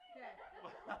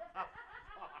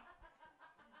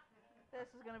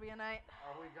is gonna be a night.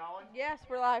 Are we going? Yes,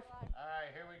 we're live. All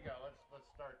right, here we go. Let's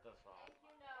start this off.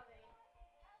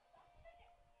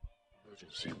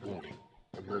 Emergency warning.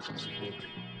 Emergency warning.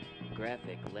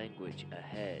 Graphic language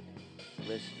ahead.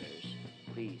 Listeners,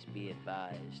 please be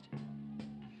advised.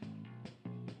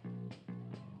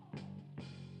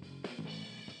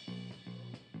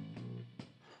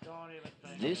 Don't even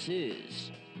think. This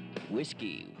is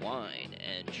Whiskey, Wine,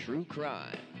 and True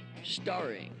Crime,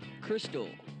 starring Crystal,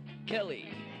 Kelly,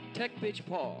 Tech Bitch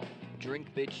Paul,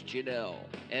 Drink Bitch Janelle,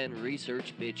 and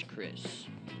Research Bitch Chris.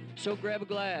 So grab a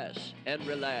glass and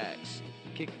relax,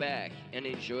 kick back, and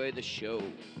enjoy the show.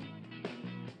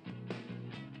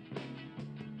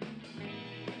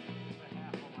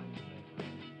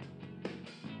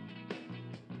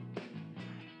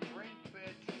 Drink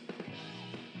Bitch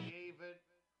gave it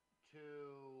to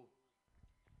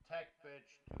Tech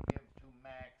Bitch to give to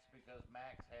Max because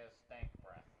Max has stank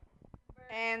breath.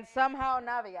 And somehow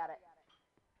Navi got it.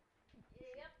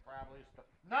 Probably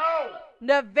no!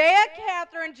 Nevaeh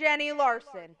Catherine Jenny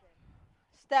Larson.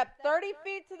 Step 30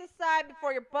 feet to the side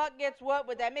before your butt gets wet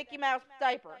with that Mickey Mouse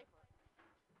diaper.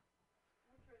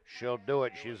 She'll do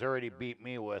it. She's already beat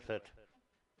me with it.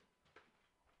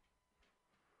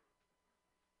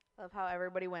 Love how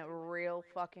everybody went real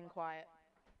fucking quiet.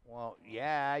 Well,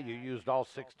 yeah, you used all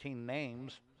 16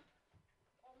 names.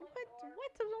 What?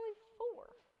 There's only 4.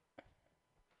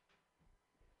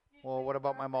 Well, what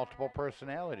about my multiple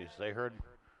personalities? They heard.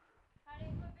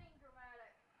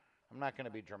 I'm not going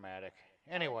to be dramatic.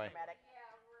 Anyway. Dramatic.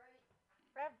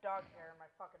 I have dog hair in my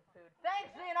fucking food.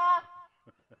 Thanks, Xena!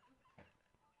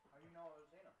 How do you know it was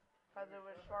Xena? Because it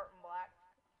was short and black.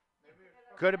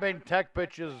 Could have been Tech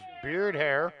Bitch's beard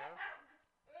hair.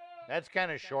 That's kind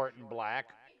of short and black.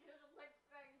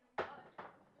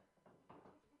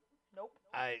 Nope.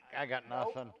 I got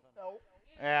nothing. Nope.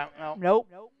 Yeah, no. Nope.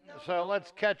 So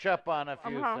let's catch up on a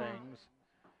few Uh-huh. things.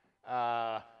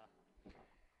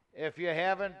 If you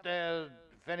haven't,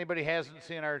 if anybody hasn't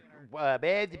seen our,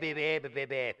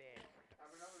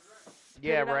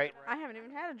 yeah, right. I haven't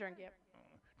even had a drink yet.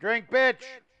 Drink, bitch.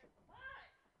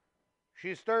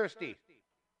 She's thirsty.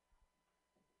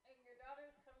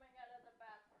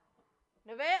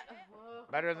 Nevaeh.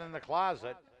 Better than the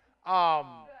closet.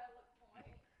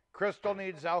 Crystal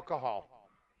needs alcohol.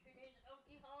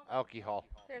 Alcohol.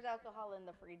 There's alcohol in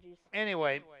the fridges.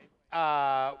 Anyway,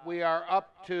 we are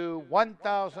up to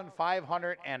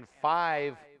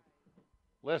 1,505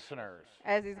 listeners.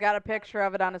 As he's got a picture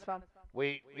of it on his phone.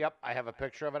 Yep, I have a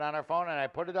picture of it on our phone, and I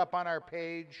put it up on our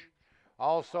page.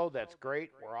 Also, that's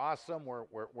great. We're awesome.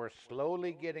 We're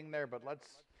slowly getting there, but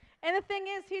let's. And the thing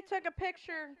is, he took a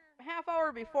picture half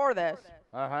hour before this.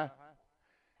 And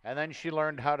then she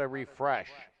learned how to refresh.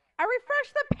 I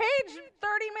refreshed the page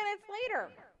 30 minutes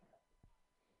later.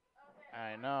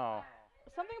 I know.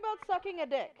 Something about sucking a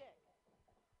dick.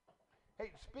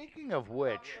 Hey, speaking of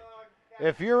which,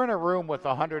 if you're in a room with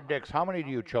 100 dicks, how many do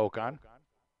you choke on?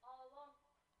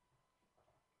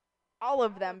 All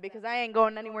of them, because I ain't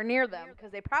going anywhere near them,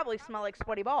 because they probably smell like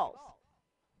sweaty balls.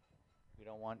 You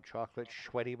don't want chocolate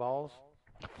sweaty balls?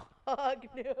 Fuck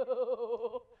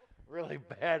no. Really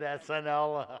bad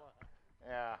SNL.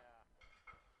 Yeah.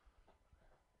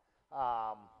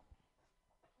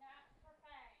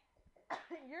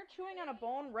 You're chewing on a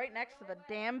bone right next to the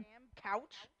damn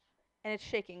couch, and it's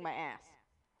shaking my ass.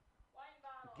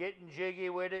 Getting jiggy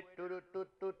with it.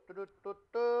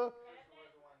 Do-do-do-do-do-do-do.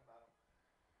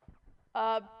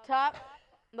 Top,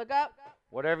 look up.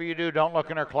 Whatever you do, don't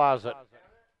look in her closet.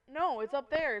 No, it's up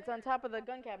there. It's on top of the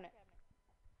gun cabinet.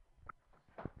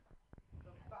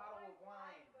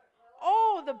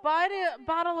 Oh, the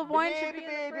bottle of wine should be in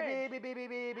the fridge.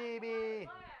 Baby.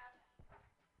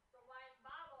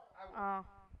 Oh.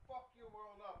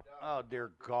 Oh,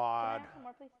 dear God. Some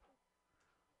more, please.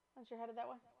 Once you're headed that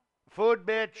way. Food,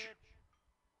 bitch.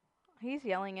 He's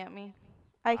yelling at me.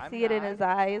 I I'm see it in not. his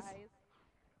eyes.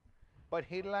 But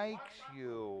he likes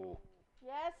you.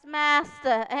 Yes,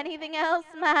 master. Anything else,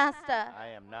 master? I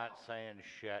am not saying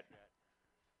shit.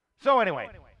 So anyway,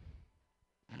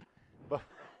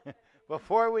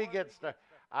 before we get started,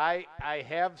 I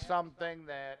have something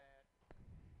that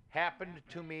happened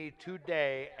to me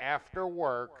today after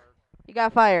work. You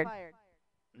got fired.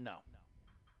 No,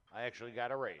 I actually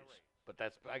got a raise, but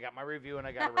I got my review and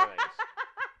I got a raise.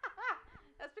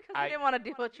 That's because I didn't want to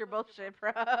deal with your bullshit,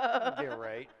 bro. You're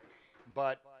right,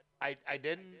 but I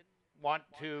didn't want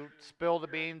to spill the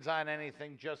beans on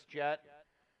anything just yet.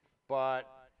 But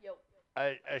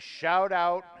a shout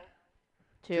out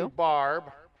to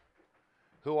Barb,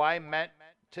 who I met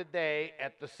today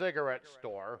at the cigarette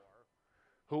store,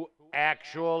 who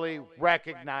actually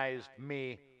recognized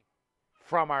me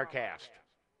from our cast.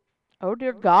 Oh,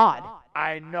 dear God.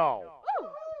 I know.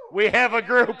 We have a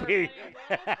groupie.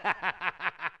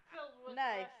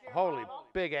 Nice. Holy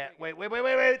big ass. Wait.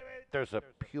 There's a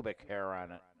pubic hair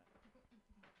on it.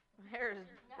 There's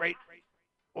Right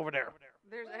over there.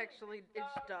 actually, it's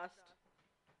dust.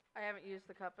 I haven't used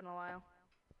the cup in a while.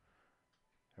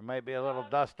 There might be a little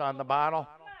dust on the bottle.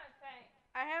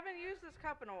 I haven't used this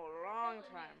cup in a long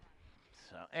time.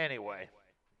 So, anyway.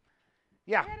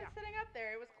 Yeah. I had it sitting up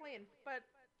there. It was clean, but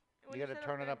when You got to sit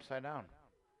turn up it there, upside down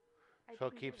I so it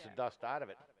didn't do keeps the that. dust out of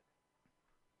it.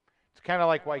 It's kind of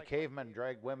like why cavemen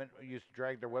used to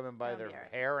drag their women by That'll their be all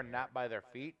right. hair and not by their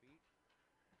feet.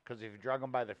 Because if you drug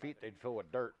them by their feet, they'd fill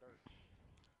with dirt.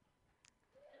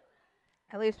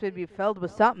 At least we'd be filled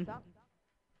with something.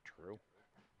 True.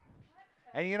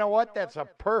 And you know what? That's a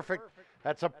perfect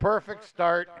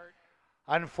start.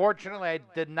 Unfortunately, I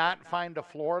did not find a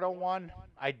Florida one.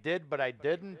 I did, but I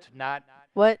didn't.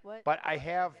 What? But I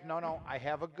have I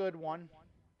have a good one.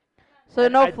 So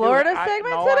And no I do- Florida I-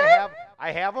 segment no, today?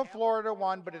 I have a Florida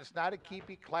one, but it's not a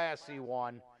keepy classy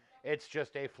one. It's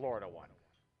just a Florida one.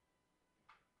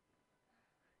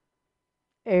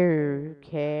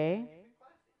 Okay.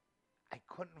 I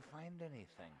couldn't find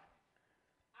anything.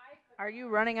 Are you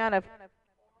running out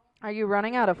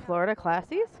of Florida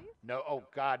classies? No, oh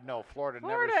God, no. Florida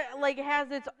Florida like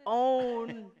has its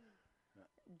own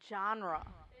genre.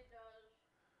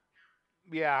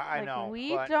 Yeah, I Like, know.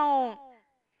 we but don't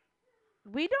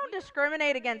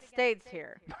discriminate against states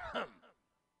here.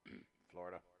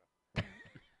 Florida.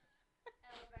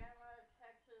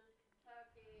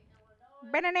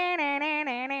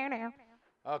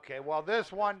 Okay, well this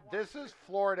is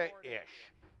Florida-ish.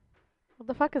 What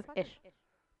the fuck is ish?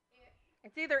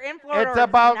 It's either in Florida It's or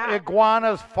about not.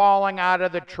 iguanas falling out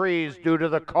of the trees due to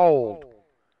the cold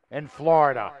in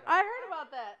Florida. I heard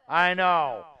about that. I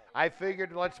know. I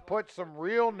figured let's put some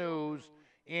real news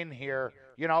in here.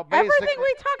 You know, basically. Everything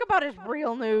we talk about is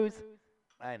real news.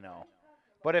 I know.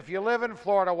 But if you live in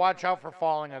Florida, watch out for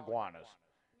falling iguanas.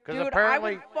 Because Dude,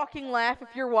 apparently, I would fucking laugh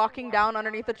if you're walking down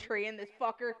underneath a tree and this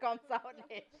fucker comes out and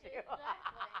hits you.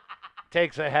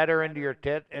 takes a header into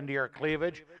your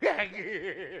cleavage.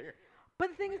 But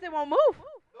the thing is, they won't move.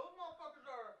 Those motherfuckers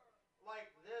are like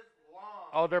this long.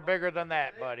 Oh, they're bigger than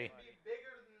that, buddy. They could be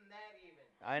bigger than that even.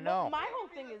 I know. My whole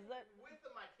thing is that Width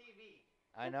of my TV.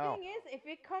 I the know. thing is, if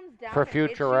it comes down For and hits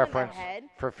future you in the reference, head,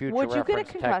 would you get a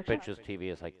concussion? Bitch's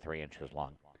TV is like 3 inches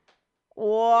long.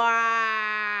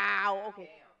 Wow. Okay.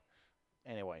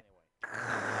 Anyway,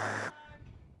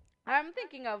 I'm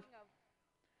thinking of,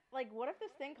 like, what if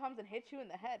this thing comes and hits you in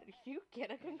the head? You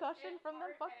get a concussion from them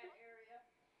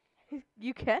fuckers?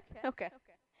 You can? Okay.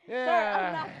 Sorry,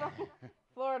 I'm not from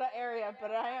Florida area,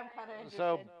 but I am kind of interested.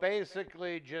 So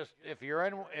basically, just if you're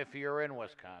in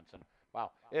Wisconsin,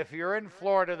 wow, if you're in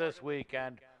Florida this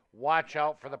weekend, watch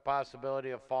out for the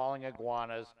possibility of falling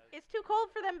iguanas It's too cold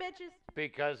for them bitches.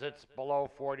 because it's below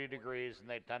 40 degrees and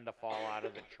they tend to fall out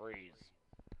of the trees.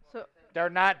 So They're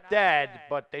not dead,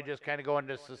 but they just kind of go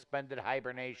into suspended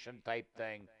hibernation type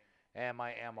thing. And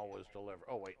my ammo was delivered.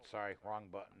 Oh wait, sorry, wrong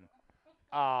button.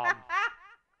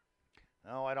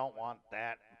 No, I don't want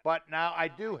that. But now I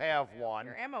do have one.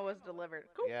 your ammo was delivered.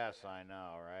 Cool. Yes, I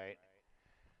know, right?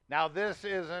 Now, this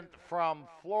isn't from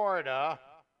Florida.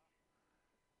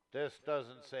 This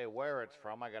doesn't say where it's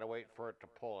from. I got to wait for it to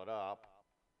pull it up.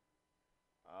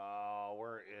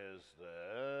 Where is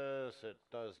this? It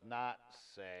does not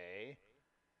say.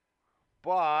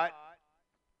 But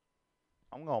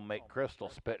I'm going to make Crystal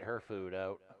spit her food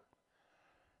out.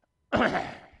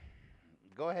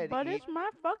 Go ahead, But eat. it's my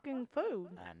fucking food.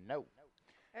 I know.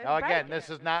 It's Now again, bacon. this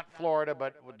is not Florida,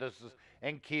 but this is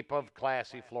in keep of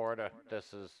classy Florida.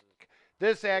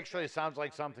 This actually sounds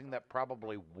like something that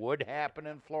probably would happen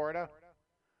in Florida.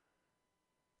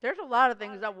 There's a lot of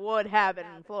things that would happen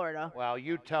in Florida. Well,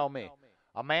 you tell me.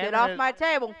 A man Get and off his- my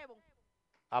table.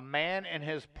 A man and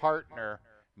his partner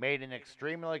made an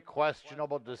extremely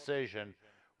questionable decision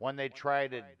when they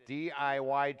tried a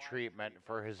DIY treatment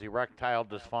for his erectile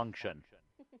dysfunction.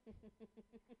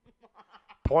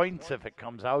 Points if it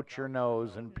comes out your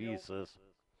nose in pieces.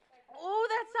 Oh,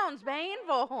 that sounds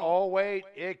painful. Oh, wait,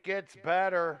 it gets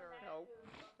better.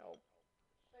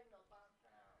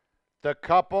 The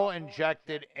couple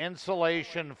injected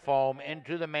insulation foam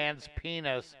into the man's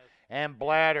penis and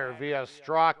bladder via a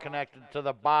straw connected to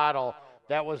the bottle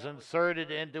that was inserted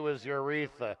into his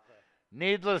urethra.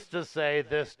 Needless to say,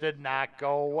 this did not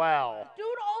go well. Dude,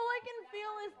 all I can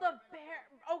feel is the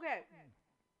bear. Okay.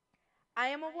 I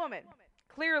am a woman.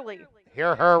 Clearly.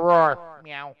 Hear her roar.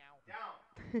 Meow.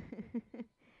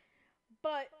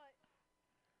 But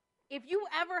if you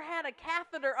ever had a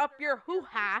catheter up your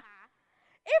hoo-ha,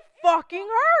 it fucking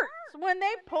hurts when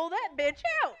they pull that bitch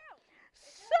out.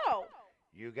 So,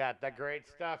 You got the great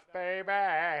stuff, baby.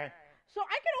 so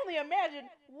I can only imagine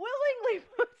willingly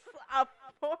puts a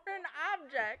foreign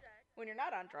object when you're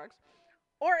not on drugs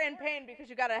or in pain because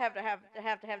you gotta have to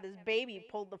have this baby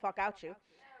pulled the fuck out you.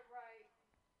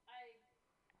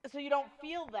 So you don't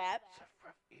feel that.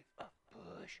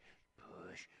 Push.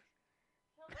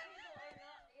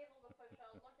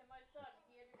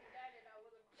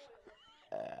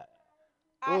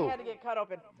 I Ooh. had to get cut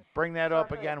open. Bring that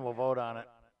up again. We'll vote on it.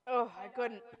 Oh, I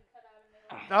couldn't.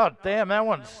 Oh, damn, that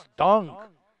one stung.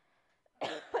 I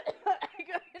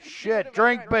couldn't Shit, do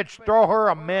drink, it. bitch. Throw her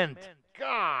a mint.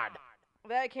 God.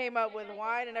 That came up with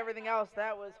wine and everything else.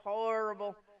 That was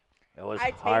horrible. It was I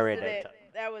tasted horrid. it.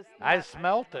 That was. I not-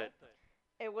 smelt it.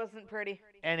 It wasn't pretty.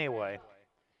 Anyway.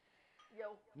 Yo.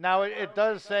 Now, it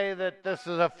does say that this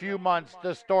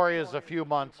story is a few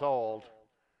months old.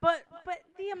 But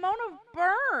the amount of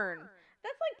burn.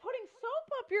 That's like putting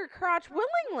soap up your crotch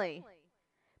willingly.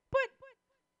 But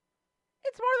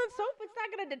it's more than soap. It's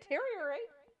not going to deteriorate.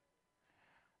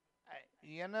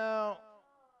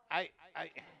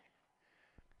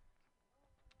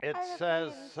 It I have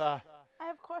says, opinions. I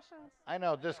have questions. I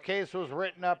know, this case was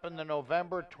written up in the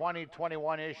November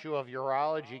 2021 issue of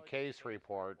Urology Case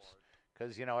Reports,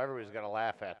 because, everybody's going to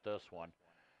laugh at this one.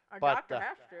 Our But, doctor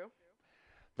has to.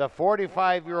 The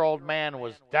 45-year-old man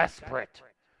was desperate.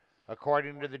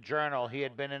 According to the journal, he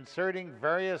had been inserting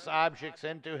various objects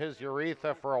into his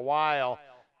urethra for a while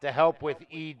to help with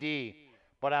ED.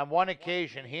 But on one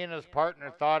occasion, he and his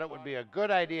partner thought it would be a good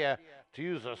idea to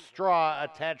use a straw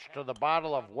attached to the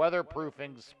bottle of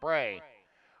weatherproofing spray.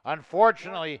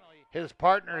 Unfortunately, his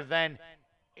partner then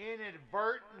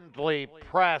inadvertently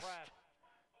pressed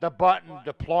the button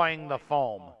deploying the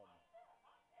foam.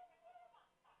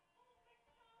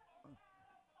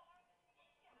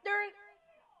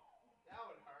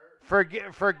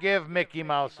 Forgive Mickey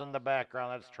Mouse in the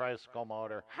background. That's Tricycle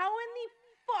Motor. How in the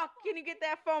fuck can you get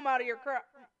that foam out of your crotch?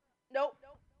 Nope.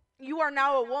 You are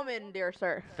now a woman, dear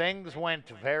sir. Things went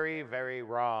very, very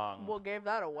wrong. We'll give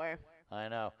that away. I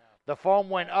know. The foam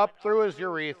went up through his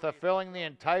urethra, filling the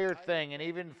entire thing and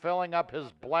even filling up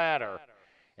his bladder.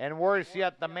 And worse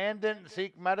yet, the man didn't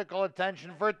seek medical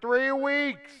attention for 3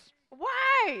 weeks.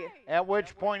 Why? At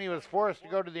which point he was forced to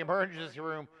go to the emergency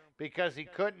room because he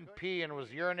couldn't pee and was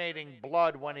urinating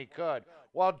blood when he could.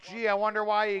 Well, gee, I wonder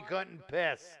why he couldn't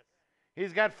piss.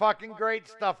 He's got fucking great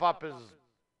stuff up his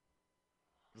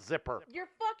zipper. You're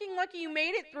fucking lucky you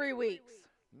made it 3 weeks.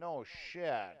 No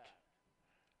shit.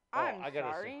 I'm I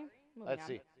gotta sorry. see. Moving Let's on.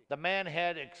 see. The man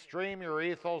had extreme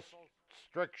urethral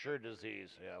stricture disease.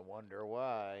 Yeah, I wonder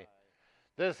why.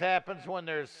 This happens when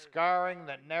there's scarring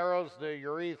that narrows the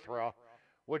urethra,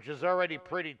 which is already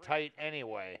pretty tight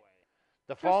anyway.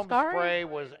 The foam scarring? spray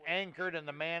was anchored in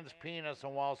the man's penis,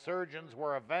 and while surgeons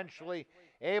were eventually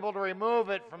able to remove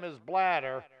it from his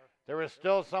bladder, there was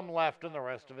still some left in the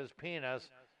rest of his penis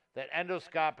that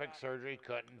endoscopic surgery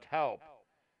couldn't help.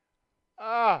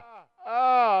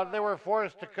 They were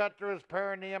forced to cut through his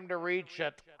perineum to reach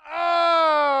it.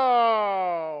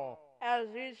 Oh! As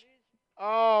these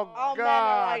Oh, all men are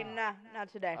God. like, nah, not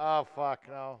today. Oh, fuck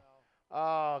no.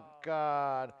 Oh,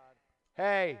 God.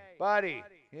 Hey, buddy.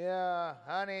 Yeah,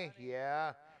 honey.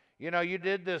 Yeah. You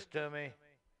did this to me.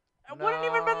 It wouldn't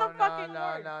even been the No, fucking no,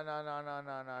 word.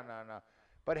 No.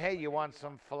 But hey, you want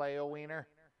some filet-o-wiener?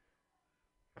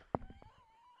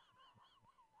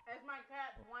 There's my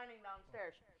cat whining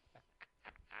downstairs.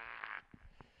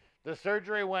 The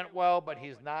surgery went well, but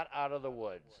he's not out of the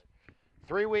woods.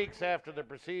 3 weeks after the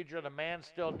procedure, the man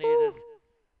still needed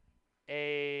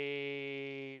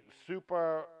a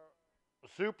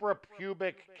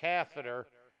suprapubic catheter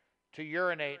to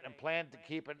urinate and planned to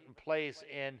keep it in place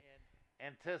in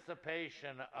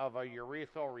anticipation of a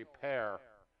urethral repair.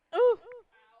 Ooh. I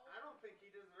don't think he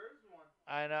deserves one.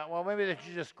 I know. Well, maybe they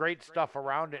should just grate stuff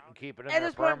around it and keep it in At there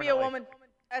this point, be a permanently. woman.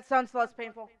 That sounds less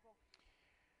painful.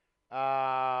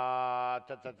 Fuck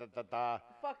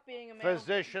being a man.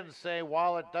 Physicians say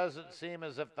while it doesn't seem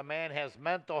as if the man has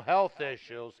mental health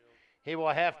issues, he will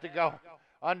have to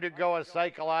undergo a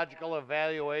psychological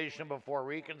evaluation before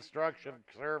reconstruction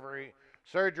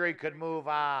surgery could move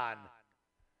on.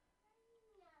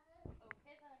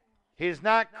 He's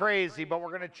not crazy, but we're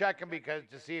going to check him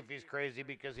to see if he's crazy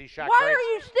because he shot Why great. are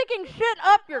you sticking shit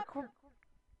up your?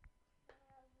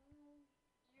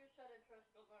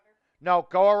 No,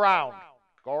 go around.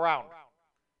 Go around.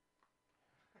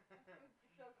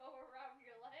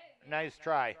 Nice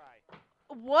try.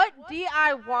 What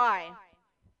DIY?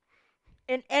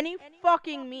 in any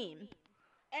fucking meme,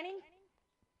 any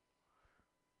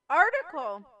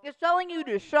article is telling you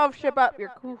to shove shit up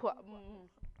your hoo-ha.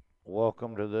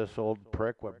 Welcome to this old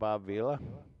prick with Bob Vila.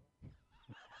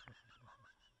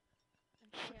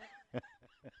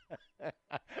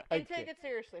 And take it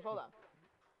seriously. Hold on.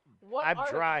 What I'm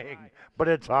article? trying, but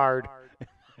it's hard.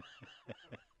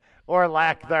 Or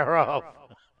lack thereof.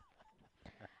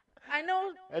 I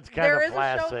know It's kind there of is a show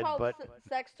flaccid, called but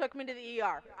Sex Took Me to the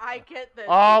ER. I get this.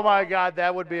 oh my God,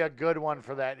 that would be a good one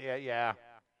for that. Yeah.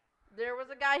 There was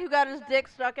a guy who got his dick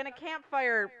stuck in a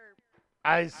campfire.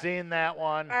 I seen that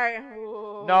one. All right.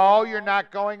 No, you're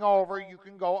not going over. You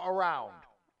can go around.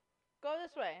 Go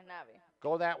this way, Navi.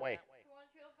 Go that way.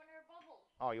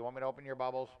 Oh, you want me to open your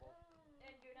bubbles?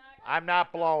 I'm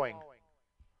not blowing.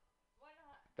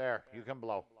 There, you can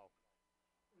blow.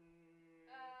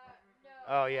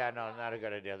 Oh, yeah, no, not a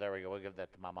good idea. There we go. We'll give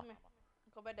that to Mama.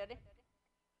 Go by Daddy.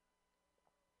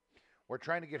 We're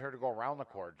trying to get her to go around the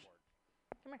cords.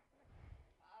 Come here.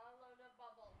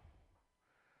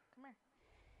 Come here.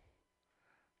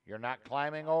 You're not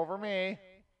climbing over me.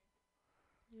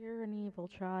 You're an evil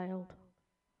child.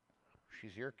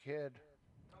 She's your kid.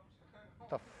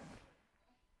 The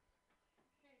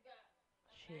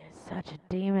She is such a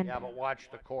demon. yeah, but watch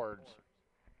the cords.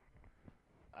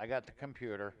 I got the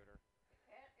computer.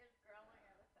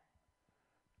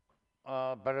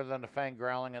 Better than the fang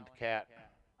growling at the cat.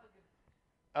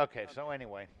 Okay, so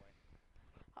anyway.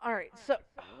 All right, so,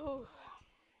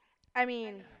 I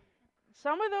mean,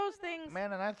 some of those things,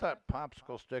 Man, and I thought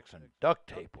popsicle sticks and duct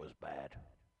tape was bad.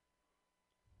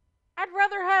 I'd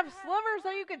rather have slivers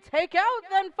that you could take out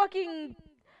than fucking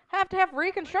have to have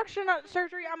reconstruction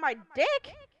surgery on my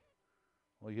dick.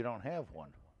 Well, you don't have one.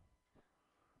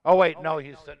 Oh, wait, no,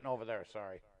 he's sitting over there.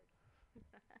 Sorry.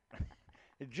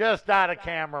 Just out of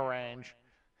camera range.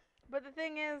 But the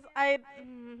thing is, I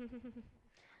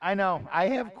know. I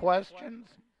have questions,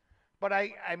 but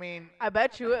I mean, I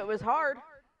bet you it was hard.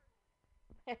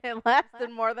 It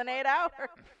lasted more than 8 hours.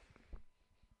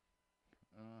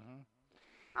 mhm.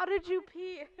 How did you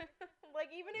pee? Like,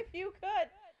 even if you could.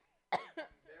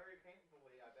 Very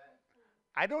painfully, I bet.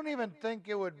 I don't even think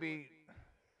it would be.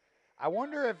 I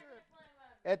wonder if,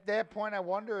 at that point, I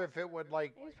wonder if it would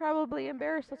like. He's probably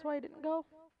embarrassed. That's why he didn't go.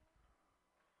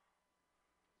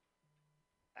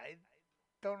 I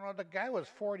don't know. The guy was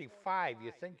 45.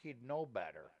 You think he'd know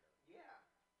better? Yeah.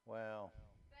 Well,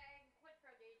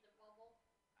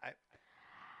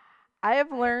 I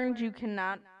have learned you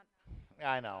cannot.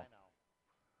 I know.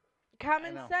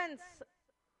 Common know. sense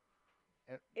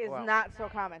is Well, not so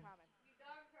common.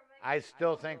 I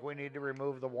still think we need to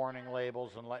remove the warning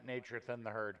labels and let nature thin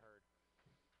the herd.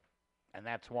 And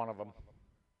that's one of them.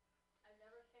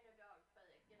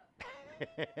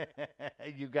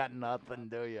 You got nothing,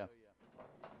 do you?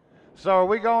 So are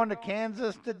we going to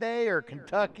Kansas today or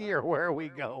Kentucky or where are we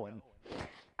going?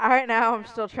 All right, now I'm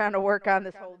still trying to work on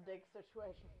this whole dick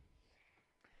situation.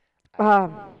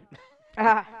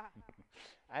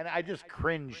 And I just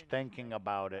cringe thinking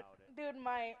about it. Dude,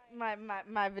 my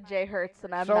vajay hurts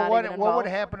and I'm So not what even what would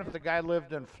involved. happen if the guy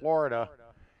lived in Florida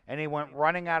and he went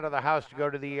running out of the house to go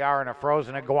to the ER and a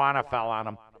frozen iguana fell on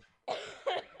him?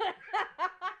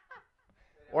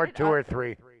 Or 2 or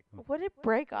 3. Would it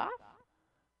break off?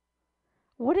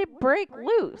 Would it break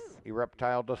loose?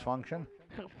 Erectile dysfunction?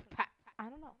 I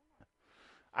don't know.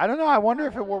 I don't know. I wonder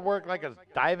if it would work like a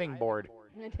diving board.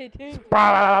 10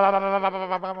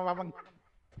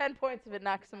 points if it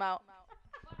knocks him out.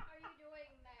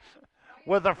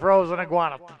 With a frozen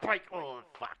iguana. Oh,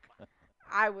 fuck.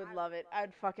 I would love it.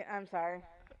 I'm sorry.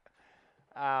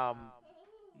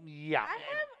 Yeah.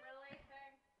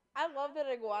 I love that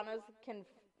iguanas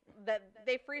that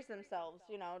they freeze themselves,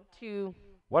 to.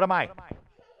 What am I?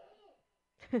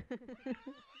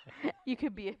 You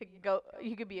could be a goat.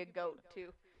 You could be a goat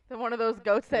too. One of those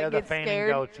goats that Yeah, the get feigning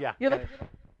scared. goats, yeah. You're like,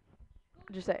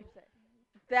 just say.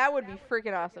 That would be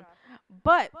freaking awesome.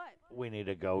 But We need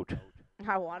a goat.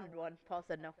 I wanted one. Paul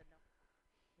said no.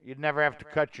 You'd never have to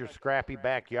cut your scrappy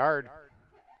backyard.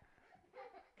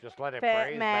 Just let it Fat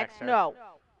graze Max, back there. no.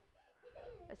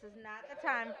 This is not the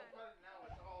time.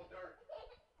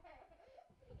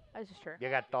 This is true. You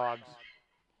got dogs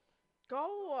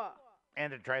Go.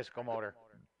 and a tricycle motor.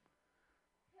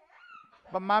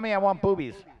 But mommy, I want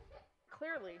boobies.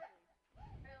 Clearly.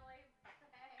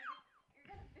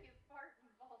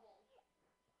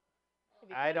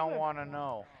 I don't want to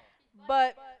know.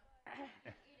 But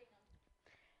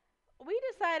we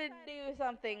decided to do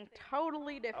something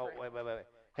totally Oh, different. wait.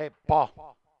 Hey,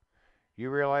 Paul, you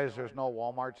realize there's no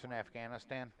Walmarts in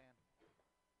Afghanistan?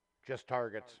 Just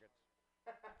Targets.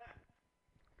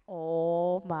 Oh.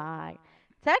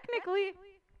 Technically,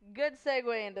 good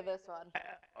segue into this one.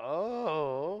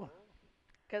 Oh.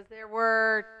 Because there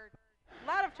were a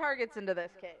lot of targets into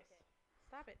this case.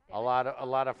 Stop it. A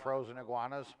lot of frozen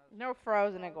iguanas. No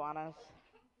frozen iguanas.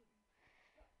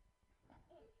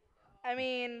 I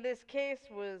mean, this case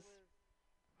was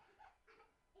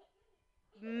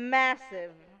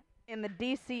massive in the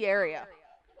D.C. area.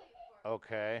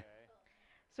 Okay.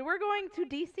 So we're going to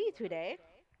D.C. today.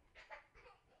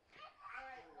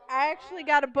 I actually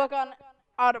got a book on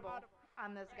Audible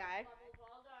on this guy.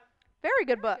 Very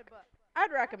good book.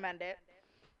 I'd recommend it.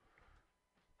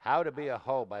 How to Be a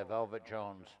Hoe by Velvet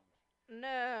Jones.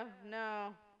 No.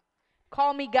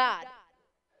 Call Me God.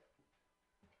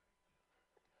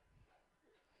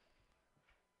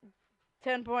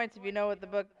 $10 points if you know what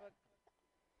that book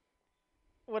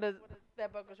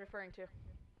was referring to.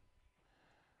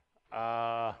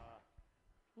 No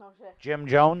shit. Jim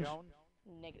Jones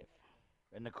Negative.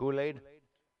 in the Kool-Aid.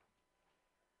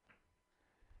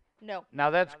 No. Now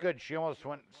that's good. She almost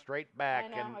went straight back. I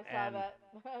know, and, I saw and that.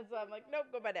 So I'm like, nope,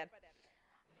 go by Dad.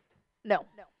 No.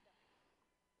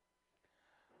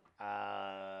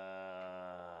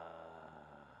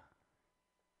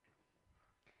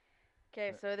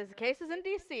 Okay, so this case is in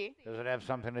D.C. Does it have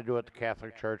something to do with the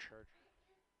Catholic Church?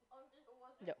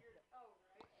 No.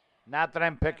 Not that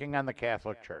I'm picking on the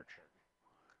Catholic Church.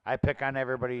 I pick on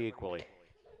everybody equally.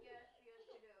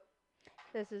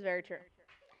 This is very true.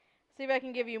 See if I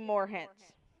can give you more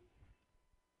hints.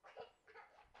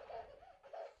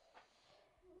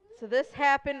 So this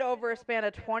happened over a span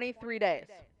of 23 days.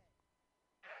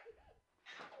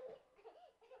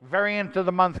 Very into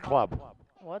the month club.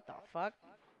 What the fuck?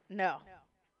 No.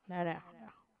 No.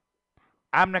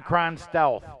 Omnicron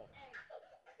Stealth.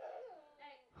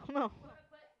 No.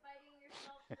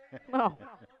 No.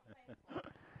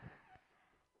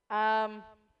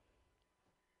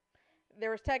 There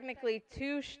was technically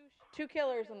two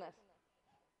killers in this.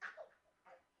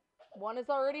 One is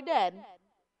already dead.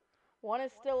 One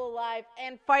is still alive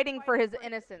and fighting for his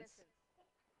innocence.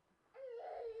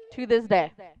 To this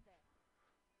day.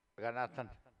 I got nothing.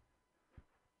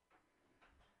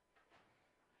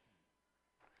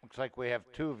 Looks like we have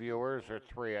 2 viewers or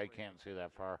 3. I can't see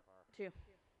that far. 2.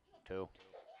 2.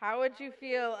 How would you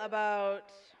feel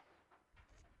about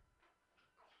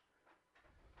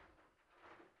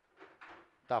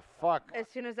The fuck? as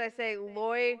soon as I say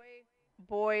Loy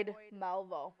Boyd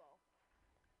Malvo?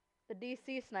 The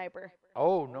DC sniper.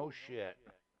 Oh, no shit.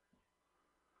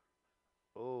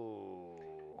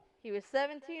 Oh. He was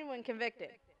 17 when convicted.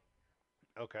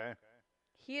 Okay.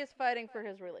 He is fighting for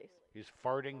his release. He's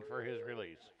farting for his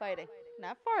release. Fighting.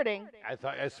 Not farting.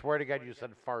 I swear to God you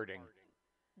said farting.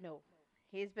 No.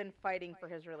 He's been fighting for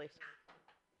his release.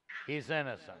 He's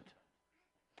innocent.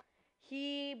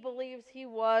 He believes he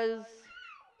was.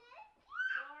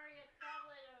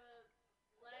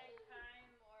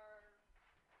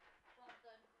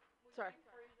 Sorry.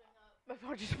 My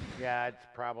phone just. Yeah, it's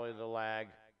probably the lag.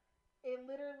 It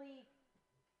literally.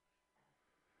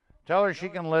 Tell her she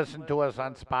can listen to us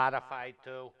on Spotify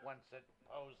too once it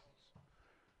posts.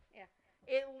 Yeah.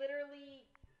 It literally.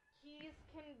 He's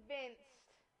convinced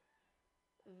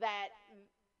that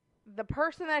the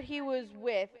person that he was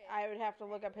with, I would have to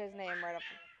look up his name right up.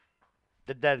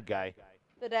 The dead guy.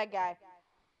 The dead guy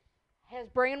has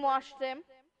brainwashed him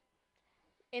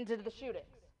into the shootings.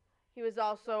 He was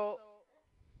also,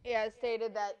 has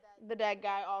stated that the dead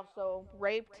guy also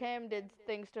raped him, did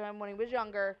things to him when he was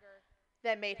younger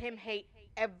that made him hate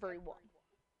everyone.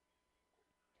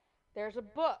 There's a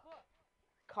book,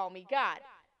 Call Me God,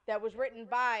 that was written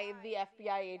by the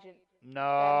FBI agent that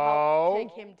No.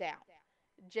 helped take him down,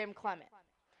 Jim Clement,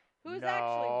 who's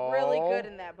actually really good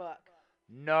in that book.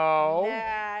 No.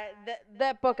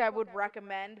 That book I would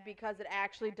recommend because it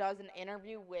actually does an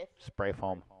interview with, Spray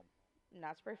foam.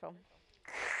 not spray foam,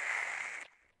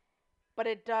 but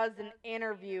it does an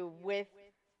interview with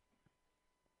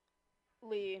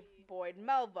Lee Boyd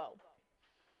Melvo.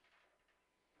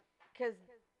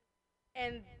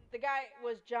 And the guy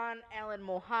was John Allen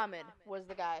Muhammad was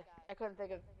the guy. I couldn't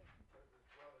think of.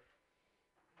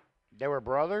 They were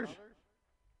brothers?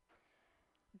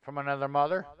 From another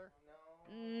mother?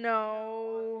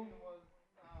 No.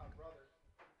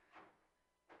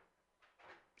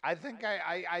 I think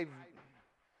I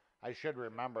should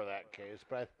remember that case,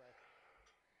 but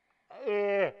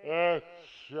shit.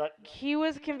 He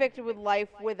was convicted with life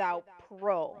without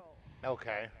parole.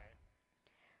 Okay.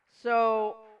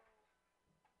 So,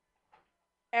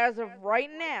 as of right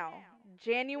now,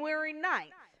 January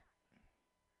 9th,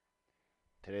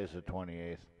 Today's the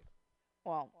 28th.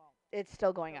 well, it's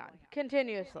still going on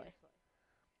continuously.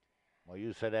 Well,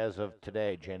 you said as of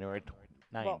today, January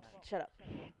 9th. Well, shut up.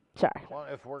 Sorry. Well,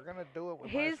 if we're going to do it, we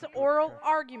might His as well do it oral correct.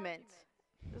 arguments,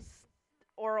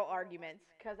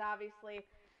 because obviously,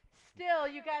 still,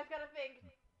 you guys gotta think.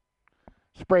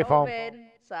 Spray foam. COVID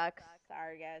sucks.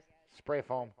 Sorry, guys. Spray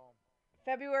foam.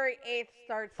 February 8th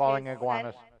starts Falling his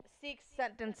iguanas. seeks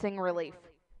sentencing relief.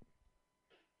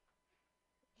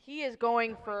 He is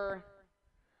going for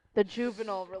the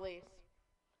juvenile release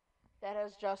that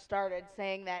has just started,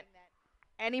 saying that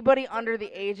anybody under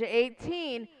the age of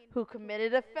 18 who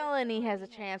committed a felony has a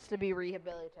chance to be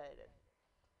rehabilitated.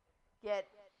 Yet,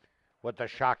 With the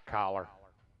shock collar.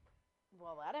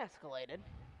 well, that escalated.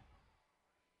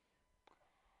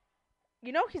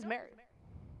 You know he's married.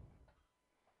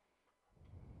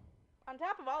 On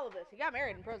top of all of this, he got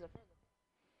married in prison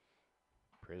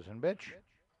Prison bitch.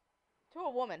 to a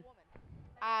woman.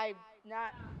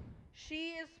 She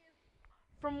is,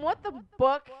 from what the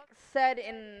book said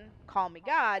in Call Me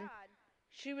God,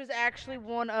 she was actually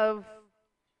her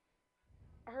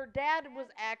dad was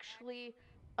actually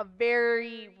a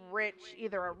very rich,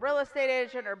 either a real estate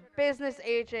agent or business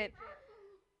agent,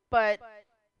 but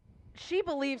she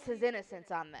believes his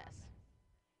innocence on this.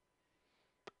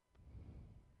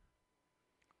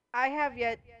 I have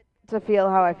yet to feel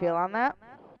how I feel on that.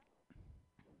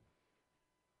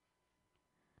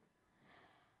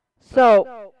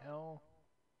 So, Hell.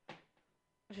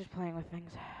 she's playing with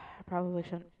things. I probably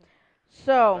shouldn't. I So,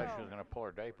 thought she was going to pull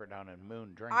her diaper down and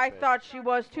moon drink. I thought she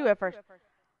was too at first.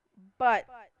 But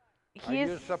Are he you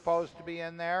is supposed to be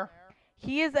in there?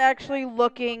 he is actually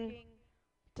looking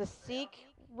to seek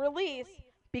release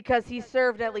because he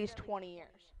served at least 20 years.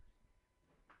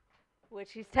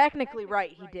 Which he's technically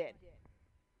right, he did.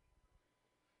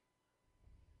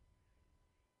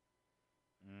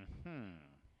 Mm-hmm.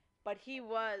 But he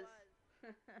was,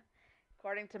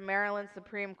 according to Maryland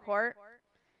Supreme Court,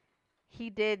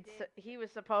 he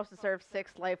was supposed to serve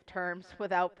 6 life terms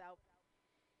without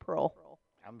parole.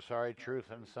 I'm sorry, truth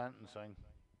in sentencing.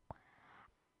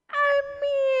 I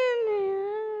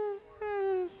mean,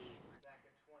 Back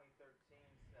in 2013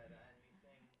 said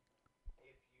anything,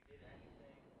 if you did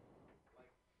anything like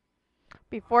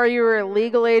before you were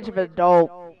legal age of adult,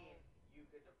 you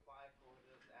could apply for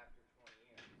this after 20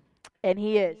 years. and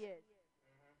he is.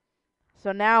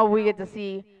 So now we get to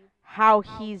see how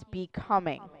he's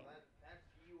becoming. That's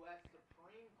U.S.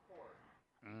 Supreme Court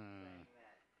Mm. saying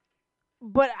that.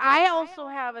 But I also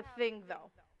have a thing, though.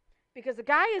 Because the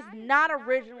guy is not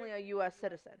originally a U.S.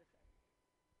 citizen.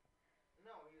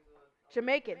 No, he's a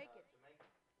Jamaican.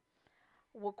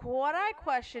 Well, what I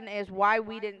question is why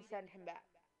we didn't send him back.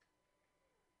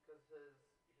 because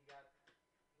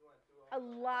he went through A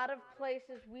lot of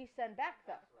places we send back,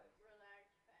 though.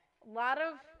 A lot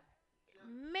of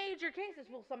major cases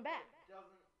we'll send back.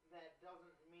 That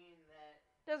doesn't mean that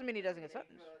Doesn't mean he doesn't get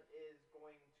sentenced. Jamaica is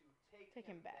going to take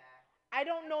him back. back. I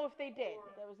don't know if they did.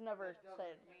 That was never That said.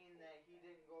 doesn't mean that he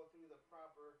didn't go through the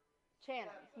proper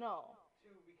Channels, no. to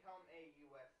become a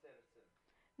U.S. citizen.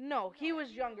 No, he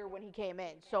was younger when he came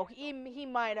in, so he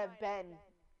might have been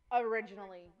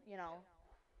originally,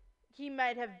 he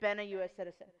might have been a U.S.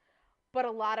 citizen. But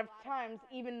a lot of times,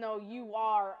 even though you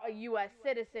are a U.S.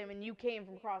 citizen and you came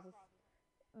from across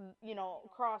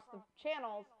the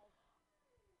channels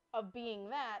of being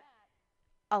that,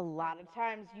 a lot of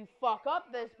times you fuck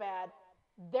up this bad,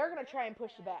 they're going to try and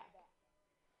push you back.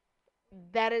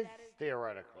 That is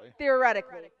Theoretically.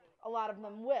 theoretically. A lot of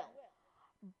them will.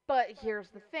 But here's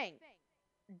the thing.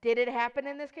 Did it happen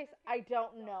in this case? I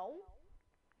don't know.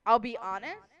 I'll be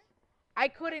honest. I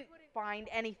couldn't find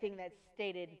anything that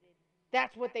stated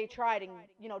that's what they tried and,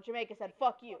 Jamaica said,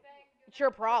 fuck you. It's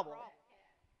your problem.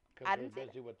 I Because didn't they're see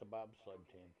busy with the bobsled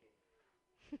team.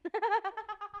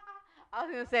 I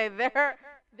was going to say,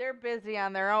 they're busy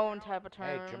on their own type of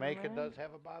Hey, terms. Jamaica does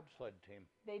have a bobsled team.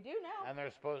 They do now. And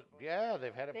they're supposed, yeah,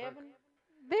 they've had it They for, have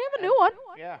a new one.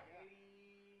 yeah.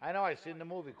 I know, I seen the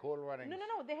movie Cool Runnings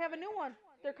No, they have a new one.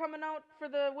 They're coming out for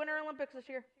the Winter Olympics this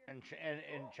year. in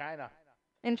China.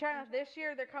 In China, this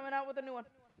year, they're coming out with a new one.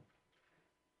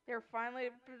 They're finally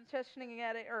petitioning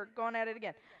at it, or going at it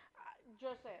again.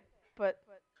 Just saying. But,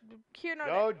 here, no,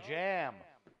 Go Jam.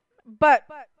 But,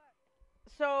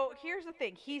 so, here's the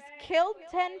thing. He's killed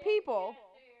 10 people,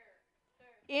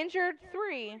 injured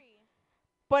 3,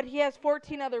 but he has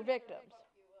 14 other victims.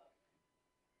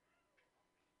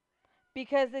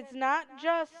 Because it's not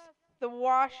just the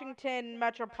Washington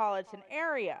metropolitan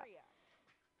area.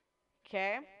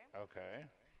 Okay? Okay.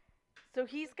 So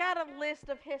he's got a list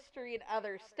of history in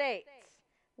other states.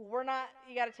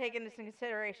 You got to take into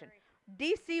consideration.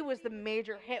 DC was the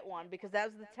major hit one because that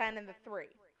was the 10 and the 3.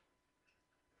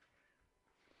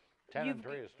 10 You've and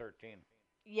 3 is 13.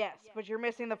 Yes, but you're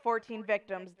missing the 14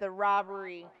 victims, the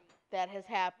robbery that has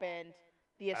happened,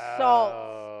 the assaults,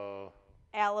 Oh.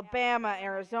 Alabama,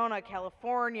 Arizona,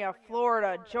 California,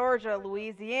 Florida, Georgia,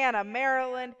 Louisiana,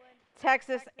 Maryland,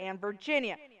 Texas, and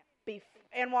Virginia,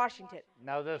 and Washington.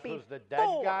 Now this was the dead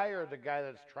Before. guy or the guy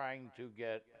that's trying to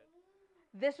get...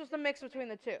 This was the mix between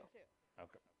the two.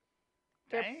 Okay.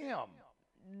 They're- Damn.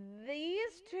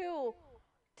 These two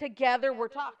together were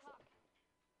toxic.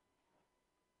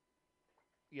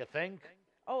 You think?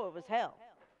 Oh, it was hell.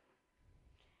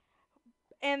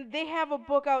 And they have a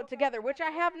book out together, which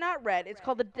I have not read. It's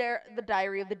called The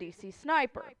Diary of the DC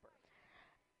Sniper.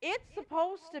 It's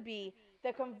supposed to be the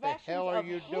The confessions hell are of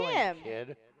you him doing,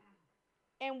 kid?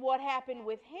 and what happened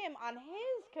with him on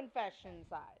his confession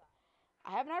side.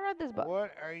 I have not read this book.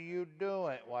 What are you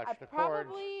doing? Watch I the cords.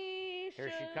 probably should.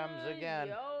 Here she comes again.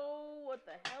 Yo, what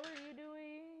the hell are you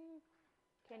doing?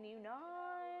 Can you not?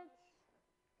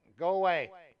 Go away.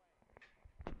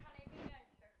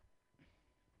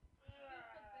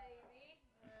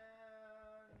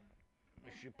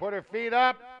 She put her feet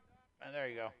up, and there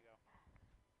you go.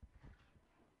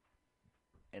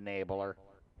 Enabler.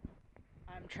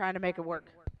 I'm trying to make it work.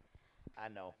 I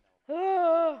know.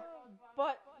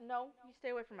 But no, you stay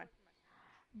away from mine.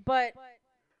 But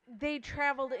they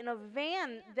traveled in a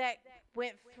van that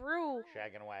went through.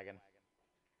 Shaggin' wagon.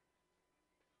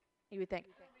 You would think.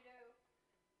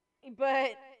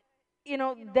 But you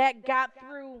know that got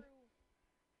through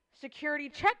security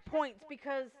checkpoints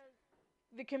because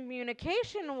the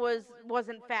communication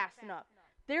wasn't fast enough.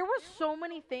 There were so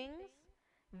many things.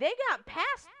 They got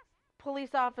past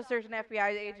police officers and FBI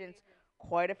agents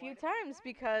quite a few times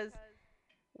because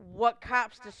what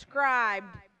cops described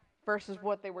versus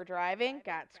what they were driving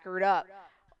got screwed up.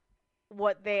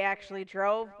 What they actually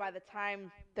drove, by the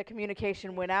time the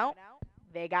communication went out,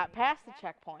 they got past the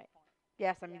checkpoint.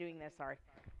 Yes, I'm doing this, sorry.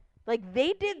 Like,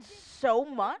 they did so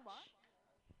much.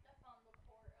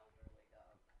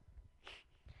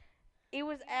 It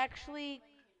was actually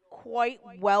quite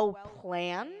well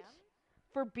planned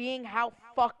for being how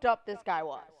fucked up this guy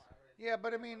was. Yeah,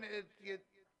 but I mean,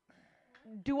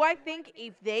 Do I think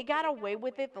if they got away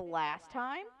with it the last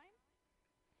time,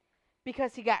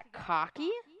 because he got cocky,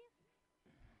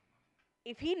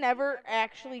 if he never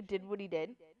actually did what he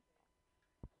did,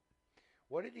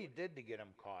 what did he did to get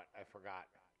him caught? I forgot.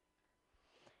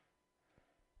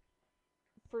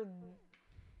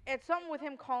 it's something with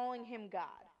him calling him God,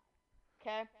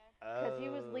 okay? Because he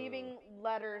was leaving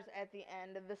letters at the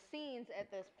end of the scenes at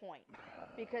this point,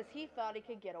 because he thought he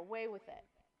could get away with it.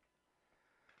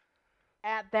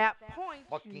 At that point,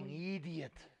 Fucking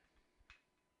idiot.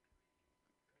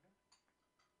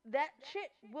 that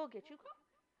shit will get you caught.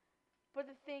 But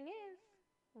the thing is,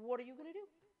 what are you going to do?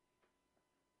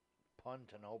 Punt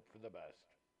and hope for the best.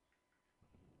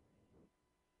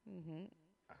 Mm-hmm.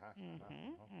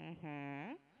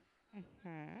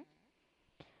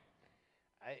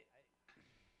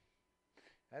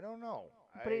 I don't know.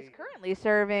 But he's currently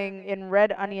serving in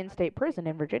Red Onion State Prison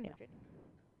in Virginia.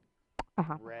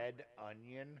 Uh-huh. Red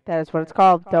Onion. That is what it's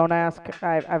called. Don't ask.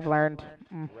 I've learned.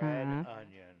 Red Onion.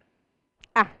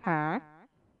 Uh-huh.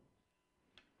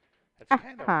 That's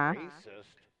kind of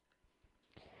racist.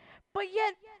 But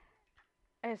yet,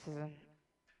 this isn't.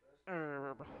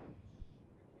 I'm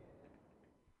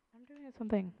doing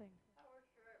something.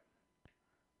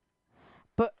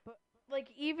 But like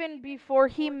even before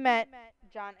he met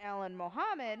John Allen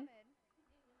Mohammed,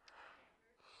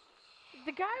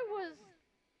 the guy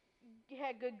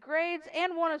had good grades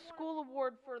and won a school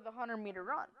award for the 100-meter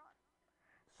run.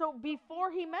 So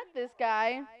before he met this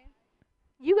guy,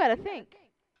 you gotta think.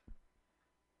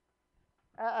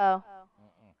 Uh-oh.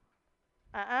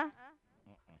 Uh-uh.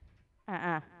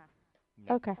 Uh-uh.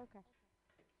 No. Okay.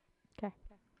 Okay.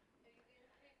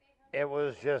 It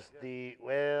was just the,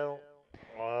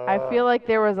 I feel like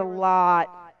there was a lot.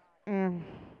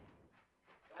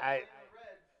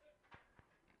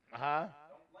 Huh?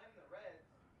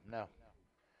 No.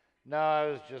 No,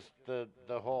 it was just the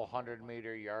whole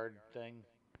 100-meter yard thing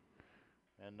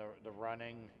and the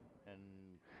running and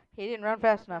He didn't run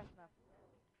fast enough.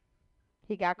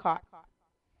 He got caught. if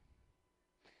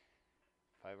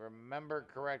I remember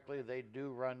correctly, they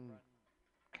do run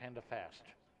kind of fast.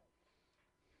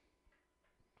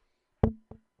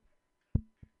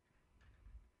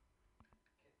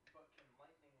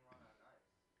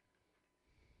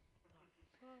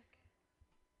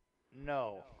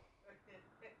 No.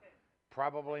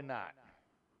 Probably not.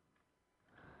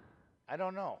 I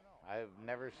don't know. I've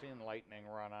never seen lightning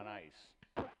run on ice.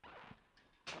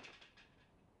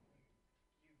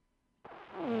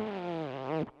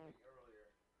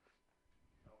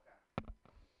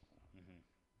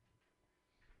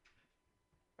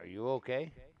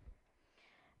 okay?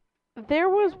 There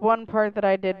was one part that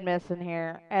I did miss in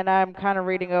here, and I'm kind of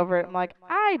reading over it. I'm like,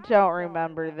 I don't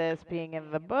remember this being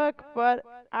in the book, but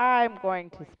I'm going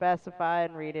to specify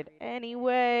and read it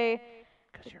anyway.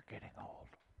 Because you're getting old.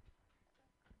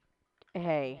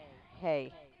 Hey,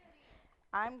 hey.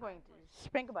 I'm going to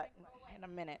spank a button in a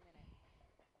minute.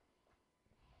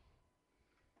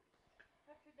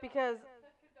 Because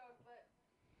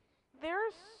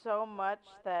there's so much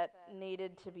that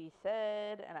needed to be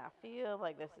said, and I feel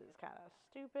like this is kind of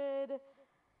stupid.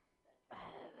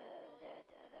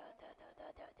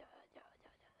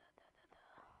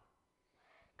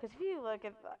 Because if you look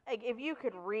at, like, if you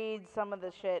could read some of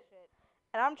the shit,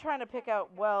 and I'm trying to pick out,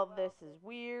 well, this is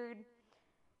weird,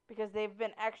 because they've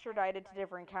been extradited to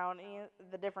different counties,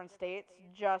 the different states,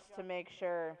 just to make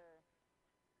sure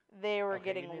they were Okay,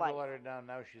 getting you need life. to let her down.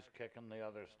 Now she's kicking the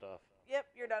other stuff. Yep,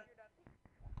 you're done.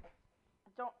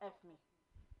 Don't F me.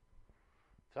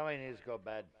 Somebody needs to go to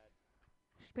bed.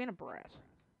 She's being a brat.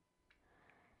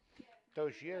 Though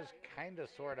she is kind of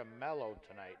sort of mellow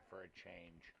tonight for a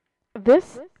change.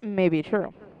 This may be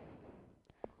true.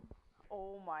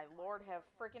 Oh my lord, have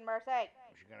freaking mercy.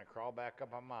 She's going to crawl back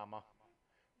up on Mama.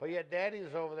 But yet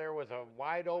Daddy's over there with a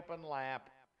wide open lap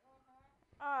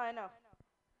Oh, I know.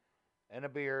 and a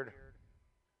beard.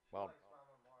 Well,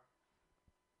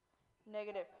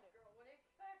 Negative.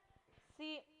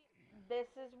 See, this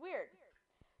is weird.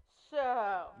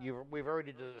 So, we've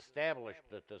already established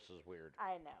that this is weird.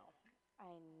 I know.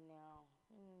 No.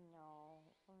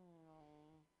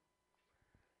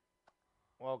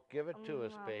 Well, give it to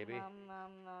us, baby.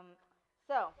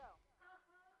 So,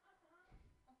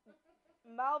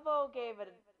 Malvo gave a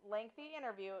lengthy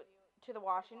interview to the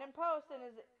Washington Post, and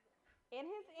in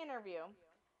his interview,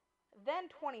 then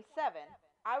 27,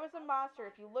 I was a monster.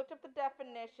 If you looked up the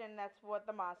definition, that's what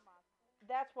a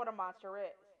monster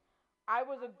is. I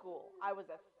was a ghoul. I was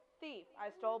a thief.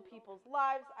 I stole people's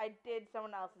lives. I did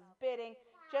someone else's bidding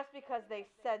just because they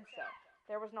said so.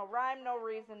 There was no rhyme, no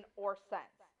reason, or sense.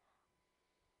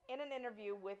 In an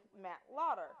interview with Matt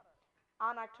Lauder,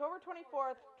 on October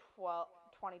 24th,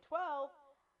 2012,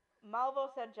 Malvo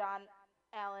said John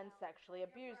Allen sexually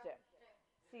abused him.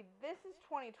 See, this is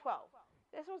 2012.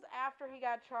 This was after he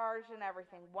got charged and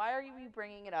everything. Why are you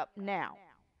bringing it up now?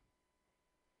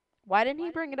 Why didn't he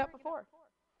bring it up before?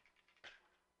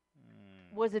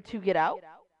 Was it to get out?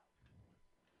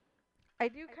 I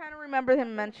do kind of remember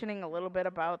him mentioning a little bit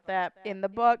about that in the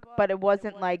book, but it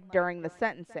wasn't like during the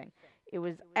sentencing. It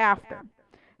was after.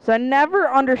 So I never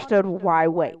understood why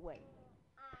wait.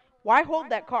 Why hold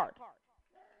that card?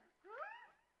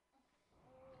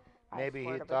 Maybe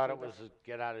he thought it was a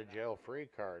get out of jail free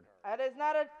card. That is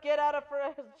not a get out of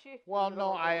jail. Well,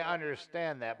 no, I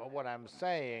understand that, but what I'm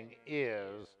saying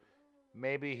is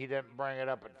maybe he didn't bring it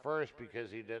up at first because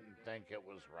he didn't think it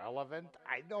was relevant.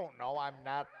 I don't know. I'm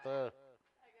not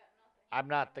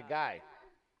the guy.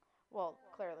 Well,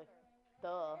 clearly.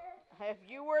 Duh. If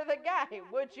you were the guy,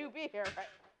 would you be here? Right?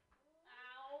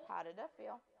 How did that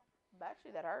feel? Bet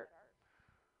you that hurt.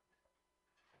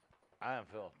 I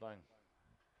didn't feel a thing.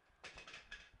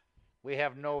 We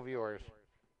have no viewers.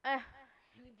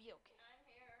 You'd be okay.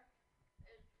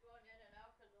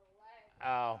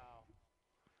 Oh.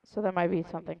 So that might be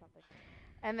something.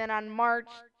 And then on March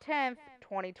 10th,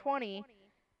 2020,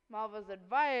 Malva's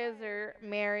advisor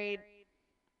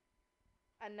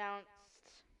announced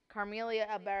Carmelia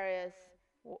Alvarez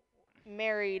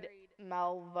married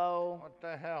Malvo What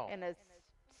the hell? in a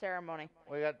ceremony.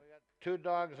 We got 2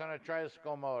 dogs on a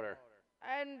tricycle motor.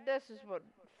 And this is what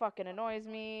fucking annoys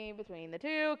me between the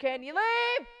two. Can you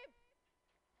leave?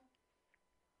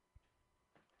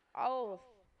 Oh,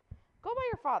 go by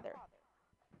your father.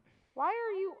 Why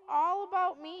are you all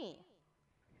about me?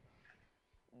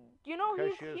 You know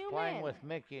Because he's she was human. playing with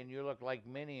Mickey and you look like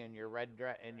Minnie in your red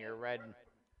dress,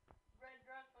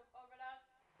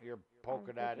 your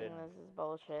polka I'm dotted, thinking this is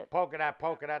bullshit.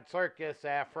 polka dot circus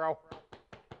afro.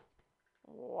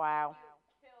 Wow.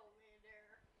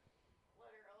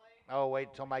 Oh,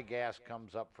 wait till my gas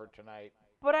comes up for tonight.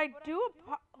 But I do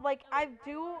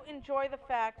enjoy the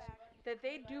fact that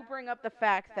they do bring up the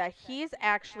fact that he's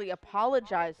actually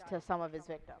apologized to some of his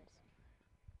victims.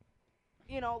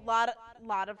 You know,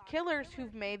 lot of killers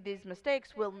who've made these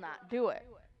mistakes will not do it.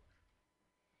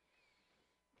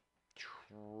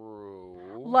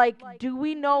 True. Like, do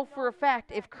we know for a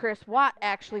fact if Chris Watt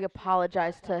actually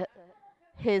apologized to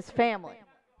his family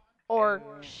or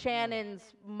Shannon's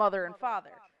mother and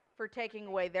father for taking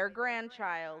away their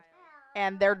grandchild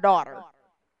and their daughter?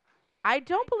 I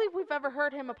don't believe we've ever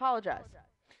heard him apologize.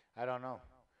 I don't know.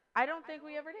 I don't think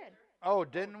we ever did. Oh,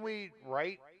 didn't we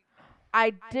write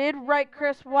I did write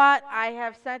Chris Watt. I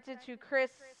have sent it to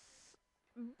Chris.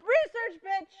 Research,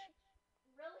 bitch!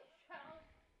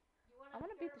 I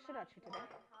want to beat the shit out of you today.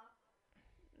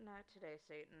 Not today,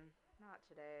 Satan. Not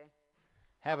today.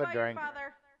 Have Go a by your drink.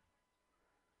 father.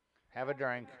 Have a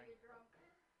drink.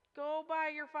 Go by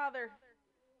your father.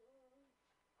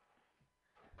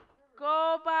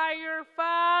 Go by your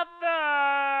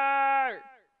father.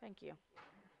 Thank you.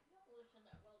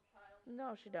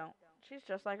 No, she don't. She's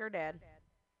just like her dad.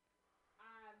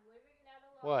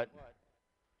 What?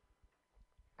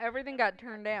 Everything got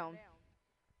turned down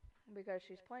because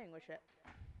she's playing with shit.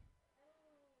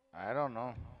 I don't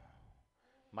know.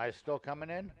 Am I still coming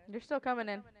in? You're still coming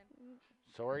in.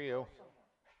 So are you.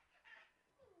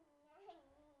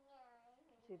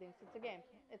 She thinks it's a game.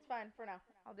 It's fine for now.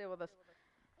 I'll deal with this.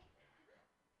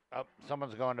 Oh,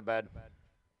 someone's going to bed.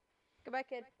 Goodbye,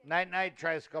 kid. Night, night,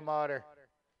 tricycle motor.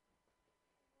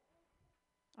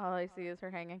 All I see is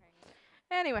her hanging.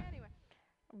 Anyway,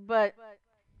 but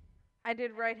I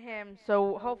did write him,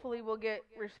 so hopefully we'll get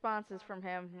responses from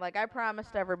him, like I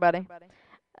promised everybody.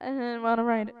 I didn't want to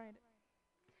write it.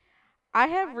 I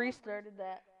have restarted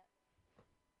that.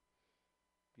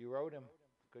 You wrote him.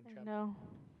 Good job. No.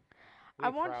 We I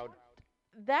want proud.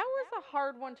 That was a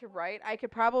hard one to write. I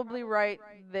could probably write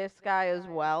this guy as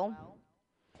well.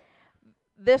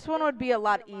 This one would be a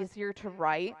lot easier to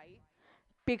write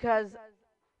because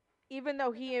even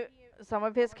though some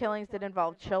of his killings did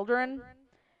involve children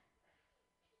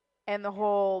and the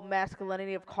whole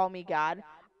masculinity of call me God,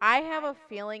 I have a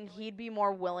feeling he'd be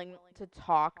more willing to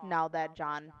talk now that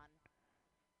John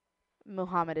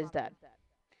Muhammad is dead.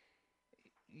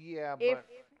 Yeah, If but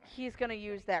he's going to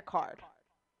use that card.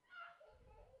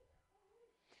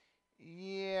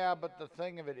 yeah, but the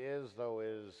thing of it is, though,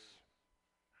 is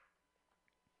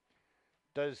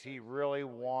does he really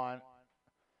want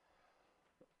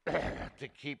to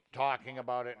keep talking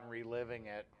about it and reliving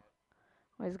it?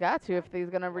 Well, he's got to if he's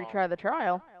going to retry the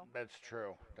trial. That's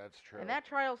true. That's true. And that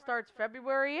trial starts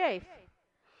February 8th.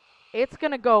 It's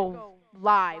going to go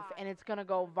live and it's going to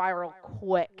go viral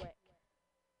quick.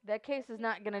 That case is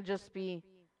not going to just be,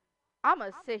 I'm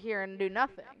going to sit here and do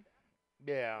nothing.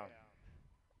 Yeah.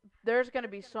 There's going to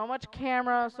be so much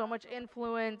camera, so much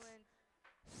influence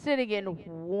sitting in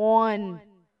one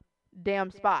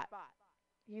damn spot.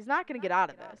 He's not going to get out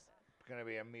of this. It's going to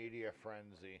be a media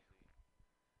frenzy.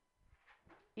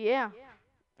 Yeah.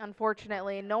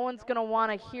 Unfortunately, no one's going to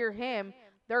want to hear him.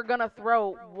 They're going to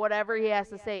throw whatever he has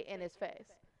to say in his face.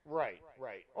 Right,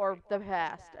 right. Or the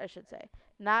past, I should say.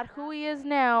 Not who he is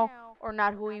now, or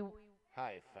not who he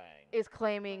Hi, Fang. is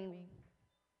claiming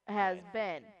has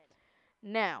been.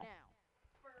 Now,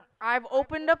 I've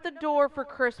opened up the door for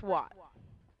Chris Watt.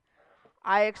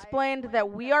 I explained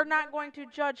that we are not going to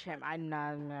judge him.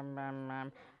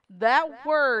 That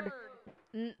word,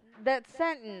 that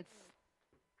sentence,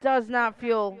 does not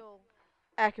feel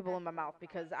equable in my mouth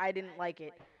because I didn't like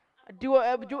it.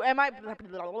 Am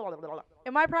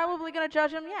I probably gonna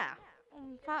judge him? Yeah.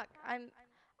 Fuck.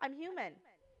 I'm human.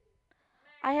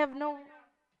 I have no.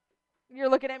 You're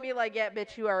looking at me like, yeah,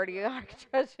 bitch, you already are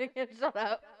judging him. Shut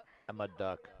up. I'm a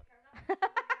duck.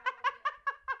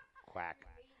 Quack.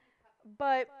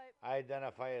 But I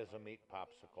identify as a meat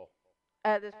popsicle.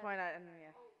 at this point,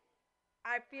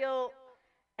 I feel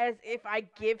as if I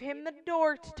give him the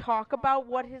door to talk about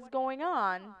what is going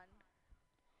on,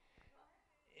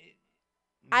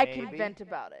 I can Maybe. vent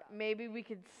about it. Maybe we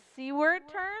could see where it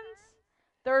turns.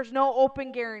 There's no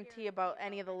open guarantee about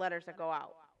any of the letters that go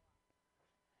out.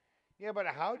 Yeah, but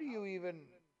how did you even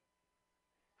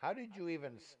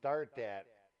start that?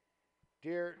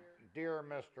 Dear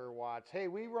Mr. Watts, hey,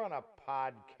 we run a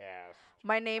podcast.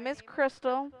 My name is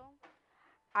Crystal.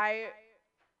 I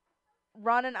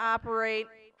run and operate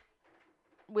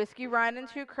Whiskey, Wine, and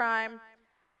True Crime.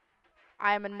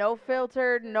 I am a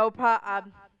no-filtered,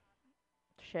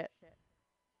 shit.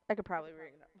 I could probably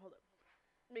bring it up. Hold up.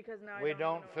 Because now We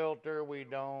don't filter, we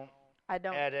don't I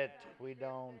don't. edit, we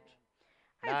don't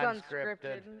It's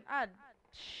non-scripted. unscripted.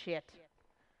 Shit.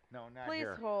 No, not Please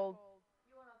here. hold.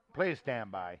 Please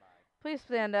stand by. Please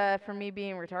stand for me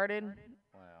being retarded.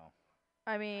 Well,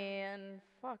 I mean,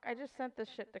 fuck. I just sent this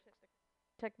shit to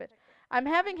TechBit. I'm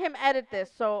having him edit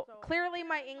this, so clearly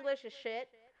my English is shit.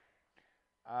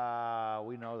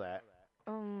 we know that.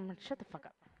 Shut the fuck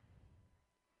up.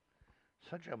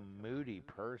 Such a moody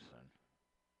person.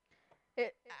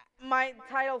 My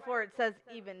title for it says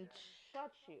even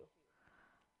shut you.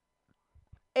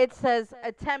 It says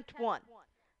attempt 1.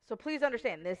 So please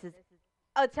understand, this is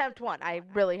attempt 1. I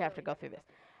really have to go through this.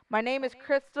 My name is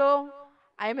Crystal.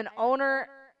 I am an owner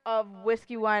of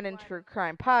Whiskey, Wine, and True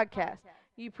Crime podcast.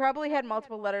 You probably had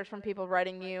multiple letters from people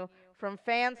writing you, from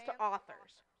fans to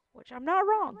authors, which I'm not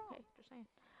wrong. Hey, just saying.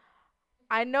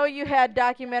 I know you had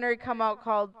documentary come out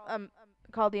called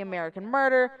The American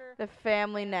Murder, The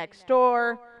Family Next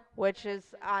Door, which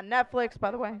is on Netflix,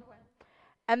 by the way,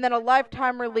 and then a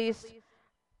Lifetime release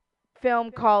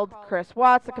film called Chris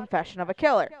Watts: The Confession of a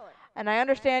Killer. And I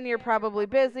understand you're probably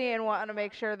busy and want to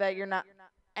make sure that you're not,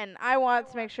 and I want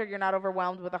to make sure you're not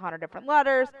overwhelmed with 100 different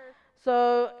letters.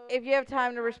 So if you have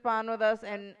time to respond with us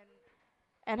and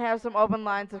have some open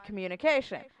lines of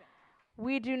communication.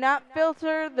 We do not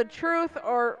filter the truth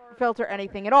or filter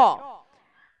anything at all.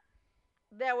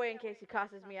 That way, in case he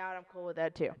cusses me out, I'm cool with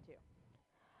that too.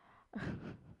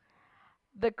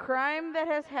 The crime that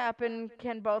has happened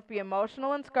can both be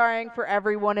emotional and scarring for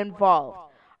everyone involved.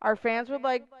 Our fans would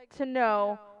like to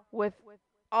know, with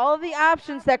all of the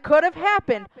options that could have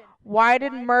happened, why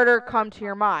did murder come to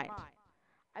your mind?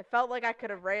 I felt like I could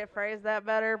have phrased that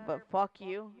better, but fuck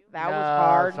you. That was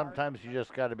hard. Sometimes you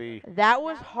just got to be. That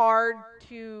was hard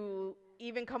to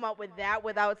even come up with that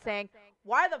without saying,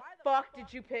 why the fuck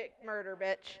did you pick murder,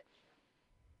 bitch?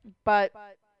 But,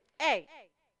 hey,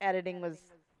 editing was...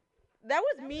 That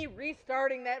was me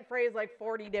restarting that phrase like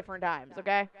 40 different times,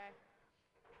 okay?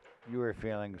 You were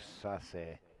feeling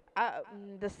saucy.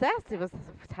 The sassy was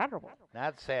terrible.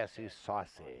 Not sassy,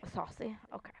 saucy. Saucy?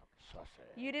 Okay. Saucy.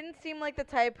 You didn't seem like the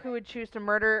type who would choose to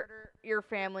murder your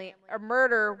family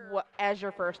or as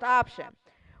your first option.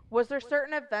 Was there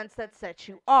certain events that set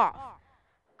you off?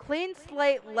 Clean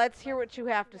slate, let's hear what you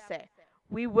have to say.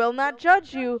 We will not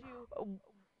judge you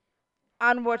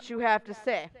on what you have to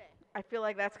say. I feel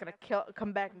like that's going to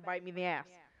come back and bite me in the ass.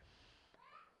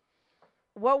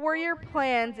 What were your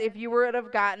plans if you would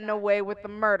have gotten away with the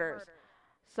murders?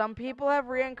 Some people have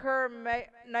recurring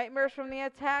nightmares from the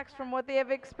attacks from what they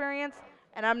have experienced,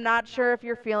 and I'm not sure if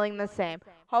you're feeling the same.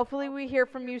 Hopefully we hear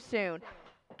from you soon.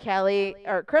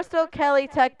 Crystal, Kelly,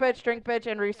 Tech Bitch, Drink Bitch,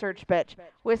 and Research Bitch.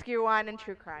 Whiskey, Wine, and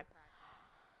True Crime.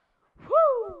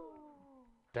 Whew!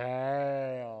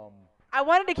 Damn. I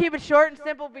wanted to keep it short and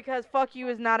simple because fuck you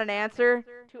is not an answer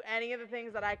to any of the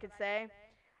things that I could say.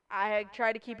 I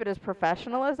tried to keep it as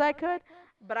professional as I could,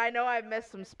 but I know I've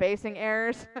missed some spacing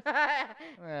errors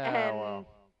and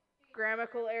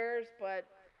grammatical errors, but...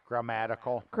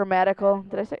 Grammatical.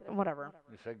 Did I say? Whatever.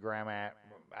 You said grammar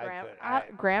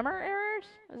errors?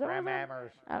 Is that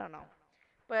Grammars. I don't know.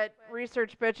 But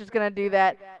Research Bitch is going to do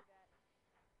that.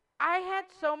 I had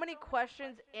so many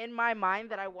questions in my mind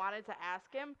that I wanted to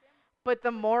ask him, but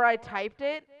the more I typed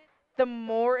it, the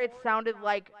more it sounded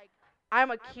like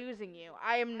I'm accusing you.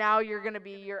 I am now, you're going to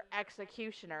be your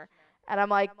executioner. And I'm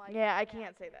like, yeah, I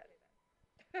can't say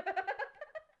that.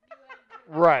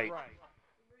 Right.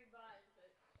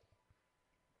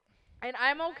 And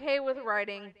I'm okay with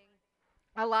writing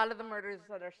a lot of the murders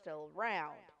that are still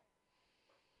around.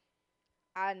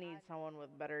 I need someone with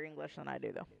better English than I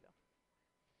do, though.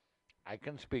 I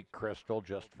can speak Crystal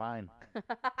just fine.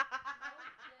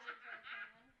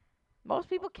 Most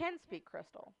people can speak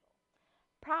Crystal.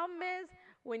 Problem is,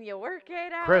 when you work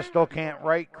 8 hours... Crystal can't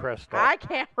write Crystal. I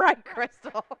can't write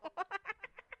Crystal.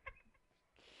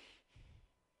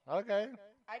 Okay.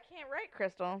 I can't write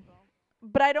Crystal.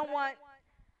 But I don't want...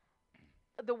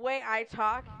 The way I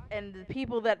talk and the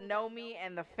people that know me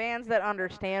and the fans that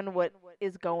understand what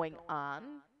is going on,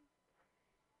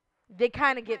 they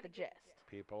kind of get the gist.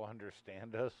 People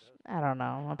understand us? I don't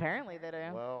know. Apparently they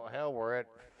do. Well, hell, we're at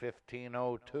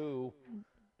 1502.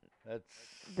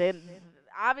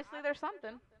 Obviously there's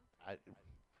something.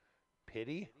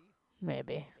 Pity?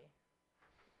 Maybe.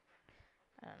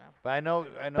 I don't know. But I know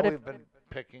But we've been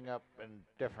picking up in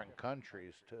different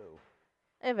countries too.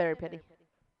 Very pity.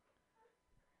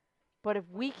 But if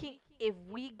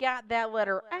we got that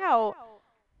letter out,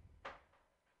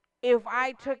 if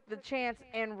I took the chance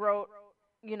and wrote,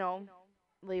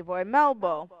 Leroy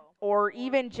Melbo, or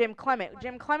even Jim Clement.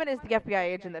 Jim Clement is the FBI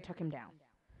agent that took him down.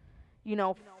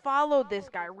 Followed this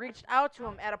guy, reached out to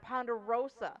him at a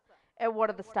Ponderosa at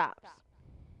one of the stops.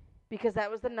 Because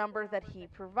that was the number that he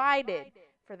provided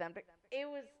for them.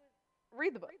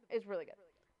 Read the book. It's really good.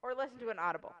 Or listen to an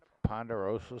Audible.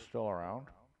 Ponderosa's still around?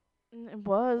 It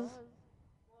was.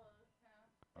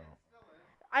 Oh.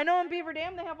 I know in Beaver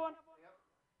Dam they have one.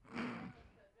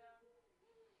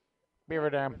 Beaver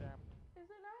Dam. Is it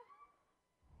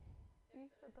not?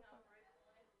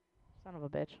 Son of a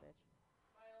bitch.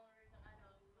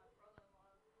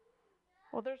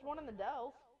 Well, there's one in the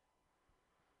Dells.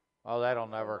 Oh, that'll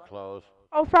never close.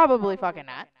 Oh, probably fucking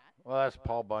not. Well, that's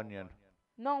Paul Bunyan.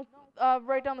 No,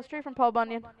 right down the street from Paul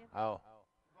Bunyan. Oh.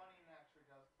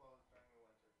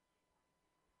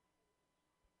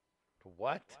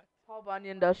 What? Paul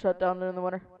Bunyan does shut down during the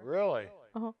winter. Really?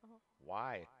 Uh-huh.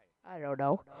 Why? I don't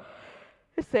know.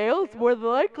 Sales, more than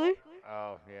likely.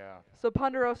 Oh, yeah. So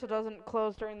Ponderosa doesn't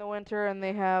close during the winter, and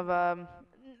they have,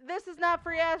 this is not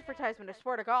free advertisement, I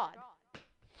swear to God.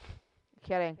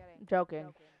 Kidding.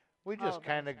 Joking. We just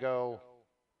kind of go.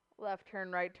 Left turn,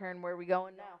 right turn, where we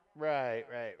going now? Right.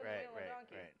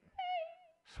 donkey.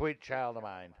 Sweet child of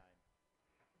mine.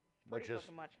 Which Pretty is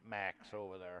fucking much. Max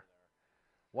over there.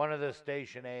 One of the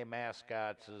Station A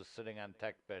mascots is sitting on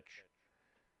Tech Bitch.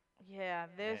 Yeah,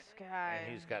 this guy.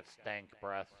 And he's got stank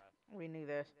breath. We knew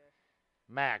this.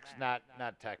 Max, not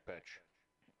Tech Bitch.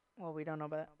 Well, we don't know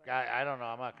about that. I don't know.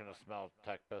 I'm not going to smell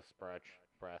Tech Bitch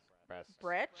breath.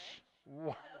 Bretch?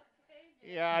 What?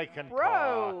 Yeah, I can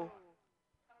Bro!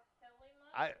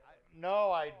 talk.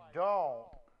 No, I don't.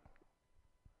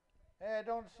 Hey, I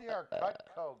don't see our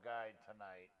Cutco guy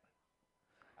tonight.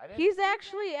 He's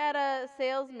actually at a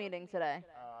sales meeting today.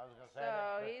 I was gonna say,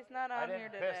 So he's not on here I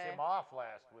didn't today. piss him off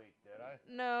last week, did I?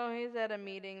 No, he's at a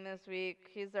meeting this week.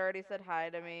 He's already said hi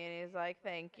to me, and he's like,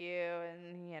 thank you,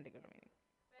 and he had to go to a meeting.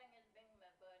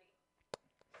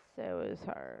 So it was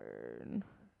hard.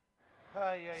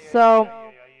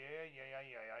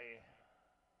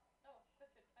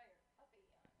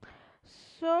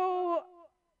 So,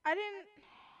 I didn't...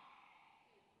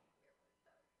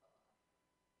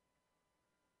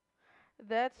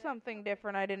 That's something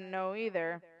different I didn't know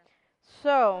either.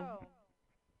 So,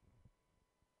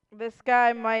 this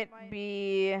guy might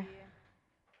be...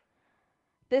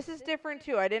 This is different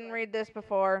too. I didn't read this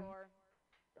before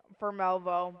for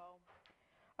Melvo.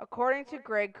 According to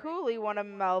Greg Cooley, one of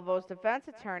Melvo's defense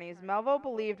attorneys, Melvo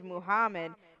believed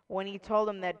Muhammad when he told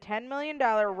him that $10 million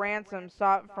ransom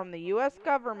sought from the U.S.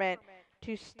 government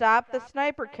to stop the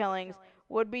sniper killings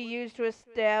would be used to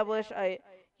establish a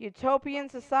utopian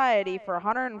society for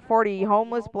 140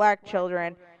 homeless black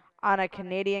children on a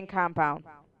Canadian compound.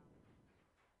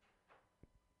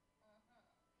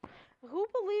 Who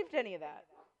believed any of that?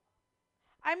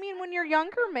 I mean, when you're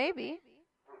younger, maybe.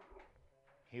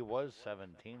 He was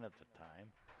 17 at the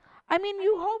time. I mean,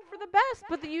 you hope for the best,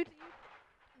 but the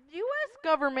U.S.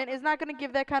 government is not going to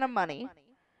give that kind of money.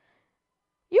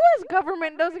 U.S.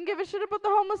 government doesn't give a shit about the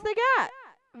homeless they got,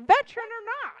 veteran or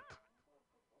not.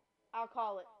 I'll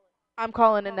call it. I'm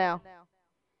calling it now.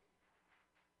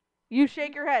 You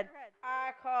shake your head.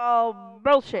 I call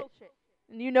bullshit.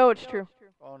 And you know it's true.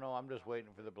 Oh, no, I'm just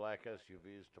waiting for the black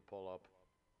SUVs to pull up.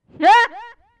 Yeah. No,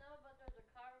 but there's a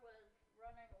car with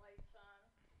running lights on.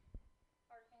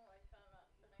 Parking lights on, not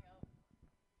sitting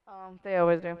out. They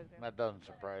always do. That doesn't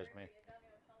surprise me.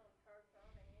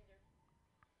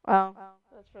 Oh,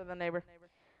 that's for the neighbor.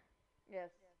 Yes.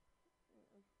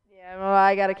 Yeah, well,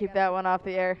 I gotta keep that one off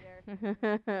the air.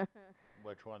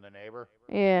 Which one, the neighbor?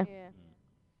 Yeah.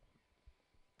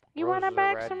 You Roses wanna are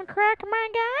bag red. some crack, my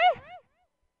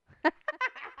guy?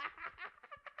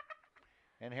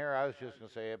 And here I was just going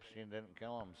to say Epstein didn't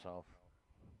kill himself.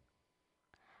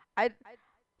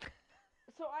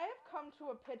 So I have come to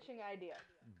a pitching idea.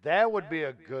 That would be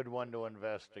a good one to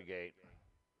investigate.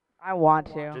 I want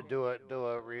to. To do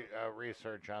a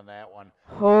research on that one.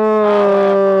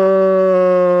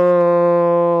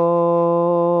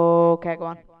 Okay, go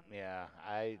on. Yeah,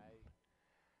 we'd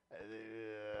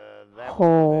have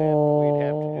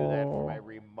to do that from a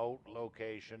remote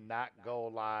location, not go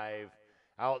live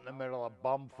out in the middle of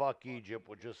bumfuck Egypt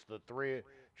with just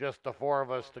the four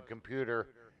of us, the computer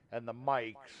and the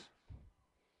mics.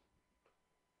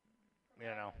 You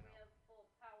know.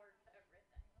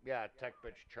 Yeah, Tech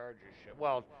Bitch charges shit.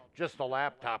 Well, just the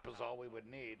laptop is all we would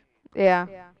need. Yeah,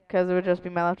 because it would just be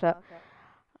my laptop.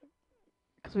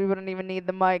 Because we wouldn't even need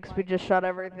the mics. We'd just shut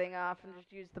everything off and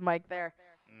just use the mic there.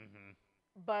 Mm-hmm.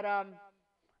 But,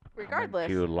 regardless.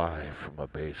 Coming to you live from a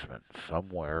basement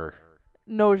somewhere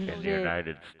No in shit. the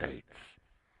United States.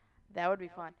 That would be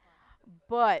fun.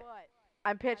 But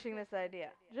I'm pitching this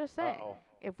idea. Just saying. Uh-oh.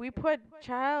 If we put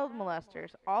child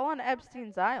molesters all on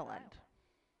Epstein's Island,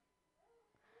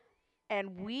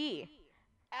 and we,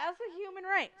 as a human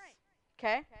race,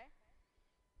 okay,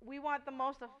 we want the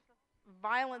most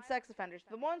violent sex offenders,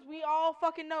 the ones we all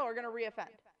fucking know are going to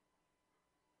reoffend,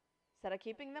 instead of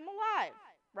keeping them alive,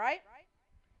 right?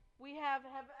 We have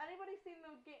anybody seen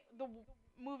the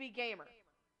movie Gamer,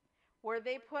 where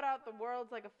they put out the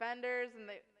world's like offenders and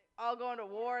they all go into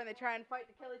war and they try and fight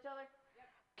to kill each other?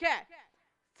 Okay,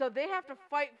 so they have to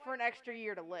fight for an extra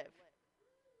year to live.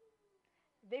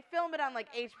 They film it on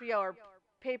like HBO or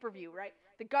pay-per-view, right?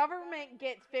 The government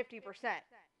gets 50%.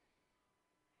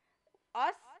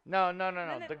 Us? No.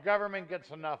 The government gets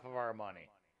enough of our money.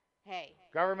 Hey.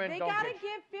 Government They don't gotta get...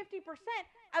 give 50%,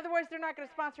 otherwise they're not gonna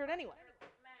sponsor it anyway.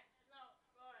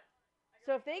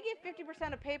 So if they get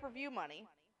 50% of pay-per-view money,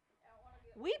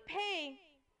 we pay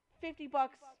 $50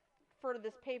 for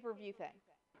this pay-per-view thing,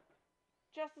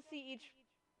 just to see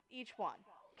each one.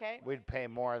 Okay, We'd pay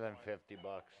more than $50.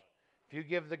 If you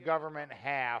give the government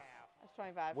half, that's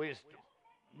 25.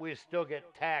 we still get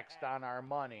taxed on our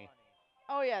money.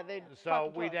 Oh yeah, they.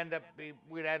 So we'd end up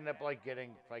like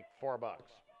getting like $4.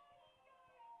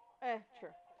 True.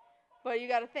 But you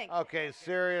got to think. Okay,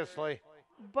 seriously.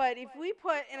 But if we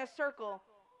put in a circle,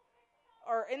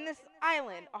 or in this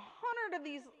island, 100 of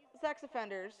these sex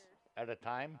offenders At a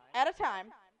time? at a time,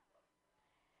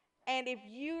 and if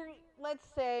you, let's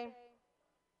say,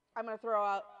 I'm going to throw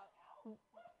out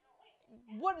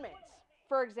Woodman's,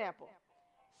 for example,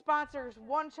 sponsors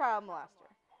one child molester.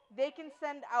 They can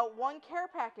send out one care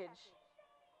package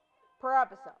per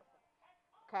episode.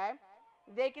 Okay?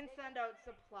 They can send out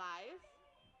supplies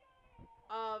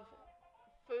of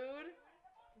food,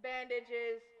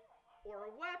 bandages, or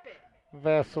a weapon.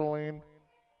 Vaseline.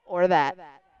 Or that.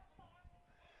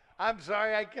 I'm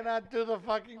sorry, I cannot do the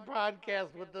fucking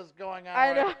podcast with this going on.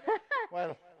 I know. Right.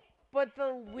 Well, But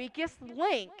the weakest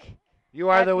link. you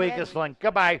are At the the weakest end. link.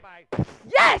 Goodbye.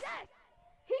 Yes!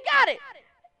 He got it!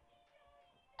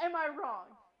 Am I wrong?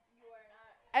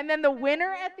 And then the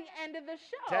winner at the end of the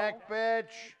show Tech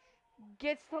bitch.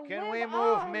 gets to Can live we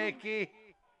move, on Mickey?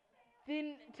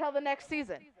 till the next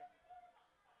season.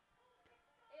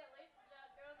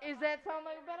 Is that sound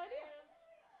like a bad idea?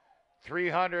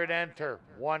 300 enter,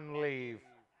 1 leave.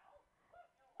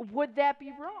 Would that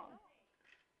be wrong?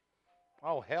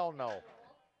 Oh, hell no.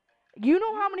 You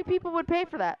know how many people would pay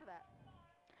for that?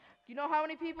 You know how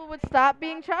many people would stop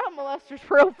being child molesters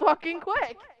real fucking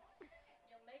quick?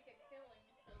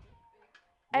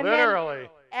 And then Literally.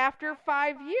 after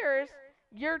 5 years,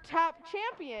 your top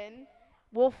champion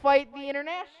will fight the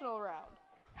international round.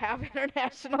 Have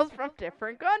internationals from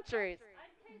different countries.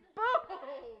 Boom!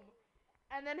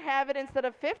 And then have it, instead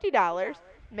of $50,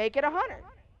 make it $100.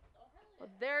 Well,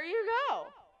 there you go.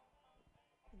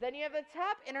 Then you have the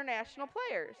top international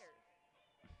players.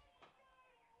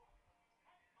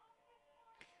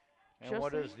 And Just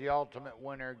what like- does the ultimate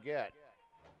winner get?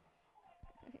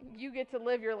 You get to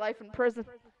live your life in prison.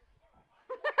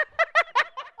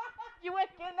 You ain't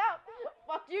getting out.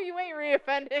 Fuck you, you ain't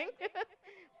reoffending.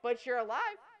 But you're alive.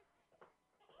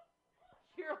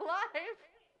 You're alive.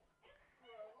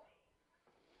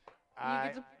 I,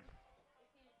 You get to,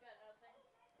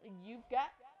 you've got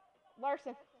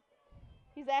Larson.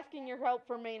 He's asking your help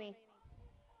for Manny.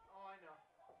 Oh, I know.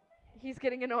 He's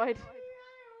getting annoyed. I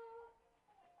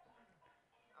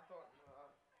thought.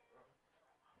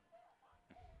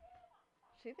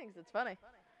 She thinks it's funny.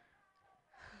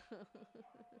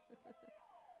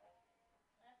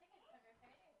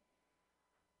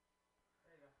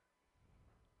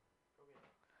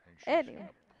 and she's Anyway.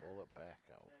 gonna pull it back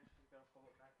out. Then she's gonna pull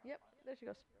it back. Yep, there she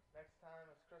goes. Next time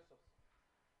it's crystals.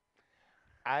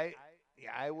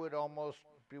 I would almost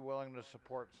be willing to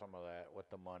support some of that with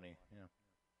the money. Yeah.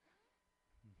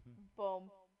 Boom.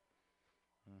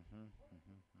 Mm-hmm.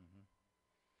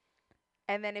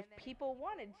 And then if people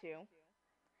wanted to,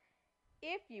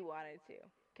 if you wanted to,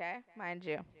 okay, mind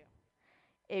you,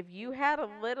 if you had a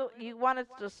little, you wanted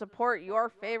to support your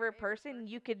favorite person,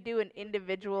 you could do an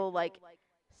individual, like,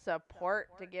 support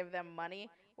to give them money,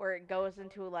 where it goes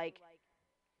into, like,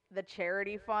 the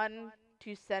charity fund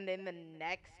to send in the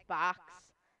next box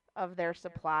of their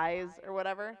supplies or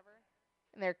whatever,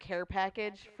 and their care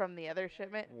package from the other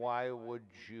shipment. Why would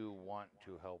you want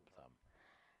to help them?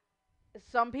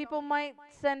 Some people might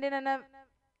send in a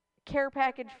care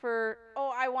package for,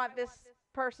 oh, I want this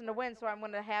person to win, so I'm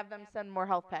going to have them send more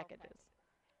health packages.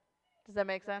 Does that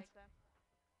make sense?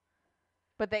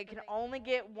 But they can only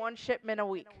get one shipment a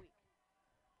week.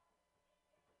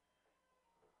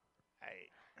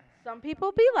 Some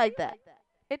people be like that.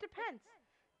 It depends.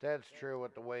 That's true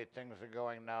with the way things are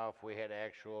going now. If we had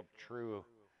actual true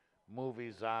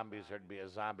movie zombies, there'd be a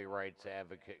zombie rights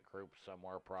advocate group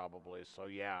somewhere probably. So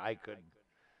yeah, I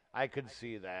could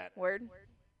see that. Word.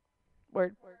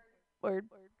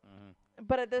 Mhm.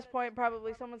 But at this point,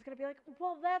 probably someone's going to be like,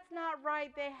 well, that's not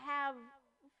right. They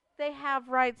have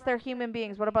rights. They're human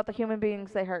beings. What about the human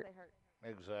beings they hurt?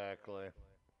 Exactly.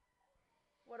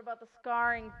 What about the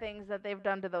scarring things that they've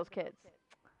done to those kids?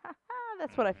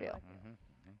 That's what I feel. Mhm.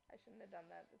 I shouldn't have done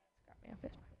that. This got me off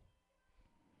it.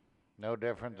 No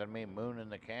different than me mooning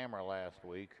the camera last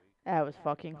week. That was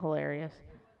fucking hilarious.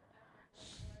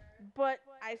 But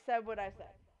I said what I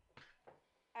said.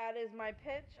 That is my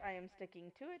pitch. I am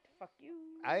sticking to it. Fuck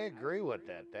you. I agree with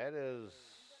that. That is.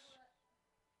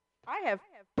 I have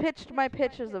pitched my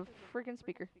pitch as a freaking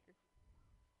speaker.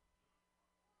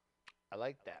 I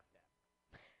like that.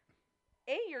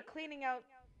 You're cleaning out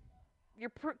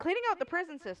cleaning out the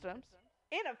prison systems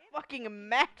in a fucking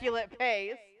immaculate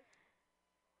pace.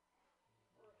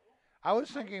 I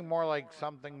was thinking more like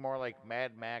something more like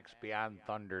Mad Max Beyond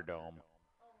Thunderdome.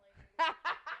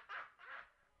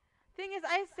 Thing is,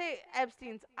 I say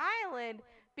Epstein's Island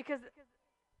because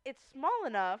it's small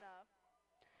enough.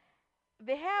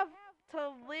 They have to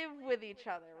live with each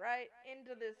other, right?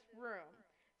 Into this room.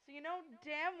 So you know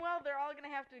damn well they're all going to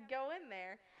have to go in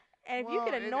there. And if you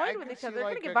get annoyed with each other, they're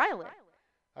going to get violent.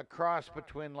 A cross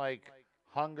between like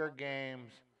Hunger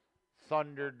Games,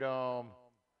 Thunderdome,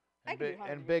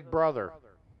 and Big Brother.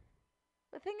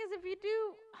 The thing is, if you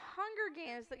do Hunger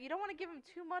Games, that you don't want to give them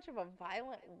too much of a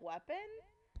violent weapon,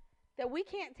 that we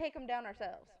can't take them down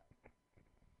ourselves.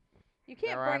 You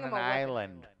can't They're bring on them an a weapon.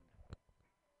 island.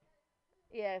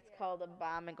 Yeah, it's called a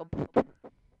bomb and go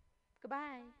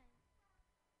goodbye.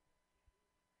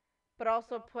 But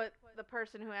also put the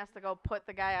person who has to go put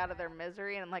the guy out of their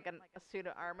misery in like a suit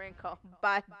of armor and call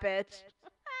bye, bitch.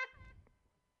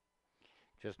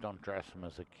 Just don't dress him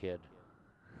as a kid.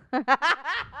 That's fucked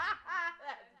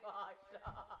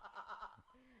up.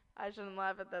 I shouldn't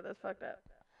laugh at that. That's fucked up.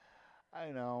 I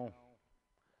know.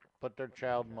 But they're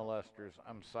child molesters.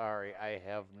 I'm sorry. I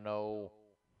have no...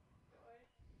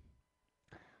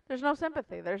 There's no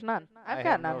sympathy. There's none. I I've have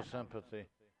got none. no sympathy.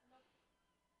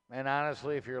 And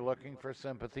honestly, if you're looking for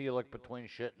sympathy, you look between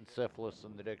shit and syphilis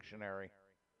in the dictionary.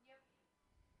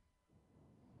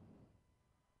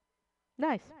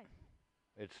 Nice.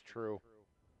 It's true.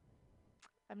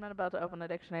 I'm not about to open a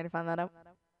dictionary to find that out.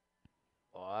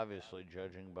 Well, obviously,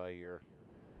 judging by your...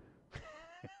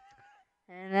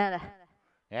 Yeah,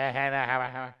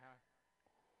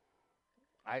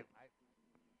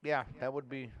 that would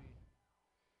be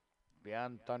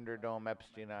Beyond Thunderdome,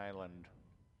 Epstein Island.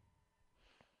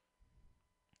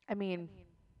 I mean,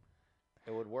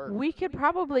 it would work. We could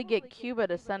probably get Cuba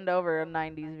to send over a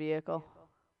 90s vehicle.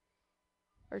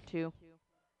 Or 2.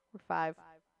 Or 5.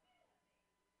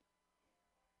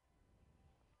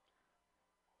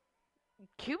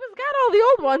 Cuba's got all the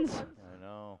old ones.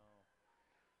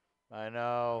 I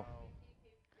know.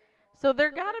 So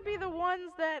they're got to be the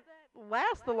ones that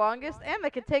last the longest and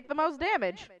that can take the most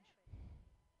damage.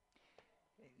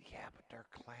 Yeah, but they're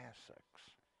classics.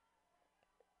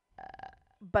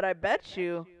 But I bet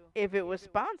you, if it was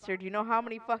sponsored, you know how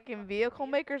many fucking vehicle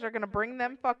makers are going to bring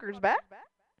them fuckers back?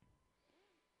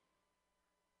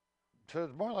 So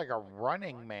it's more like a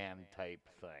Running Man type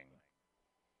thing.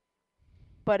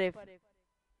 But if,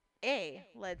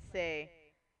 let's say,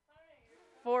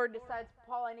 Ford decides,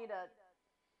 Paul, I need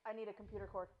a computer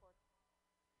cord.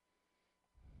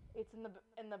 It's in the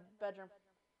bedroom.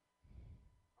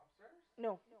 Upstairs?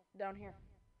 No, down here.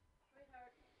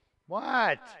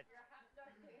 What?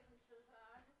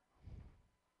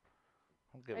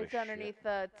 Don't give It's a underneath shit.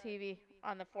 the TV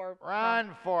on the floor.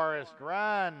 Run, Forrest,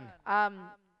 run.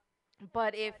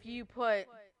 But if you put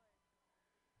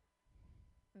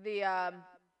the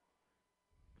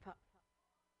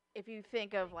if you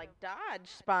think of like Dodge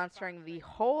sponsoring the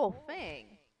whole thing,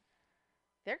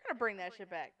 they're gonna bring that shit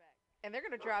back, and they're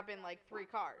gonna drop in like 3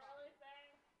 cars.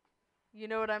 You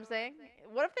know what I'm saying?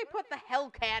 What if they put the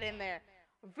Hellcat in there?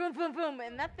 Boom, boom, boom,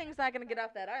 and that thing's not gonna get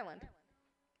off that island.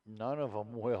 None of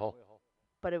them will.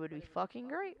 But it would be fucking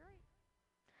great.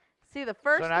 See, the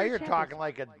first. So now 3 you're champions- talking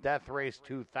like a Death Race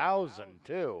 2000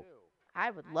 too. I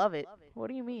would love it. What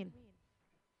do you mean?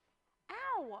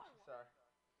 Ow! Sorry.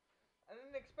 I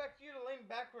didn't expect you to lean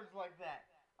backwards like that.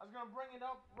 I was gonna bring it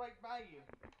up right by you.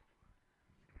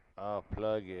 Oh,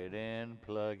 plug it in,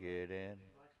 plug it in.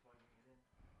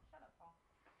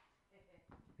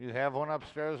 You have one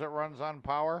upstairs that runs on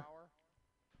power?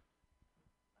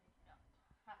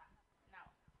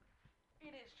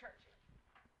 It is charging.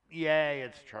 Yay,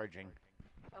 it's charging.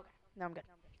 Okay, now I'm good.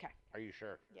 Okay, Are you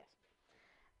sure? yes.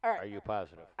 All Are right, you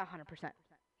positive? 100%.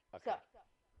 Okay. So,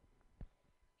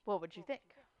 what would you think?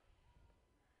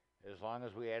 As long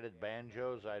as we added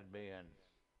banjos, I'd be in.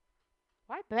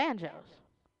 Why banjos?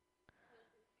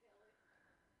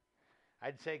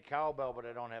 I'd say cowbell, but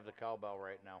I don't have the cowbell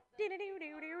right now. Thing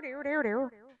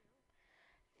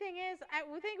is, I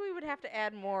would think we would have to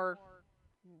add more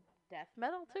death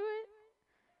metal to it.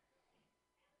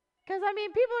 Because, I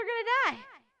mean, people are going to die.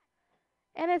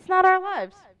 And it's not our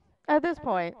lives at this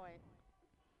point.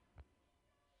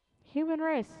 Human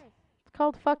race. It's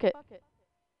called fuck it.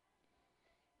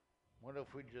 What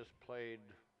if we just played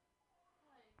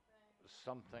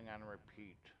something on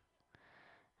repeat?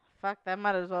 Fuck, that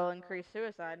might as well increase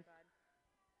suicide.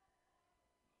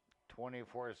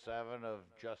 24/7 of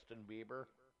Justin Bieber?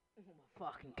 Oh,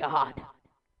 fucking God.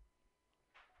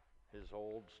 his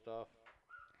old stuff.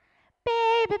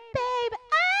 Baby, baby,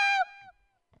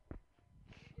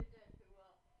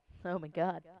 oh my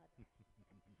God.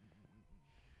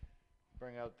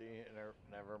 Bring out the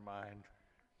never mind.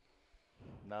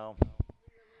 No.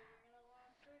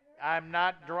 I'm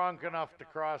not drunk enough to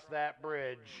cross that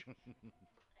bridge.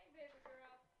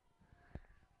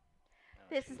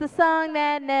 This is the song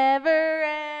that never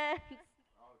ends.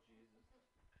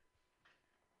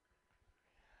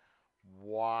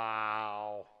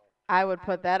 Wow. I would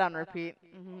put that on repeat.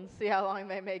 See how long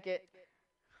they make it.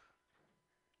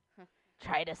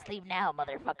 Try to sleep now,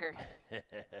 motherfucker.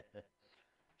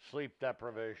 Sleep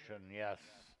deprivation, yes.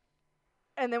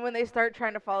 And then when they start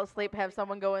trying to fall asleep, have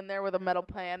someone go in there with a metal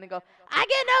pan and go, I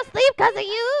get no sleep 'cause of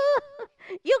you.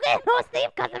 You get no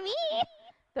sleep 'cause of me.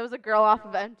 There was a girl off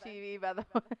of MTV, by the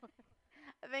way.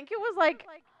 I think it was like,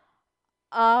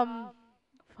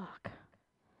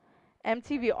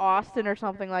 MTV Austin or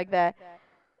something like that.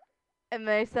 And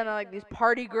they sent out like these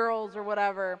party girls or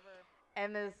whatever.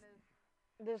 And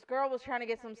this girl was trying to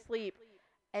get some sleep.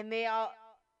 And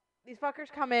these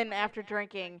fuckers come in after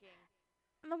drinking.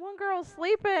 And the one girl's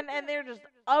sleeping and they're just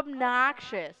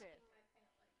obnoxious.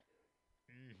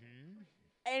 Mm-hmm.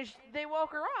 And they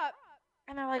woke her up.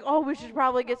 And they're like, oh, we should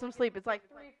probably get some sleep. It's like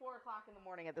 3, 4 o'clock in the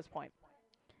morning at this point.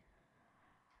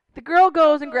 The girl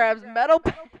goes and grabs metal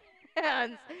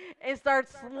pans and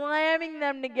starts slamming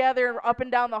them together up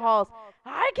and down the halls.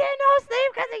 I get no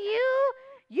sleep 'cause of you.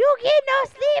 You get no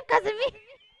sleep 'cause of me.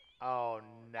 Oh,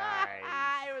 nice.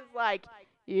 I was like,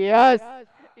 yes,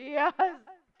 yes.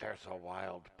 There's a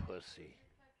wild pussy.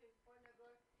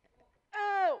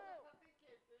 Oh.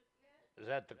 Is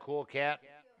that the cool cat?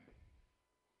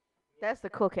 That's the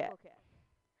cool cat.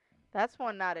 That's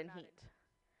one not in heat.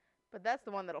 But that's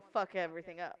the one that'll fuck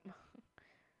everything up.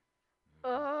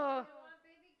 Ugh.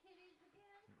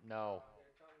 No.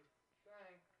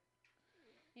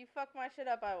 You fuck my shit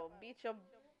up, I will beat your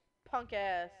punk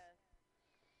ass.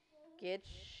 Get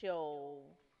your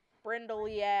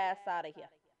brindly ass out of here.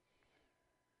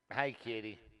 Hi,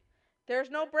 kitty. There's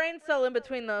no brain cell in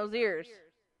between those ears.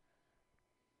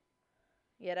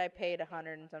 Yet I paid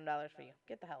 $100 and some for you.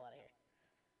 Get the hell out of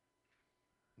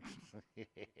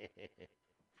here.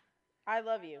 I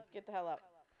love you. Get the hell out.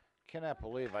 Cannot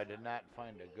believe I did not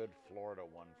find a good Florida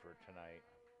one for tonight.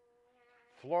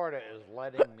 Florida is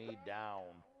letting me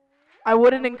down. I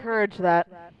wouldn't encourage that.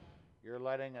 You're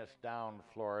letting us down,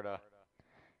 Florida.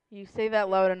 You say that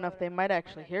loud enough, they might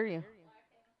actually hear you.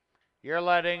 You're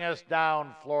letting us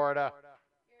down, Florida.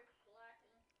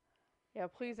 Yeah,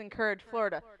 please encourage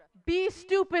Florida. Be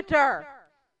stupider.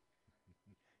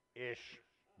 Ish.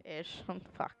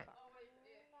 Fuck.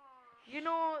 You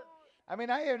know, I mean,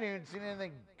 I haven't even seen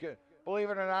anything good. Believe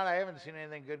it or not, I haven't seen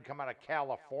anything good come out of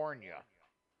California.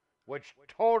 Which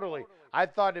totally, I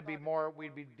thought it'd be more,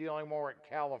 we'd be dealing more with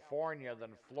California than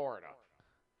Florida.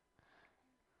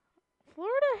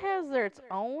 Florida has its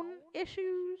own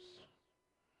issues.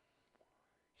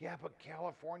 Yeah, but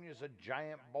California's a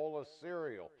giant bowl of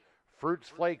cereal. Fruits,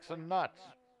 flakes, and nuts.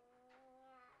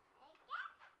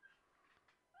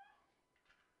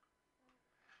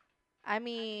 I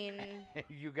mean...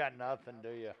 You got nothing, do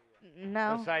you?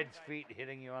 No. Besides feet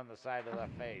hitting you on the side of the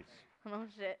face. Oh,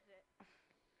 shit.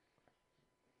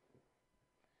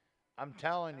 I'm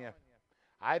telling you.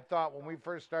 I thought when we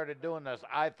first started doing this,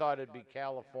 I thought it'd be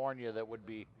California that would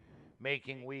be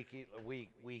making weekly.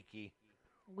 Wiki?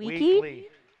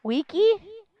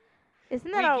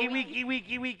 Isn't that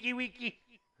Wiki.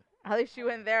 At least you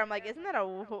went there. I'm like, isn't that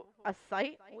a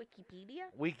site? Wikipedia?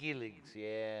 WikiLeaks,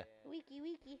 yeah.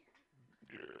 Wiki.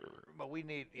 But we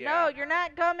need, No, you're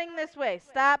not coming this way.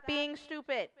 Stop being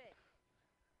stupid.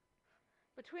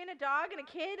 Between a dog and a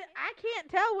kid, I can't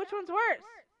tell which one's worse.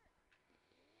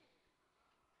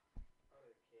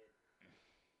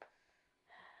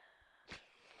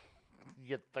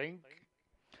 You think?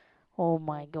 Oh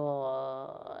my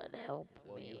God, help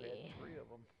Well, me. you had 3 of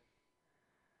them.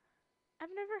 I've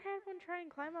never had one try and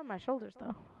climb on my shoulders,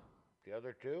 though. The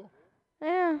other 2?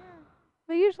 Yeah,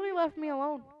 they usually left me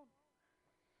alone.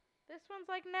 This one's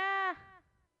like, nah,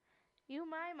 you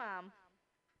my mom.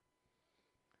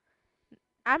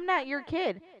 I'm not your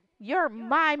kid. You're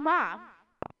my mom.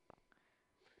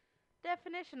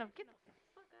 Definition of get the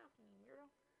fuck out of me, weirdo.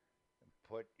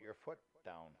 Put your foot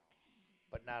down,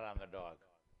 but not on the dog.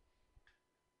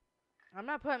 I'm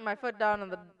not putting my foot down on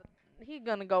the... He's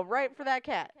gonna go right for that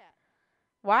cat.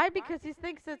 Why? Because he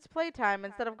thinks it's playtime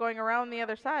instead of going around the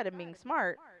other side and being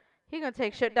smart. He's gonna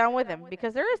take shit down with him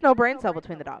because there is no brain cell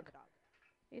between the dog.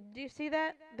 Do you see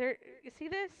that? There. You see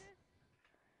this?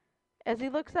 As he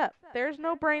looks up, there's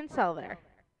no brain cell there.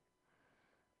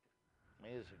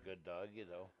 He's a good dog, you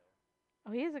know.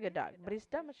 Oh, he is a good dog, but he's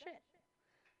dumb as shit.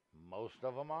 Most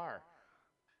of them are.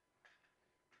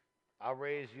 I'll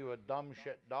raise you a dumb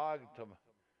shit dog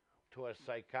to a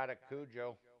psychotic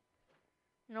Cujo.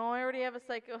 No, I already have a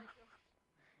psycho.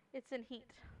 It's in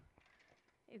heat.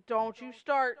 Don't you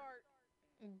start,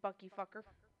 Bucky fucker.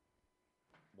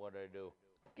 What'd I do?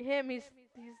 Him,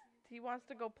 he wants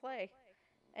to go play,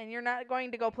 and you're not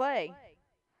going to go play.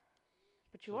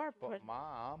 But you are But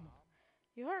Mom.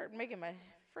 You are making my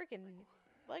freaking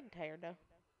leg tired though.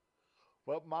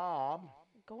 But Mom.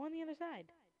 Go on the other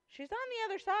side. She's on the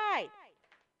other side.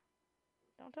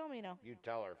 Don't tell me no. You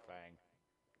tell her, Fang.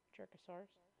 Jerkosaurus.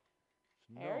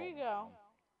 No, There you go. Mom.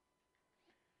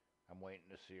 I'm waiting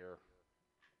to see her.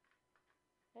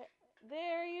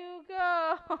 There you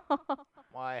go.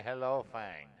 Why, hello,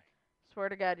 Fang. Swear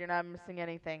to God, you're not missing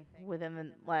anything within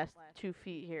the last 2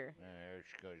 feet here. There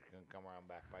she goes. She's going to come around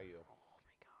back by you. Oh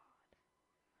my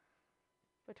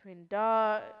God. Between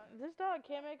dog, this dog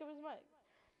can't make up his mind.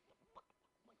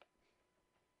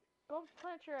 Go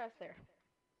plant your ass there.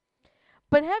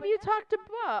 But have you talked to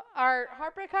our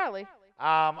Heartbreak Harley?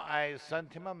 I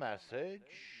sent him a message,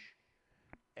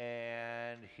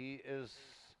 and he is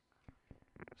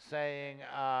saying,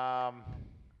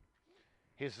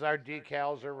 he says our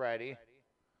decals are ready.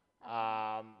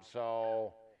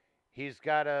 So he's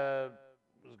got to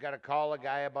call a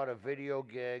guy about a video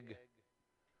gig.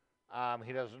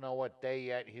 He doesn't know what day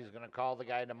yet. He's gonna call the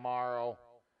guy tomorrow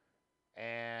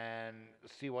and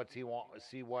see what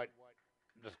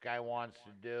this guy wants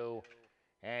to do,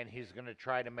 and he's gonna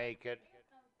try to make it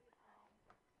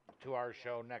to our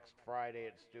show next Friday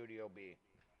at Studio B.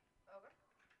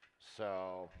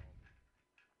 So,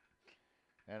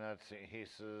 and let's see, he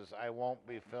says, I won't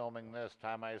be filming this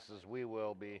time. I says, we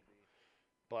will be,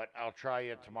 but I'll try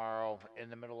you tomorrow in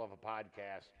the middle of a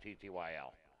podcast,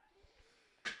 TTYL.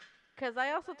 Because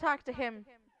I also talked to him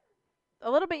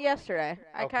a little bit yesterday.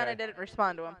 I kind Okay. of didn't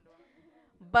respond to him.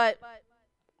 But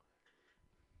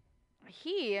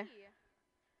he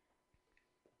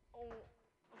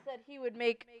said he would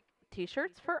make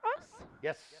t-shirts for us.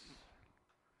 Yes.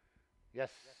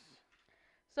 Yes.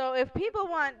 So if people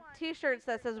want t-shirts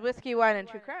that says Whiskey, Wine, and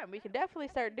True Crime, we can definitely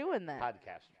start doing that.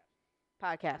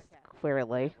 Podcast.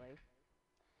 Clearly.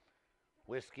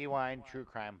 Whiskey, Wine, True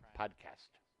Crime Podcast.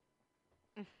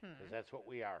 Because that's what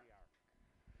we are.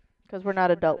 Because we're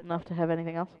not adult enough to have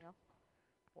anything else.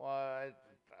 Well,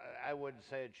 I wouldn't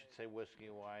say it should say Whiskey,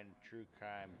 Wine, True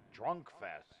Crime Drunk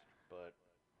Fest, but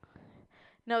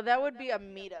No, that would be a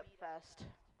meetup fest.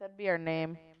 That'd be our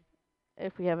name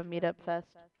if we have a meetup fest.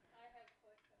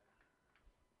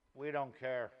 we don't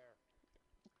care.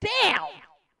 Damn!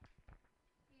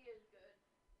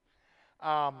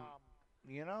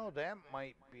 You know, that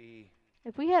might be.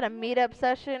 If we had a meetup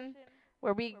session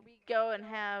where we go and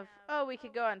have, we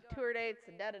could go on tour dates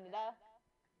and da-da-da-da,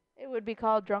 it would be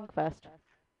called Drunk Fest.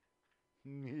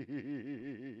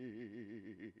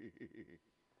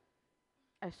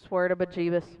 I swear to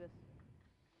bejeebus.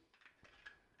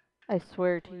 I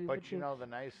swear to you. But you know, the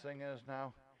nice thing is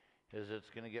now, is it's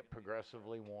going to get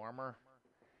progressively warmer,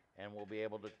 and we'll be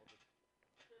able to.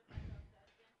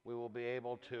 We will be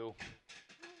able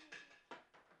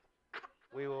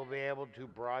to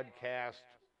broadcast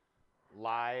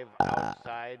live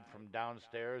outside from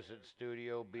downstairs at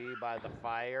Studio B by the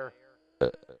fire,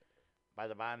 by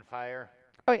the bonfire.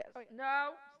 Oh, yes.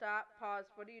 No, stop, pause.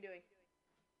 What are you doing?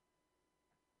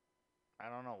 I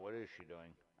don't know, what is she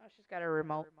doing? Oh, she's got a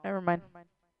remote. Never mind.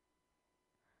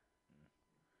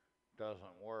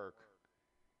 Doesn't work.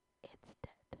 It's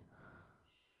dead.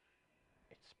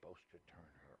 It's supposed to turn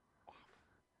her off.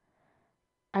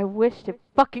 I wished it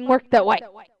fucking worked that way.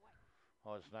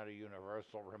 Oh, it's not a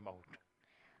universal remote.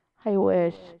 I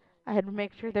wish. I had to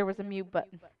make sure there was a mute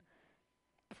button.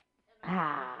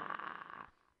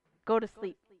 Go to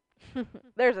sleep.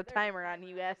 There's a timer on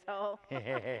you, asshole.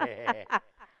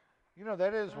 You know,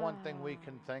 that is one thing we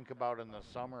can think about in the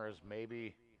summer is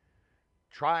maybe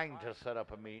trying to set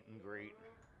up a meet and greet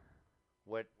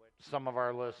with some of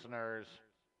our listeners.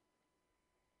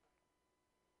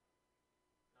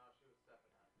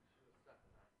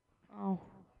 Oh.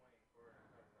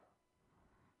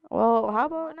 Well, how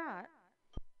about not?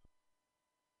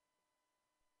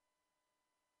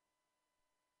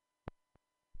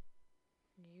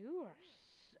 You are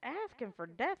asking for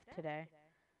death today.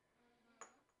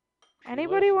 She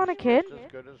Anybody want a listens kid? just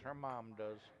as good as her mom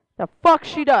does. The fuck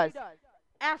she does.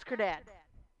 Ask her dad.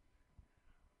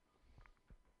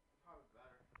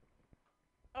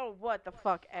 Oh, what the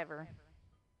fuck ever.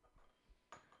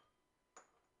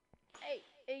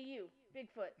 Hey, you,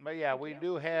 Bigfoot. But yeah, we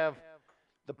do have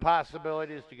the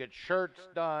possibilities to get shirts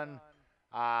done,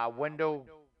 window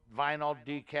vinyl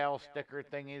decal sticker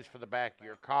thingies for the back of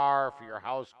your car, for your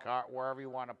house car, wherever you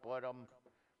want to put them.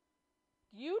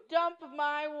 You dump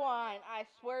my wine, I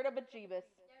swear to bejeebus.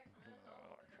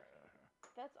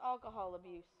 That's alcohol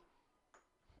abuse.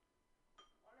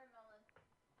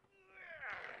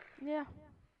 Yeah.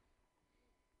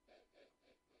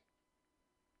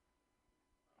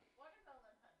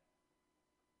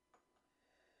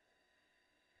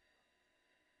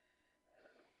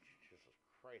 Jesus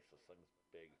Christ, this thing's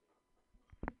big.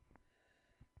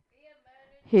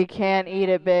 He can't eat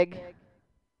it big. I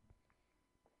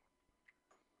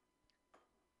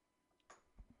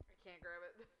can't grab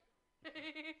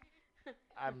it.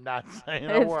 I'm not saying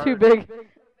a word. It's too big.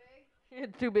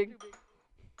 It's too big.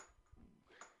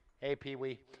 Hey, Pee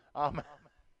Wee. Paul's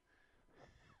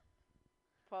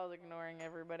ignoring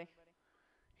everybody.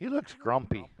 He looks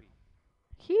grumpy.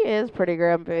 He is pretty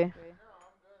grumpy.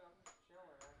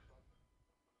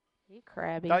 He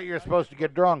crabby. Thought you were supposed to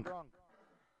get drunk.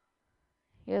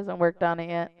 He hasn't worked on it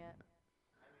yet.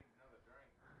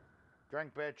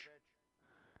 Drink, bitch.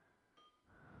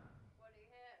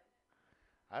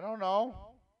 I don't know.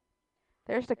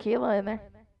 There's tequila in there.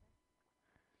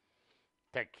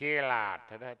 Tequila.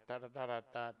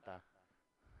 Da-da-da-da-da-da-da.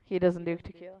 He doesn't do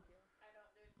tequila.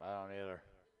 I don't either.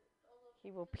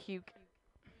 He will puke.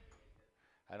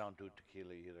 I don't do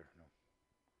tequila either. No.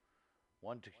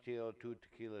 1 tequila, 2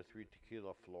 tequila, 3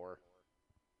 tequila floor.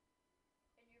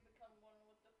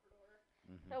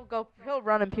 Mm-hmm. He'll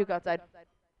run and puke outside.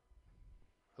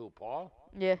 Who, Paul?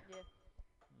 Yeah.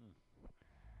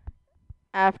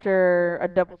 After a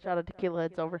double shot of tequila,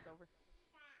 it's over.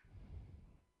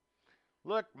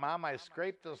 Look, Mom, I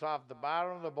scraped this off the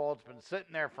bottom of the bowl. It's been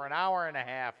sitting there for an hour and a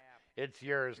half. It's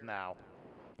yours now.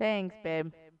 Thanks,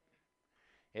 babe.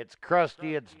 It's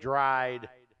crusty. It's dried.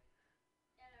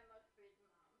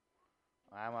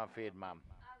 I'm going to feed Mom.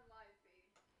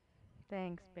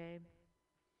 Thanks, babe.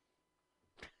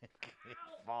 He's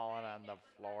falling on the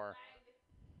floor.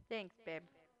 Thanks, babe.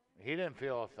 He didn't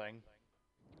feel a thing.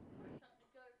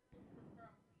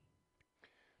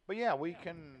 But yeah, we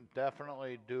can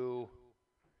definitely do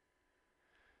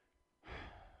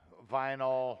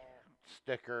vinyl,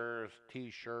 stickers,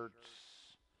 t-shirts.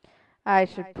 I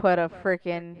should put a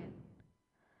freaking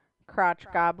crotch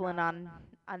goblin on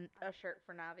a shirt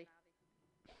for Navi.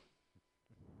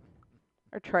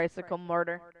 Or tricycle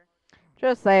mortar.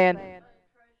 Just saying.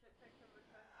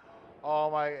 Oh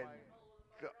my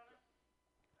God.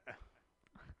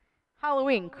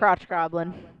 Halloween crotch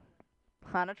goblin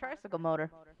on a tricycle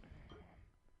motor.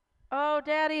 Oh,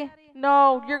 Daddy.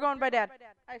 No, you're going by Dad.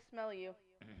 I smell you.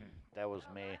 That was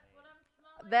me.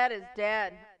 That is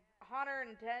Dad.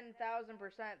 110,000%.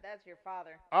 That's your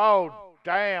father. Oh,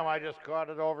 damn, I just caught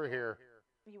it over here.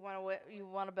 You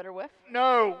want a better whiff?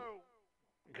 No,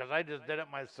 because I just did it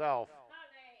myself.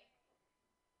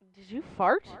 Did you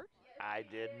fart? I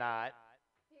did not.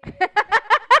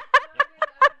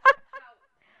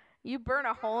 You burn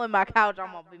a hole in my couch,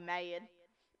 I'm going to be mad.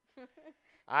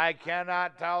 I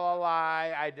cannot tell a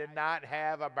lie. I did not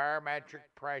have a barometric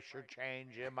pressure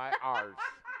change in my arse.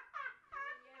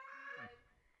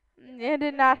 You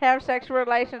did not have sexual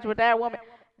relations with that woman.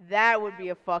 That would be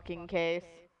a fucking case.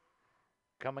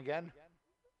 Come again?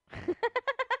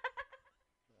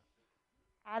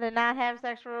 I did not have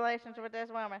sexual relations with this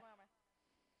woman.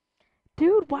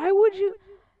 Dude, why would you?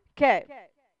 Okay.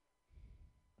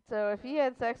 So if he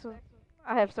had sex with...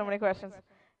 I have so many questions.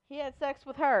 He had sex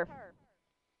with her.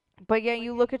 But yet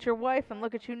you look at your wife and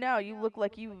look at you now. You look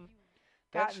like you've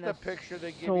That's gotten the a picture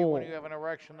they give soul. you when you have an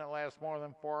erection that lasts more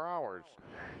than 4 hours.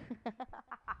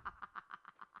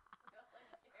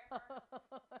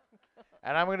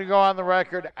 And I'm going to go on the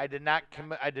record. I did not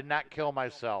kill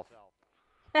myself.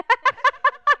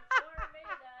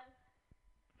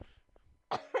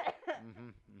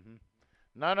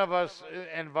 None of us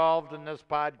involved in this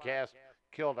podcast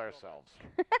killed ourselves.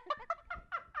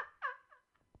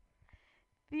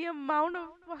 The amount of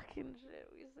fucking shit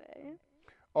we say.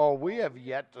 Oh, we have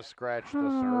yet to scratch the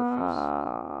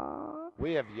surface.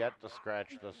 We have yet to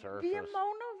scratch the surface. The amount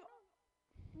of...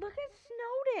 Look at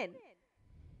Snowden.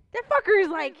 That fucker is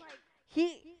like...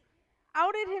 He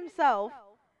outed himself.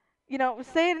 You know,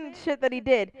 saying shit that he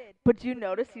did. But you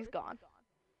notice he's gone.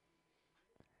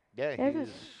 Yeah,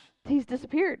 he's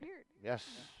disappeared. Yes.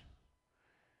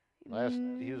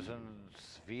 He was in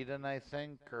Sweden, I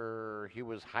think, or he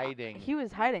was hiding. He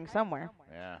was hiding somewhere.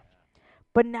 Yeah.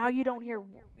 But now you don't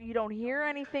hear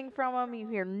anything from him. You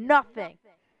hear nothing.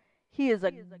 He is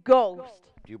a ghost.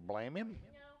 Do you blame him?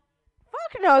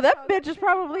 Fuck no, that bitch is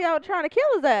probably out trying to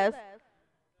kill his ass.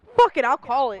 Fuck it, I'll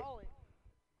call it.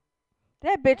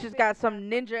 That bitch has got some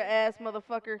ninja ass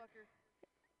motherfucker.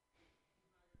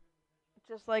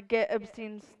 Just like get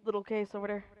Epstein's little case over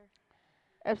there.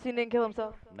 Epstein didn't kill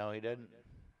himself. No, he didn't.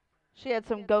 She had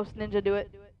some ghost ninja do it.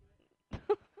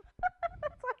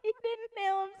 That's why he didn't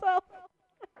nail himself.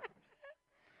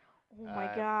 Oh my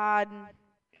god.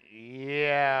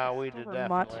 Yeah, we did Over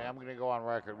definitely. much. I'm going to go on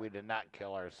record. We did not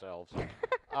kill ourselves.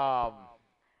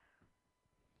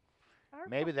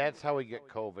 Maybe that's how we get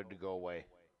COVID to go away.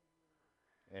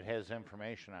 It has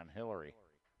information on Hillary.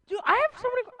 Dude, I have so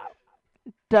many.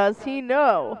 Does he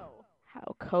know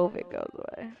how COVID goes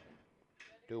away?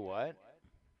 Do what?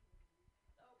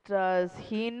 Does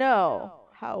he know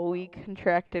how we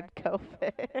contracted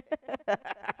COVID?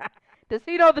 Does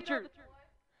he know the truth?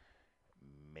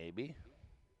 Maybe.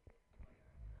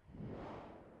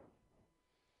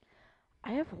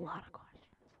 I have a lot of questions.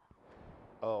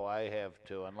 Oh, I have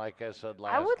too. And like I said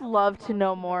last, I would love to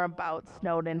know more about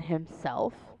Snowden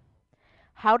himself.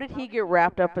 How did he get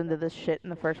wrapped up into this shit in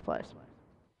the first place?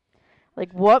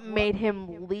 Like, what made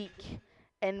him leak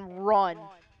and run?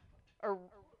 Or,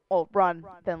 well, run,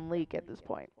 then leak at this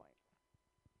point.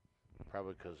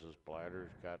 probably because his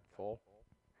bladder got full.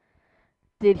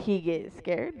 Did he get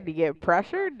scared? Did he get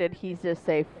pressured? Did he just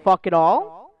say, fuck it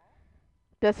all?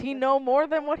 Does he know more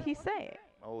than what he's saying?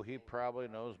 Oh, he probably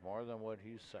knows more than what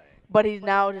he's saying. But he's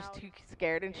now just too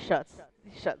scared and shuts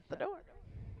the door.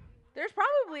 There's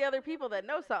probably other people that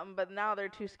know something, but now they're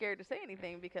too scared to say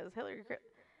anything because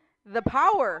the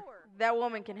power that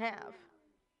woman can have,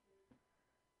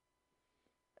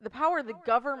 the power the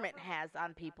government has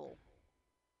on people.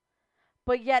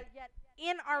 But yet,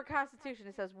 in our Constitution,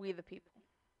 it says we the people.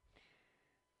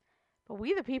 But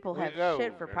we the people have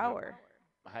shit for power.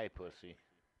 Hi, pussy.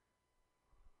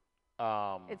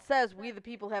 It says we the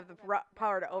people have the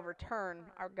power to overturn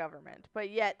our government,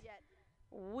 but yet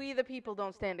we the people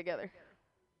don't stand together.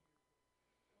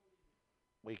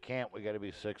 We can't. We got to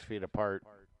be 6 feet apart.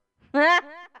 I'm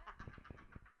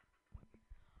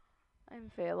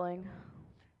failing.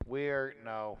 When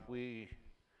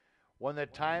the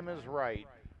time is right.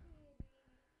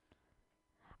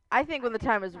 I think when the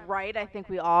time is right, I think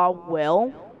we all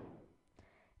will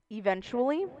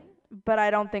eventually, but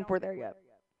I don't think we're there yet.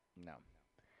 No.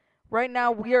 Right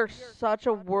now, we are such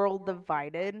a world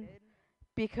divided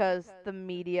because the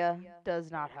media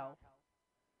does not help.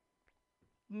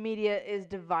 Media is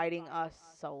dividing us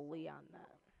solely on that.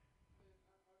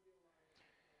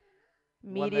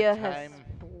 Media has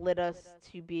split us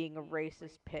to being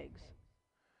racist pigs.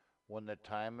 When the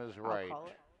time is I'll right. call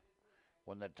it.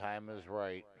 When the time is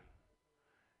right,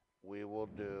 we will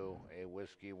do a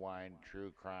Whiskey Wine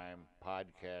True Crime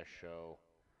podcast show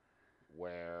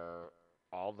where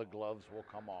all the gloves will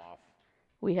come off.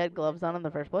 We had gloves on in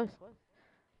the first place.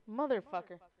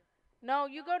 Motherfucker. No,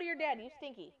 you go to your dad. You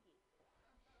stinky.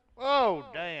 Oh,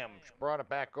 damn. She brought it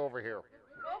back over here.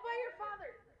 Go by your father.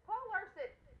 Paul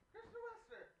Larson. Mr.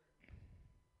 Wester.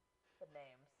 The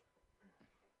names.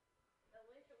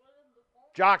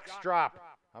 Jockstrap.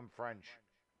 I'm French.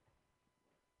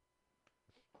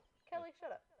 Kelly,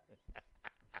 shut up.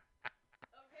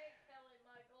 Okay, Kelly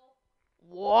Michael.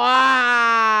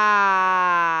 Wow.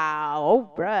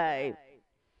 All right.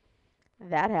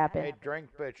 That happened. Hey, drink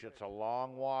bitch. It's a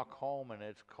long walk home and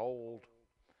it's cold.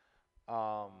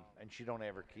 And she don't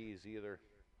have her keys either.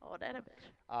 Oh, that a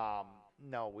bitch.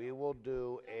 No, we will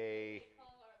do a.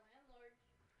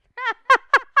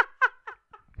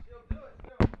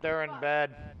 They're in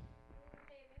bed.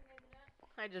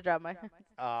 I just dropped my.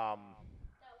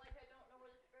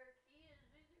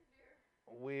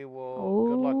 We will.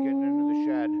 Good luck getting into the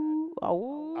shed.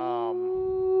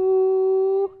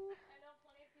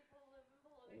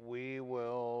 We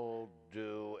will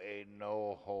do a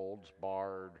no holds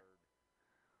barred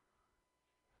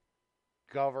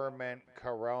government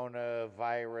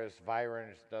coronavirus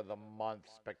virus of the month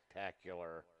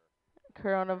spectacular.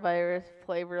 Coronavirus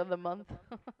flavor of the month.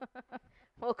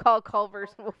 We'll call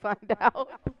Culver's and we'll find out.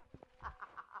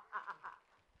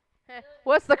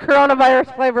 What's the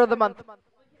coronavirus flavor of the month?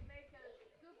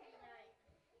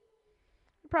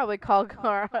 Probably call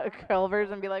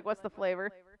Culver's and be like, "What's the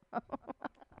flavor?"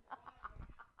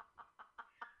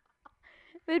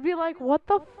 They'd be like, "What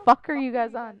the fuck are you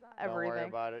guys on?" Don't worry Everything.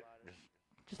 about it.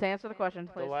 Just answer the question,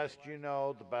 The please. less you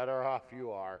know, the better off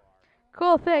you are.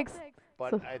 Cool, thanks.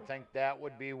 But So- I think that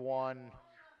would be one.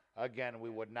 Again, we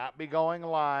would not be going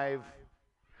live.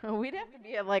 We'd have to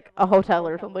be at like a hotel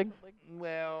or something.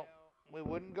 Well, we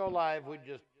wouldn't go live. We'd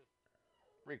just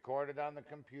record it on the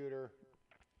computer.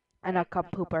 And a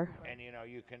cup pooper. And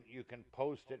you can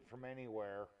post it from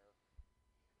anywhere.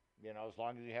 You know, as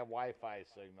long as you have Wi-Fi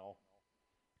signal,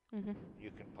 Mhm.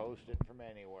 you can post it from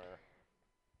anywhere.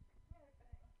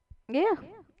 Yeah.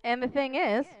 And the thing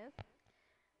is,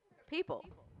 people,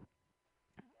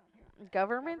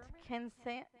 government can't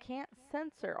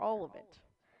censor all of it.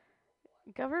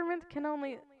 Government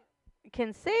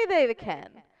can say they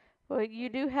can, but you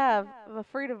do have the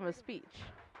freedom of speech.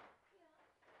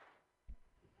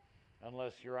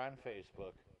 Unless you're on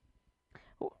Facebook.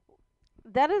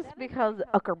 That is because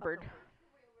Zuckerberg.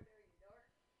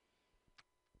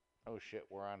 Oh shit,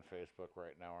 we're on Facebook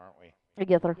right now, aren't we? I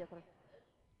get her.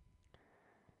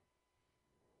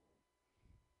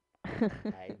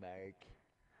 Hi, Mark.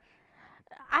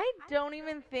 I don't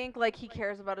even think like he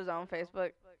cares about his own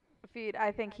Facebook feed.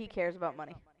 I think he cares about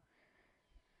money.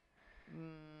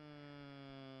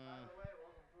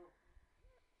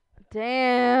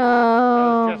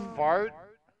 That was just Damn. fart?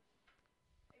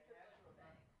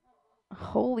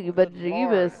 Holy Good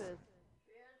bejeebus. Lord.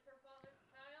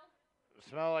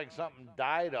 Smell like something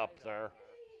died up there.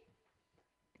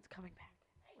 It's coming back.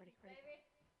 Ready.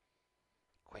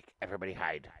 Quick, everybody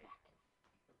hide.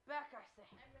 Back, I say.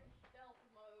 I'm in stealth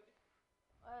mode.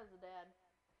 That is dad.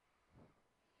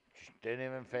 Didn't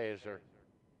even phase her.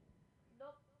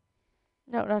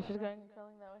 No, she's going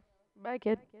that way. Bye,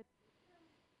 kid.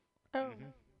 Oh.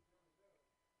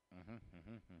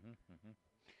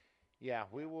 Yeah,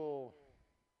 we will.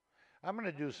 I'm going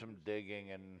to do some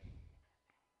digging, and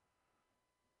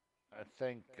I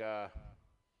think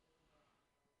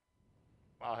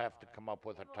I'll have to come up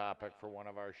with a topic for one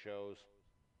of our shows.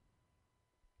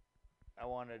 I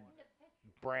want to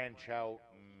branch out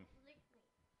and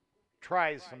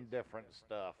try some different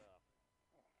stuff.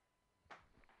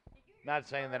 Not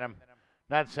saying that I'm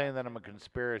a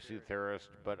conspiracy theorist,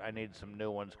 but I need some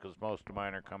new ones because most of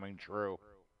mine are coming true.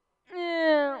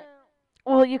 Yeah.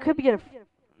 Well, you could be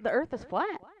the Earth is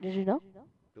flat. Did you know?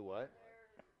 Do what?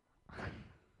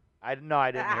 I didn't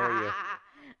hear you.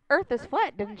 Earth is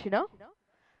flat. Didn't you know?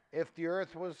 If the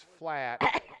Earth was flat,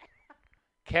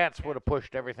 cats would have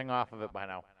pushed everything off of it by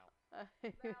now.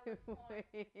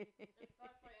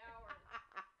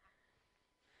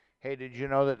 Hey, did you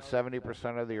know that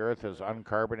 70% of the Earth is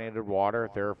uncarbonated water?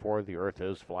 Therefore, the Earth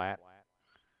is flat.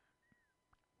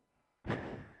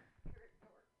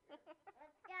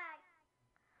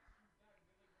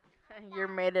 You're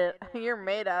made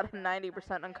out of 90%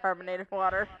 uncarbonated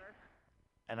water.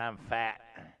 And I'm fat.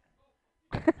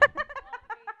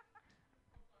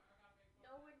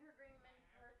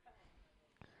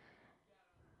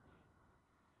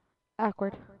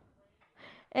 Awkward.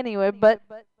 Anyway, but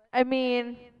I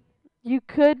mean, you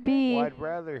could be. Well, I'd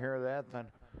rather hear that than.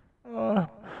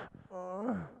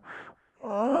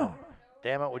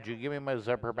 Damn it! Would you give me my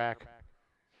zipper back?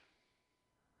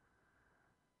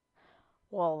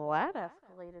 Well, that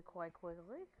escalated quite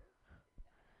quickly.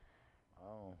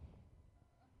 Oh.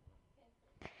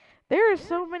 There are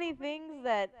so many things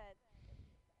that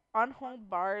unhold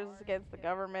bars against the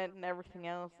government and everything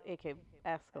else, it can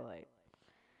escalate.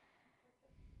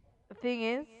 The thing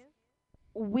is,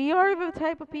 we are the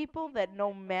type of people that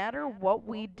no matter what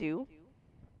we do,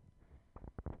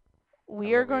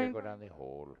 we are going. to go down the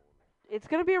hole. It's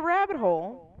going to be a rabbit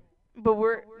hole, but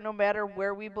no matter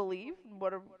where we believe,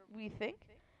 what we think,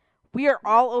 we are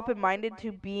all open-minded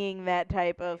to being that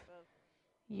type of.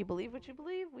 You believe what you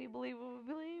believe, we believe what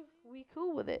we believe, we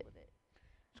cool with it.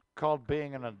 It's called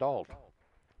being an adult.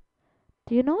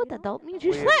 Do you know what adult means?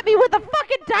 You slapped me with a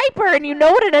fucking diaper and you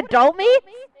know what an adult means?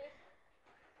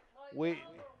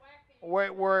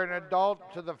 We're an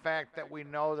adult to the fact that we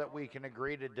know that we can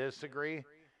agree to disagree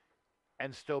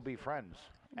and still be friends.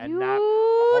 And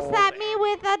you slapped me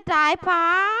with a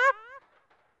diaper?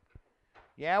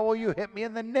 Yeah, well, you hit me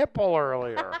in the nipple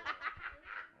earlier.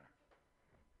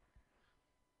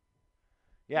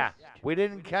 Yeah, we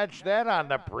didn't catch that on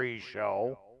the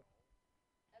pre-show.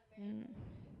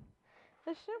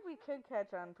 The shit we could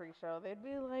catch on pre-show, they'd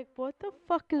be like, what the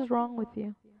fuck is wrong with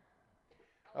you?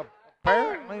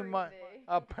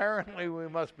 Apparently we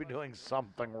must be doing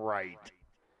something right.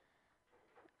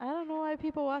 I don't know why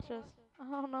people watch us. I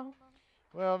don't know.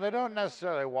 Well, they don't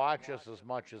necessarily watch us as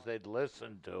much as they'd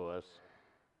listen to us.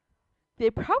 They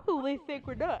probably think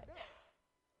we're nuts.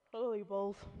 Holy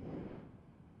balls.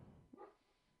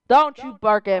 Don't you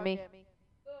bark at me.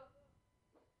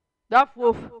 Duff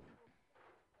woof.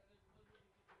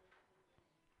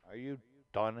 Are you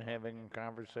done having a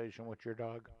conversation with your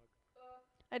dog?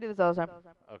 I do this all the time.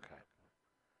 Okay.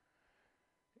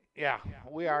 Yeah,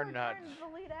 we are nuts.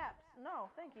 Delete apps. No,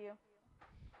 thank you.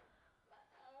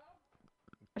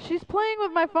 She's playing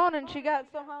with my phone and she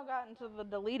somehow got into the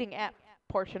deleting app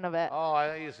portion of it. Oh, I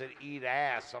thought you said eat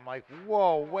ass. I'm like,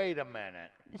 whoa, wait a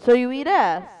minute. So you eat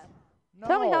ass. No.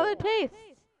 Tell me how that tastes.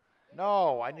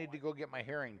 No, I need to go get my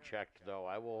hearing checked, though.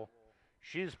 I will.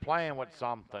 She's playing with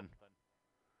something.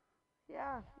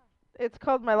 Yeah. It's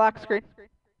called my lock screen.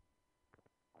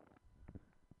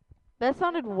 That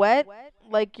sounded wet,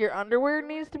 like your underwear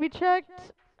needs to be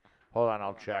checked. Hold on,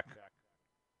 I'll check.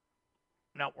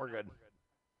 No, we're good.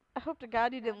 I hope to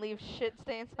God you didn't leave shit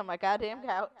stains on my goddamn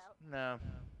couch. No.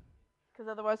 Because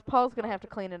otherwise Paul's going to have to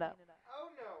clean it up. Oh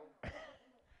no.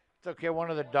 It's okay, one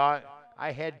of the dogs.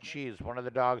 I had cheese. One of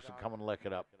the dogs will come and lick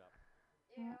it up.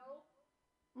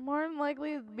 More than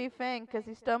likely it'd be Fang because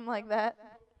he's dumb like that.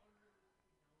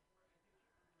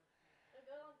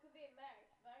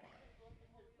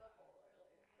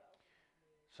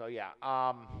 So yeah,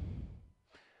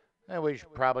 then we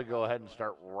should probably go ahead and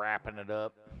start wrapping it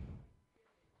up.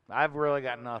 I've really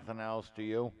got nothing else. Do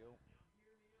you?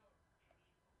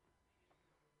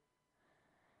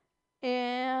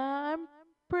 Yeah, I'm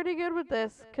pretty good with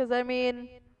this because, I mean,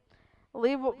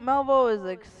 Melville is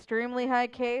extremely high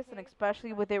case, and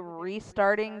especially with it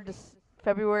restarting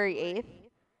February 8th,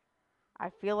 I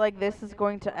feel like this is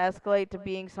going to escalate to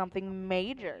being something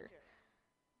major.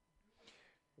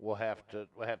 We'll have to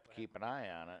keep an eye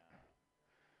on it.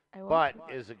 I will- But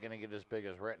is it going to get as big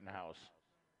as Rittenhouse?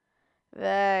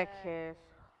 That case.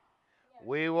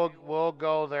 We'll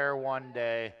go there one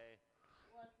day.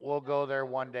 We'll go there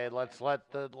one day. Let's let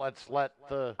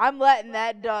the I'm letting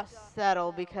that dust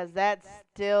settle because that's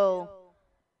still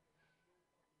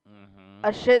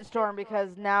a shitstorm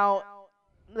because now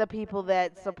the people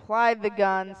that supplied the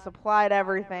guns, supplied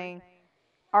everything,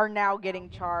 are now getting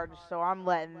charged. So I'm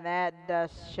letting that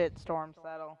dust shitstorm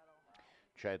settle.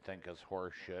 which I think is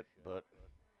horse shit, but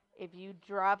If you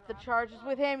drop the charges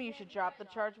with him, you should drop the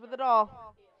charge with it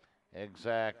all.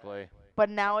 exactly. But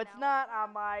now it's not.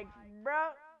 I'm like, bro,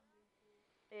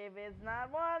 if it's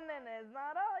not one, then it's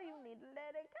not all. You need to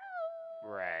let it go.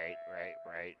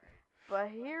 Right. But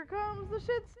here comes the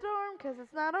shitstorm because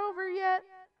it's not over yet.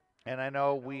 And I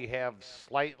know we have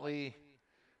slightly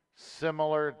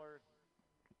similar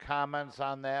comments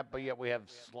on that, but yet we have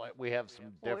some Well, we're going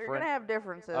to different have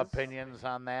differences. opinions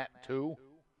on that too.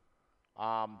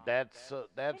 That's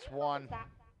one.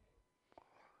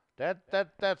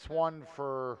 That's one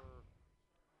for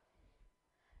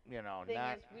Thing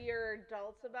not. is, we are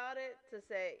adults about it to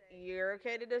say, you're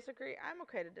okay to disagree, I'm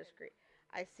okay to disagree.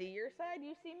 I see your side,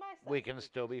 you see my side. We can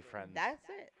still be friends. That's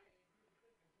it.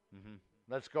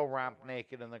 Let's go romp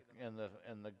naked in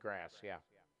the grass. Yeah.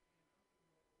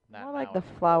 Not More like now. the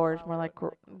flowers, more like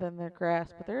than the grass.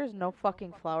 But there is no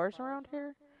fucking flowers around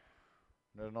here.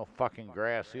 There's no fucking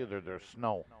grass either. There's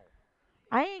snow.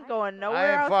 I ain't going I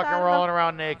nowhere ain't outside fucking of rolling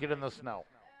around naked in the snow.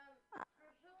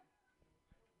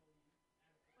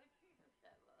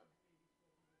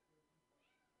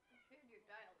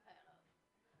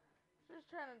 Just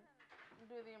trying to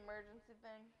do the emergency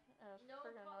thing. No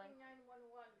calling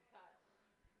 911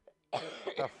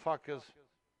 cut. The fuck is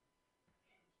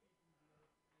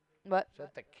What?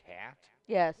 that? The cat?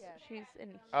 Yes, she's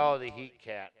in. Oh, the heat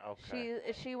cat. Okay.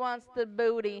 She wants the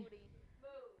booty.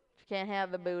 She can't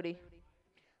have the booty.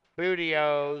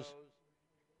 Bootios.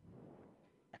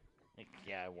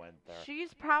 Yeah, I went there.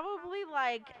 She's probably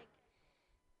like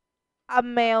a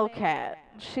male cat.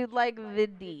 She'd like the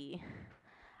D.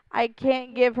 I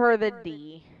can't give her the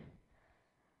D.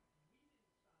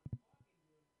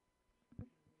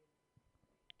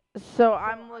 So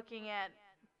I'm looking at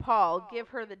Paul. Give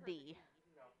her the D.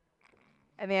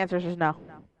 And the answer is just no.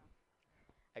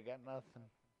 I got nothing.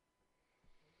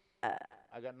 Uh,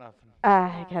 I got nothing.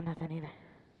 I got nothing either.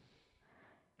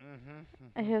 Mm-hmm.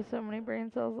 I have so many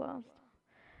brain cells lost.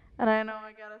 And I know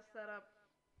I gotta set up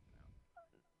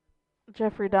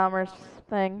Jeffrey Dahmer's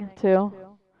thing too.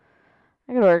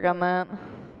 I gotta work on that.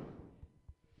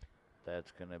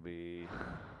 That's gonna be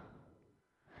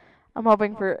I'm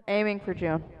aiming for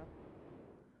June.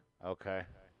 okay.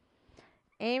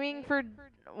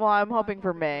 I'm hoping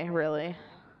for May, really.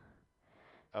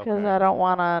 Because Okay. I don't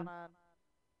want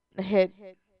to hit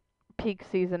peak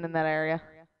season in that area.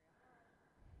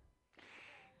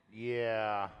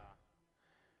 Yeah.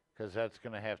 Because that's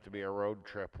gonna have to be a road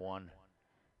trip one,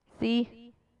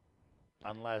 See?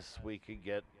 unless we could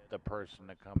get the person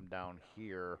to come down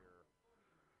here.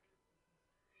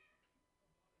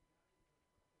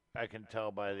 I can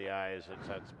tell by the eyes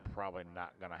that's probably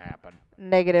not gonna happen.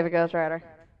 Negative Ghost Rider.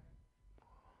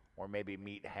 Or maybe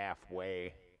meet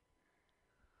halfway.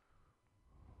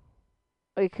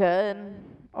 We could.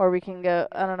 Or we can go,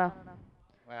 I don't know.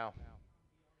 Well,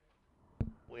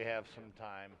 we have some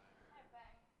time.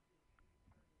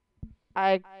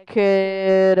 I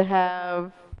could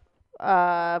have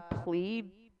plead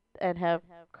and have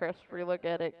Chris relook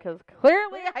at it because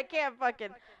clearly I can't fucking.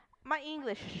 My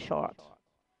English is short.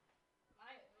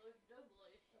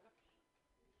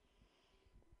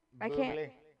 I can't.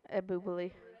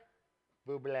 Boobly.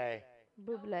 Buble.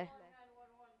 Boobly.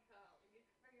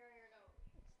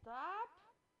 Stop.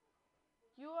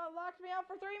 You locked me out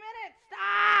for 3 minutes.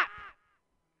 Stop.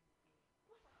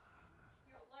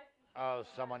 Oh,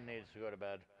 someone needs to go to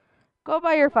bed Go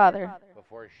by your father.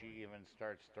 before she even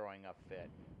starts throwing a fit.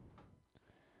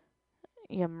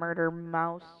 You murder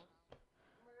mouse.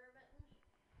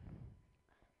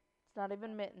 It's not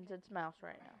even mittens, it's mouse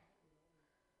right now.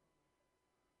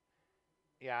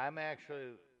 Yeah, I'm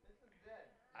actually.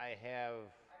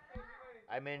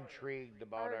 I'm intrigued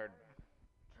about our.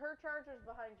 Her charger's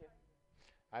behind you.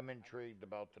 I'm intrigued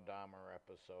about the Dahmer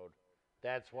episode.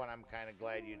 That's one I'm kind of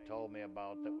glad you told me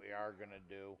about that we are gonna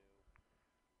do.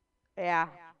 Yeah.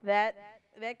 That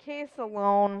case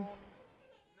alone,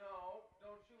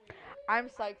 I'm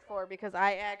psyched for because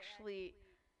I actually,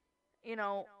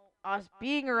 us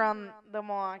being around the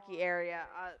Milwaukee area,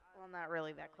 well, not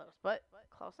really that close, but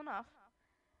close enough.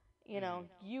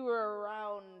 You were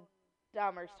around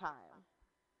Dahmer's time.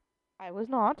 I was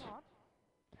not.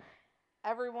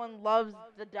 Everyone loves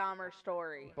the Dahmer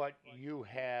story. But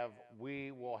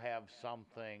we will have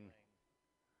something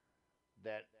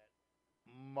that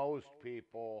most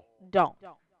people Don't.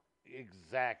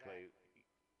 exactly.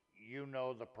 You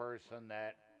know the person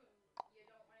that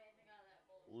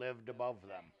lived above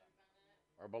them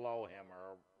or below him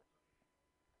or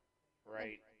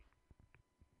right.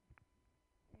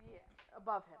 Yeah,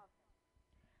 above him.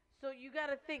 So you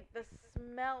gotta think the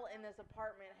smell in this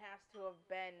apartment has to have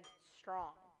been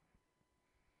strong.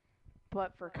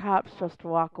 But for cops just to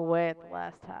walk away at the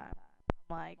last time,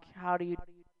 I'm like, how do you?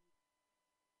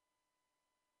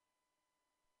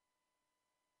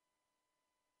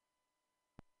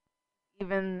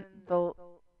 Even the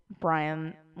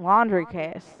Brian Landry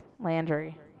case,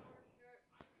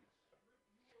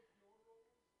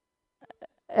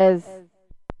 as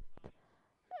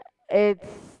it's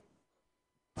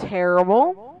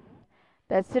terrible.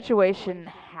 That situation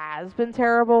has been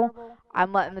terrible.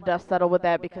 I'm letting the dust settle with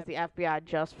that because the FBI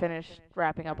just finished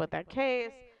wrapping up with that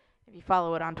case. If you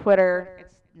follow it on Twitter,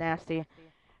 it's nasty.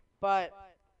 But,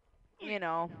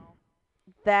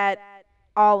 that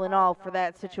all in all for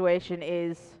that situation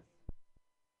is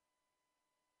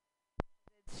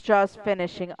it's just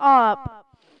finishing up,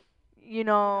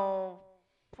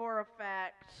 for a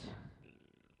fact.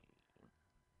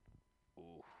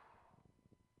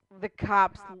 The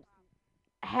cops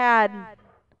had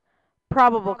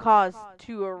probable cause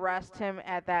to arrest him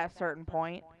at that certain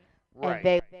point, Right. and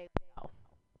they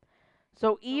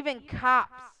so even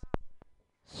cops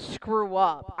screw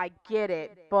up. I get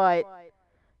it, but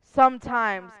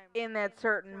sometimes in that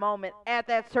certain moment, at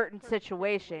that certain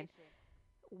situation,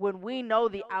 when we know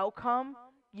the outcome,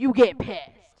 you get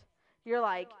pissed. You're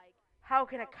like, how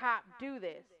can a cop do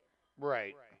this?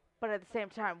 Right. But at the same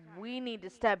time, we need to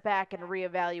step back and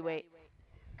reevaluate.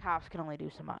 Cops can only do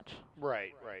so much.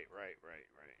 Right.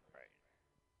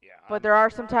 Yeah. But there are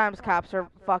sometimes cops are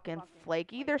fucking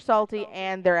flaky, they're salty,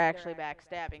 and they're actually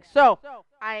backstabbing. So,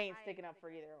 I ain't sticking up for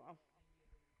either of them.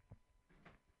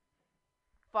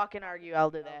 Fucking argue,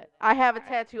 I'll do that. I have a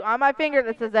tattoo on my finger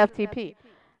that says FTP.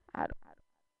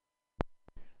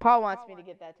 Paul wants me to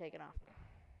get that taken off.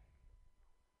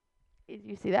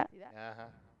 You see that?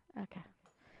 Uh-huh. Okay.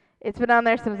 It's been on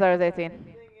there since I was 18. The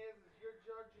thing is, you're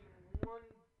judging one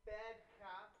bad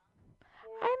cop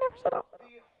for I never said all.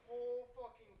 the whole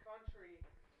fucking country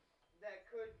that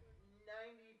could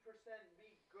 90%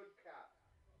 be good cops.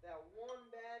 That one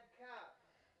bad cop.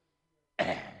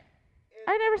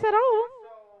 I never said all of them.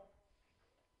 So,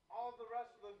 all the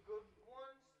rest of the good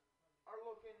ones are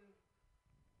looking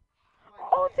like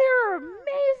Oh, there are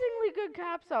amazingly good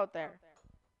cops out there.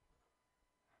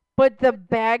 But the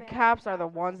bad cops are the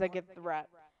ones that get the rep.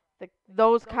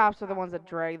 Those cops are the ones that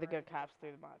drag the good cops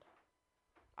through the mud.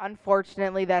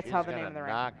 Unfortunately, that's She's how the gonna name of the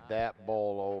knock rank. that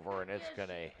bowl over and it's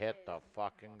gonna hit the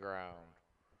fucking ground.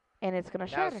 And it's gonna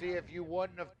Now shatter. see, if you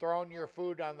wouldn't have thrown your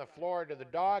food on the floor to the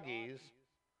doggies,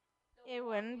 It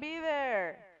wouldn't be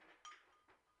there.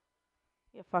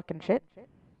 You fucking shit.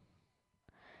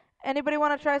 Anybody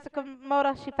want to try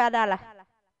Sakamoto? She $5.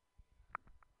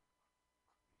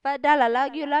 $5,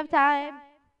 love you, love time.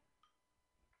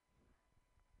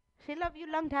 She love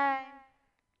you long time.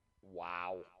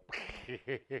 wow.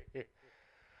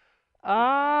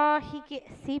 Oh, he gets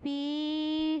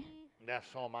sleepy. That's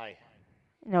all my.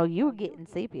 No, you getting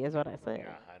sleepy is what I said.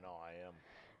 Yeah, I know I am.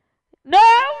 No,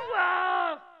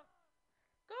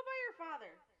 Go by your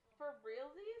father. For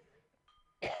realsies?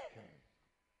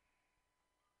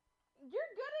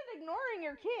 You're good at ignoring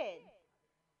your kid.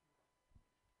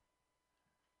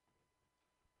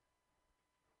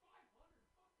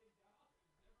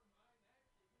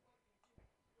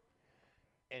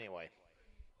 Anyway.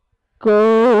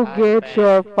 Go I'm get back.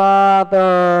 your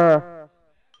father.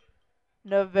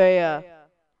 Nevaeh,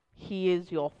 he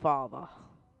is your father.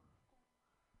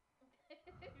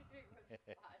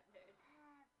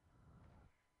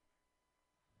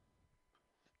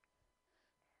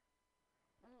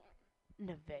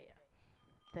 Nevaeh,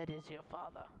 that is your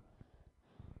father.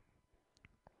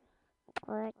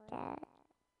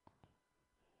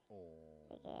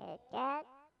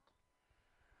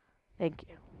 Thank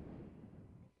you.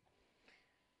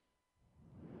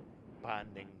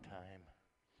 Bonding time.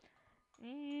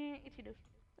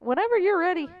 Whenever you're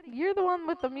ready, you're the one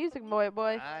with the music, boy.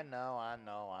 I know. He's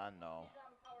on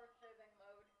power saving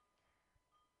mode.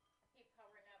 He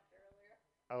power napped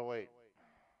earlier. Oh, wait.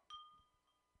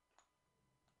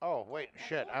 Oh, wait.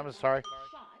 Shit. I'm sorry.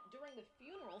 Shot during the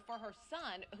funeral for her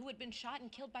son, who had been shot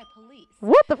and killed by police.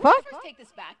 What the fuck? Let's first take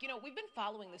this back. You know, we've been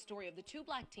following the story of the two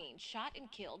black teens shot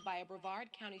and killed by a Brevard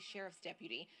County Sheriff's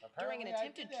deputy during an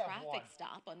attempted traffic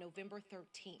stop on November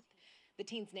 13th. The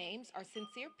teens' names are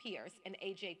Sincere Pierce and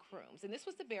A.J. Crooms, and this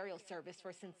was the burial service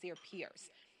for Sincere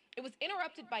Pierce. It was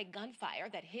interrupted by gunfire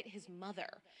that hit his mother.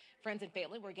 Friends and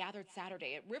family were gathered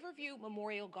Saturday at Riverview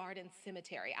Memorial Garden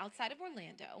Cemetery outside of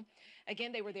Orlando.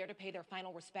 Again, they were there to pay their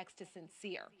final respects to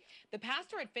Sincere. The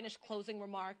pastor had finished closing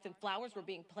remarks and flowers were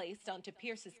being placed onto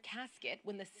Pierce's casket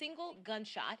when the single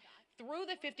gunshot threw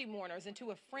the 50 mourners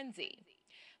into a frenzy.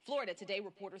 Florida Today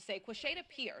reporters say Quashada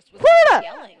Pierce was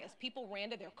yelling as people ran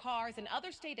to their cars and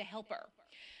others stayed to help her.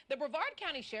 The Brevard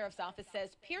County Sheriff's Office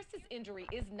says Pierce's injury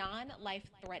is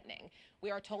non-life-threatening.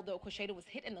 We are told, though, Quashada was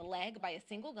hit in the leg by a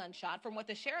single gunshot from what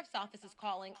the Sheriff's Office is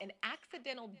calling an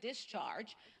accidental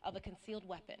discharge of a concealed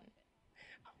weapon.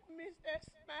 I miss that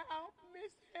smile,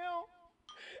 miss him.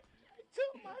 He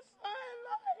took my son's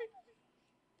life.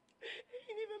 He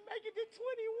didn't even make it to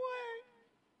 21.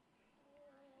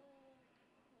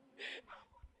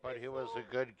 But he was a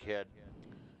good kid.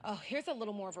 Oh, here's a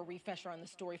little more of a refresher on the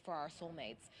story for our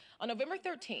soulmates. On November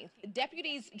 13th,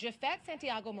 deputies Jafet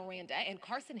Santiago Miranda and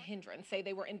Carson Hendren say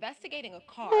they were investigating a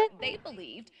car they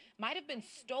believed might have been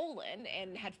stolen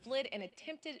and had fled an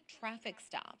attempted traffic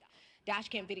stop.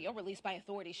 Dashcam video released by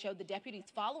authorities showed the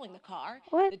deputies following the car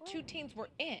the two teens were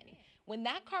in. When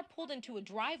that car pulled into a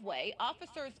driveway,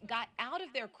 officers got out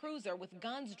of their cruiser with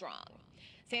guns drawn.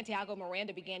 Santiago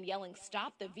Miranda began yelling,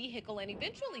 "Stop the vehicle," and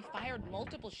eventually fired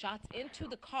multiple shots into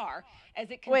the car as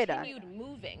it continued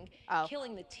moving,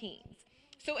 killing the teens.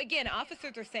 So again,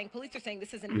 police are saying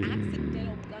this is an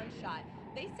accidental gunshot.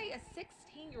 They say a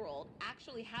 16-year-old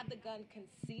actually had the gun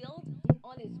concealed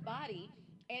on his body,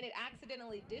 and it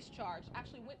accidentally discharged,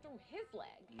 actually went through his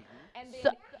leg, and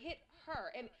then hit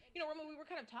her. And, remember, we were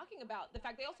kind of talking about the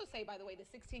fact, they also say, by the way, the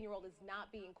 16-year-old is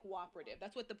not being cooperative.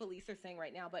 That's what the police are saying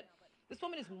right now. But this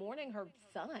woman is mourning her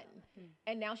son,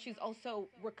 and now she's also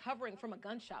recovering from a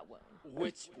gunshot wound.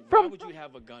 Why would you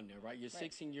have a gun there, right? You're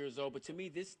 16 years old, but to me,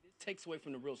 this takes away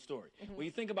from the real story. When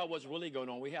you think about what's really going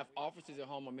on, we have officers at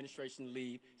home on administration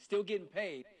leave, still getting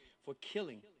paid for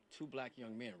killing two black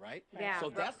young men, right? Yeah. So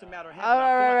that's the matter of Oh,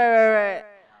 right.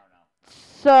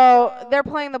 So they're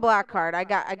playing the black card. I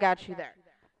got you there.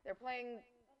 They're playing.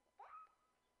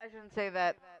 I shouldn't say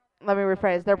that. Let me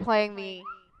rephrase. They're playing the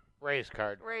Race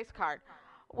card.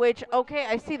 Which, okay,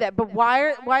 I see that. But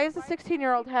why is the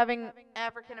 16-year-old having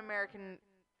African American?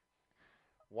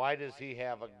 Why does he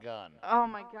have a gun? Oh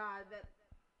my God, that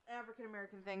African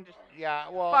American thing just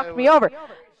fucked me over. Goes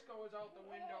out the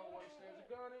window once there's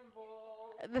a gun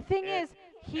involved. The thing is,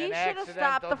 he should have accidental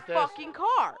stopped the fucking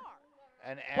car.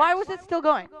 An Why was it still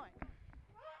going?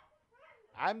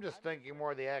 I'm just thinking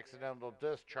more the accidental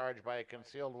discharge by a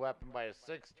concealed weapon by a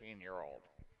 16-year-old.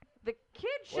 The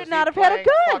kid should Was not he have had a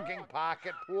playing gun. Fucking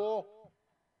pocket pool.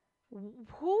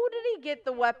 Who did he get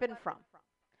the weapon from?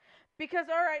 Because,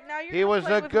 all right, now you're He gonna was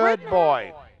play a with good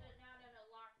boy.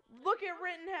 Look at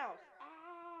Rittenhouse.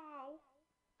 Ow.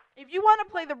 If you want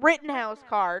to play the Rittenhouse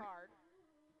card,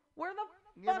 where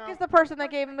the fuck is the person that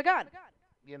gave him the gun?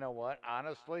 You know what?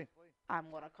 Honestly,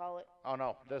 I'm gonna call it. oh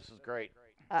no, this is great.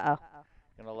 Uh-oh.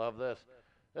 Gonna love this.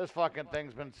 This fucking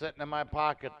thing's been sitting in my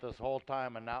pocket this whole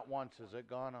time, and not once has it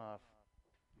gone off.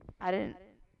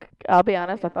 I'll be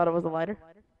honest, I thought it was a lighter.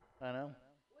 I know.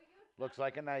 Looks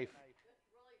like a knife.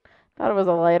 Thought it was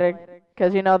a lighter,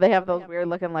 because they have those weird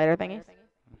looking lighter thingies.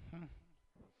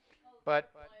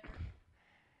 But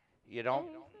you don't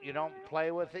You don't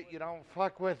play with it. You don't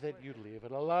fuck with it. You leave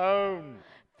it alone.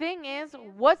 Thing is,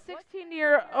 what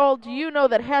 16-year-old do you know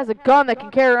that has a gun that can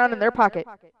carry around in their pocket?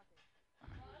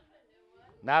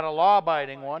 Not a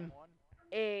law-abiding one.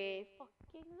 Exactly.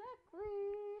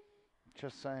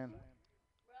 Just saying.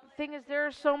 Thing is, there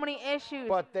are so many issues.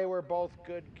 But they were both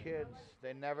good kids.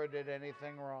 They never did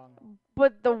anything wrong.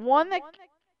 But the one that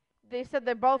they said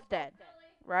they're both dead,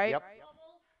 right? Yep.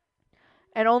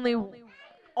 And only one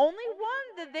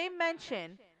that they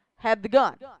mentioned had the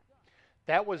gun.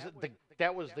 That was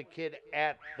the kid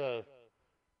at the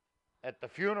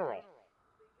funeral.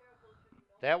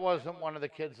 That wasn't one of the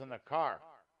kids in the car.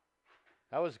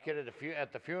 That was a kid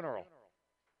at the funeral,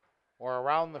 or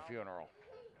around the funeral.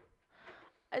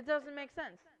 It doesn't make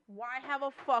sense. Why have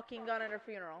a fucking gun at a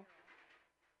funeral?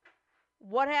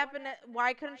 What happened?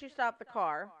 Why couldn't you stop the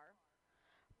car?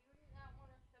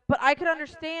 But I could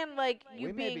understand, like, you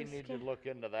we being maybe need to look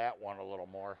into that one a little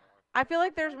more. I feel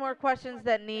like there's more questions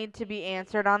that need to be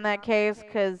answered on that case,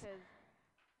 because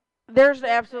there's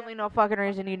absolutely no fucking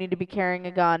reason you need to be carrying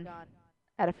a gun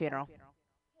at a funeral.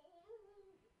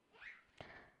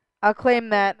 I'll claim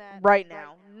that right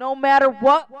now. No matter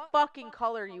what fucking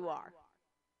color you are.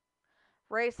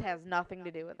 Race has nothing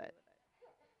to do with it.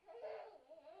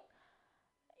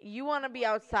 You want to be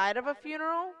outside of a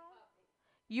funeral?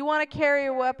 You want to carry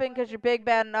a weapon because you're big,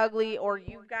 bad, and ugly, or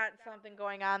you've got something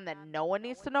going on that no one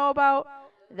needs to know about?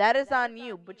 That is on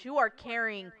you, but you are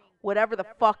carrying whatever the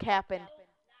fuck happened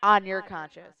on your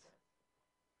conscience.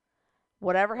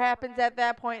 Whatever happens at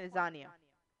that point is on you.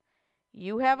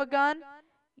 You have a gun,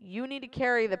 you need to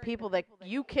carry the people that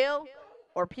you kill,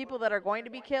 or people that are going to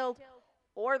be killed,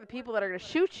 or the people that are going to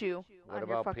shoot you. What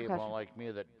about people like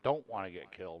me that don't want to get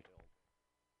killed?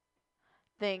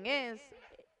 Thing is,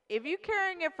 if you're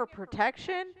carrying it for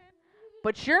protection,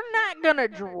 but you're not going to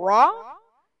draw,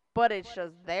 but it's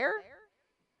just there,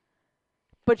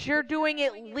 but you're doing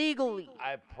it legally.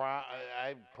 I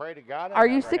pray to God I Are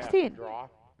you never have to 16? draw.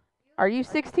 Are you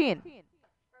 16?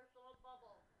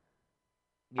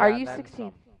 Yeah, Are you then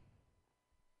 16? some.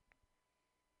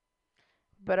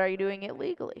 But are you doing it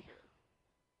legally?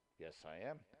 Yes, I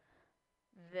am.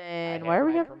 Then I why have are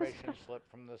we my having this permission discussion? slip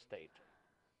from the state.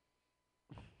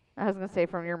 I was going to say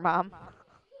from your mom.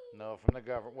 No, from the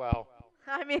government. Well,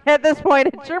 I mean, at this point,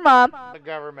 it's your mom. the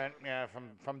government. Yeah,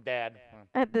 from Dad.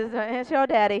 At this, it's your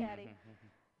daddy.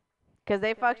 Because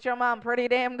they fucked your mom pretty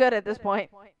damn good at this point.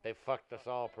 They fucked us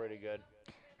all pretty good.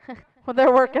 Well,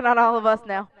 they're working on all of us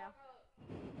now.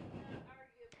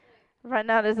 Right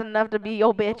now, it isn't enough to be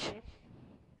your bitch.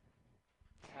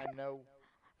 I know.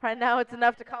 Right now, it's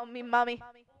enough to call me mommy.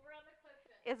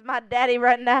 It's my daddy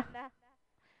right now.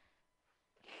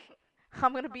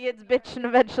 I'm going to be its bitch and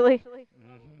eventually.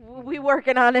 We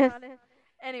working on it.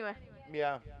 Anyway.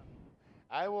 Yeah.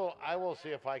 I will see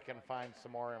if I can find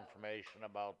some more information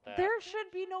about that. There should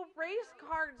be no race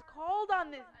cards called on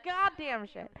this goddamn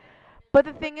shit. But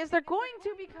the thing is, they're going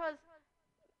to, because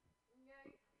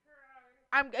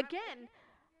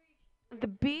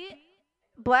the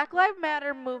Black Lives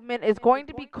Matter movement is going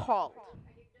to be called.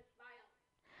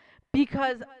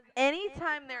 Because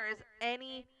anytime there is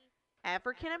any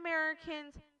African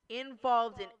Americans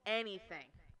involved in anything,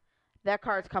 that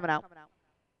card's coming out.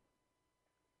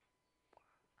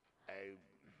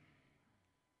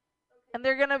 And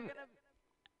they're gonna,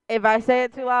 if I say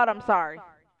it too loud, I'm sorry.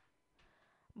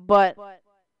 But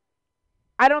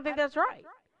I don't think that's right.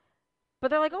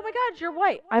 But they're like, oh my God, you're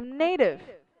white. I'm Native.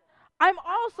 I'm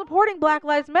all supporting Black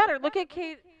Lives Matter. Look at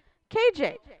KJ.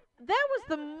 That was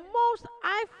the most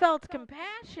I felt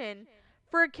compassion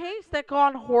for a case that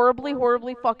gone horribly,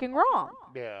 horribly fucking wrong.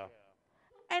 Yeah.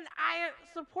 And I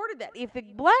supported that. If the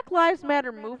Black Lives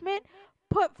Matter movement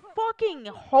put fucking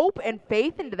hope and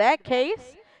faith into that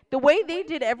case, the way they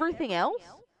did everything else,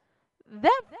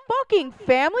 that fucking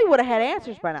family would have had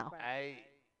answers by now.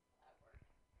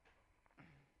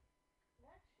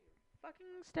 Fucking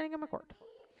standing on my court.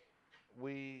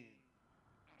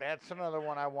 That's another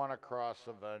one I want to cross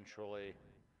eventually,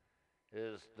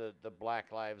 is the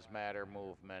Black Lives Matter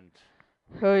movement.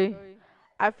 Hey,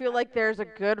 I feel like it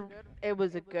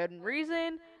was a good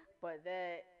reason, but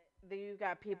that you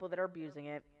got people that are abusing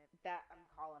it. That I'm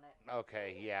calling it.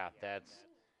 Okay, yeah,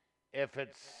 if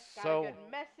it's got so. a good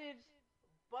message,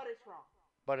 but it's wrong.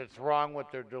 But it's wrong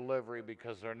with their delivery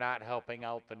because they're not helping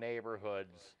out the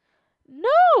neighborhoods.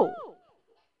 No.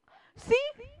 See?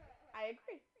 I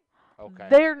agree. Okay.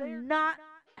 They're not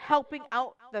helping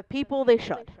out the people they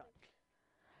should.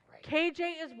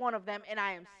 KJ is one of them, and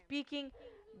I am speaking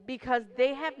because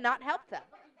they have not helped them.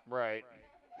 Right.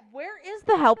 Where is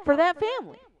the help for that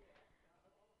family?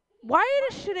 Why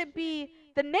should it be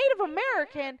the Native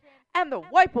American and the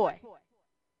white boy.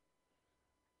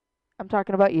 I'm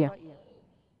talking about you.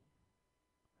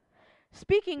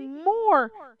 Speaking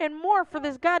more and more for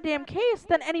this goddamn case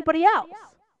than anybody else.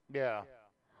 Yeah.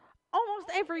 Almost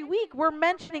every week we're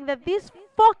mentioning that this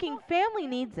fucking family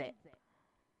needs it.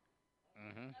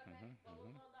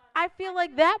 I feel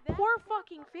like that poor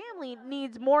fucking family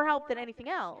needs more help than anything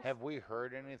else. Have we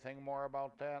heard anything more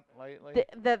about that lately?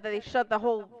 That they shut the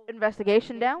whole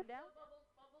investigation down?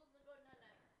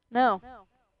 No.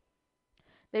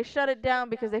 They shut it down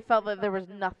because they felt that there was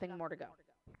nothing more to go.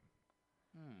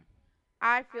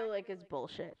 I feel like it's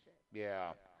bullshit.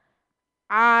 Yeah.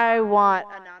 I want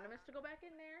Anonymous to go back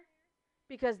in there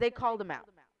because they called him out.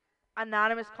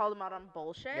 Anonymous called him out on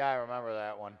bullshit. Yeah, I remember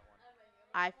that one.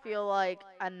 I feel like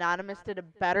Anonymous did a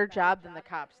better job than the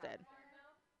cops did.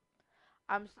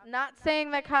 I'm not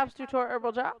saying that cops do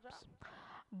terrible jobs,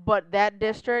 but that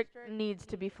district needs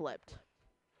to be flipped.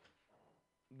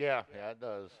 Yeah, it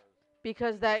does.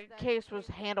 Because that case was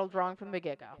handled wrong from the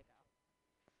get-go.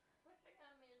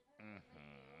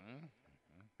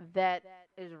 That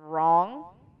is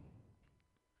wrong.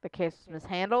 The case was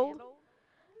mishandled.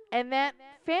 And that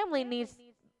family needs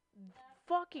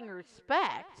fucking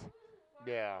respect.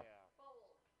 Yeah.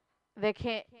 The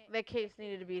case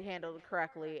needed to be handled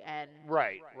correctly, and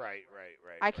Right.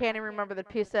 I can't even remember the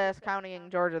piece-ass county in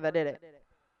Georgia that did it.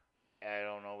 I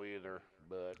don't know either,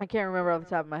 but I can't remember off the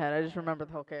top of my head. I just remember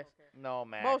the whole case. no,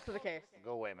 Max. Most of the case.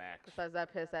 Go away, Max. Besides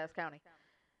that piss-ass county.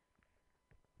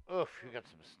 Oof, you got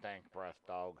some stank breath,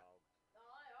 dog.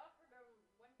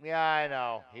 Yeah, I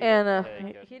know. He And didn't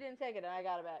take it. he didn't take it, and I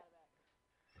got it back.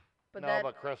 But No,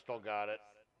 but Crystal got it.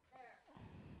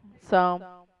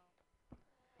 So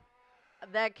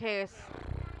that case,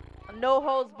 no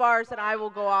holds bars, and I will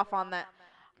go off on that.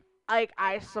 Like,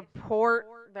 I support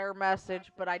their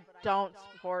message, but I don't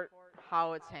support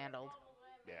how it's handled.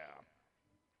 Yeah.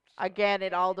 Again,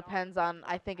 it all depends on,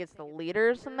 I think it's the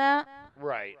leaders in that.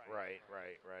 Right.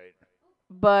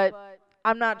 But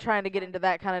I'm not trying to get into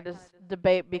that kind of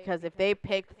debate, because if they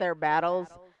picked their battles,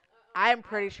 I'm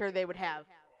pretty sure they would have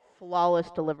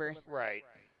flawless delivery. Right.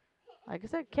 Like I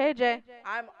said, KJ,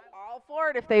 I'm all for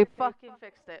it if they fucking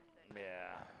fixed it.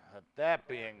 Yeah. That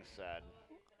being said,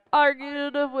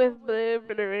 Argued with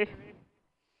me.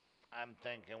 I'm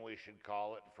thinking we should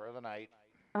call it for the night.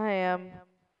 I am.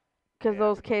 Because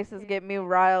those cases get me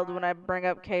riled when I bring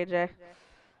up KJ.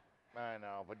 I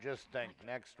know, but just think,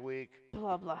 next week,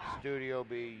 Blah, blah. Studio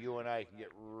B, you and I can get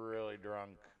really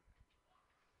drunk.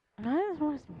 That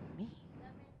was me.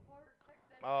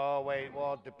 Oh, wait,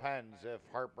 well, it depends if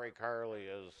Heartbreak Harley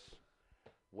is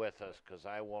with us, because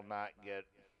I will not get,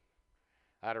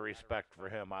 out of respect for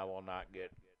him, I will not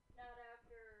get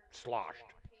sloshed.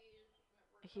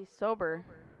 He's sober.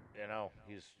 You know,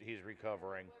 he's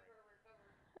recovering.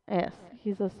 Yes,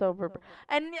 he's a sober.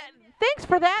 And thanks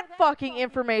for that fucking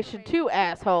information too,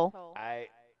 asshole.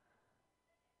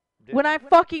 When I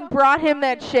fucking brought him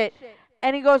that shit,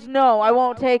 and he goes, no, I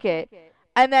won't take it.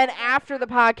 And then after the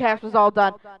podcast was all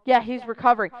done, yeah, he's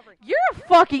recovering. You're a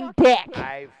fucking dick.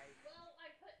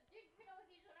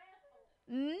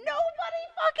 Nobody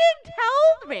fucking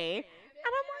told me. And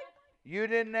I'm like, You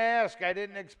didn't ask. I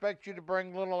didn't expect you to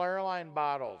bring little airline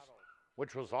bottles,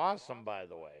 which was awesome, by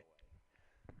the way.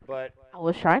 But I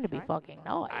was trying to be fucking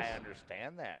nice. I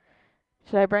understand that.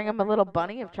 Should I bring him a little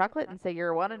bunny of chocolate and say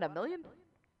you're 1 in a million?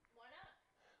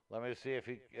 Let me see if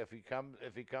he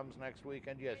comes next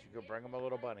weekend. Yes, you could bring him a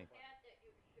little bunny.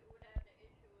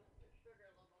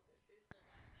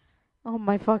 Oh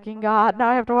my fucking god! Now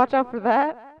I have to watch out for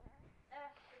that.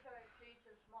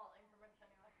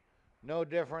 No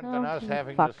different than us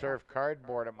having to serve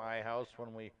cardboard at my house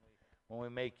when we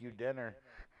make you dinner.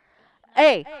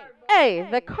 Hey,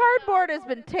 the cardboard has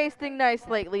been tasting nice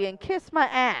lately, and kiss my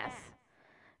ass.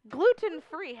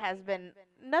 Gluten-free has been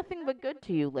nothing but good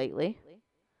to you lately.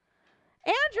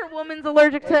 And your woman's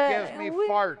allergic to... It gives me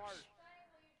farts.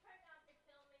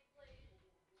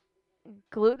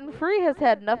 Gluten-free has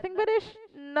had nothing but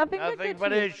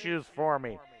issues for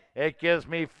me. It gives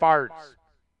me farts.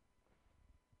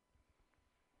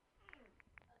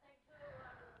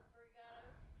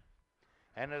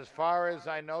 And as far as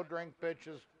I know, Drink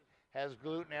Bitches has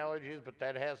gluten allergies, but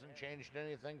that hasn't changed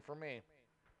anything for me.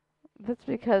 That's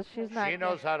because she's not... She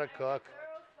knows how to cook.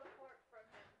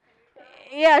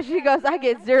 Yeah, she goes, I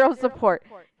get zero support.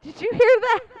 Did you hear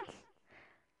that?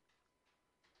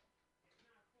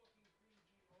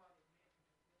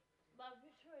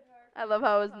 I love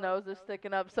how his nose is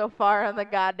sticking up so far on the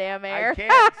goddamn air. I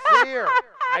can't see her.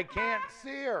 I can't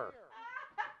see her.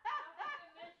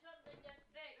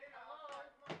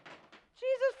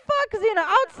 Jesus fuck, Xena?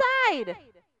 Outside!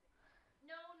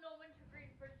 No wintergreen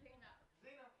for Xena.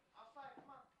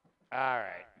 All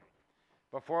right.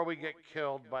 Before we get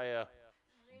killed by a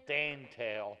Dane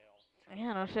tail,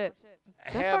 Yeah, no shit.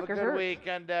 have a fucker good hurts.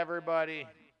 weekend, everybody.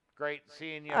 Great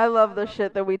seeing you. I love the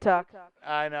shit that we talk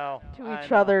I know. to I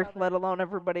each know. other, let alone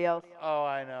everybody else. Oh,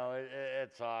 I know.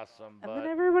 It's awesome. And But then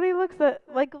everybody looks at,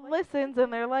 like, listens,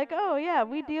 and they're like, oh, yeah,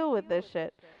 we deal with this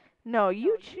shit. No,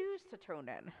 you choose to tune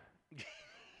in.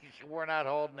 we're not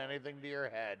holding anything to your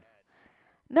head.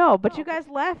 No, but you guys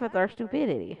laugh at our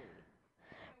stupidity.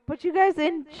 But you guys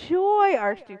enjoy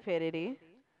our stupidity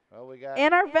Well, we got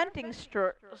and our venting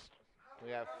we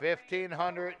got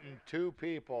 1,502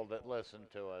 people that listen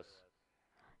to us,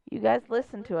 You guys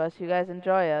listen to us. You guys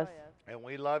enjoy us. and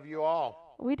we love you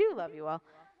all. We do love you all.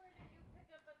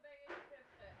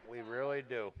 We really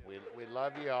do. We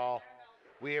love you all.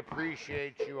 We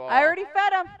appreciate you all. I already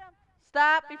fed him.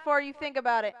 Stop before you think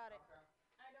about it.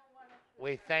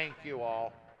 We thank you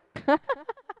all.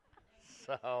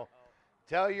 So,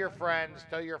 tell your friends,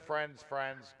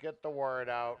 friends, get the word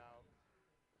out.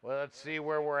 Well, let's see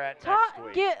where we're at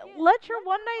next week. Let your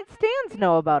one-night stands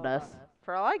know about us.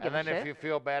 For all I give And then a shit. if you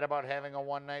feel bad about having a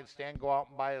one-night stand, go out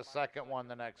and buy a second one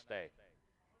the next day.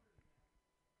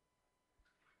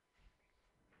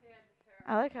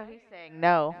 I like how he's saying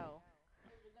no.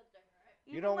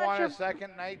 You don't want a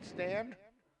second night stand?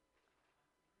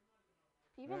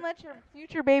 Even let your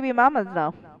future baby mamas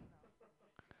know.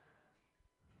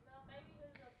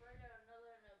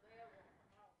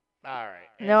 All right.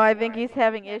 No, I think he's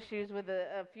having issues with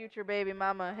a future baby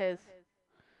mama of his.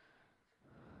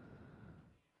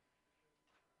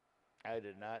 I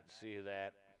did not see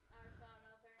that.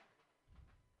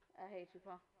 I hate you,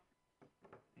 Paul.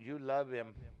 You love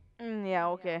him. Yeah,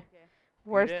 okay. If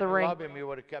Where's you the didn't ring? love him, you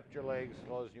would have kept your legs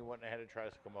closed and you wouldn't have had a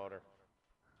tricycle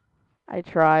I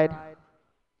tried.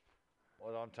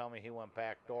 Well, don't tell me he went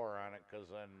back door on it, because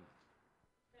then...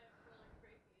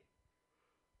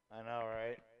 I know,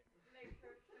 right?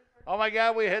 Oh, my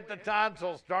God, we hit the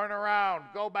tonsils. Turn around.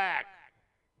 Go back.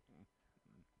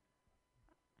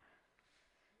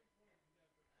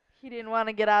 He didn't want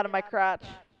to get out of my crotch.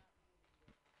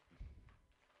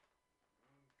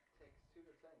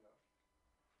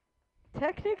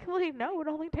 Technically, no, it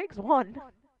only takes one.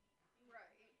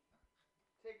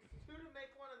 Takes two to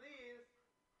make one of these.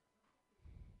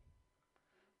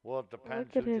 Well, it depends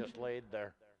Look at who it. just laid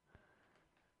there.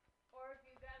 Or if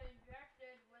you got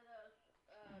injected with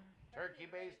a Turkey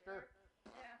baster?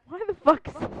 Why the fuck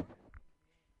is...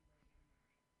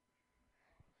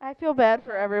 I feel bad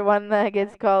for everyone that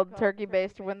gets called turkey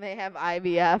baster when they have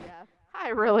IVF. I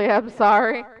really am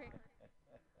sorry.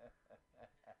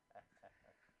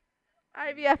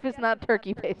 IVF is not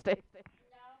turkey basting.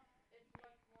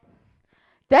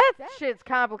 That shit's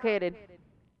complicated.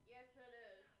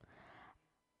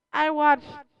 I watched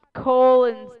Cole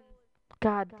and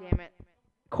God damn it,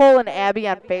 Cole and Abby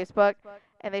on Facebook,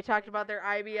 and they talked about their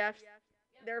IVFs.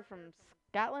 They're from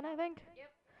Scotland, I think.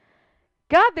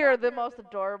 God, they're the most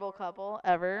adorable couple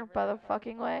ever, by the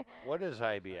fucking way. What is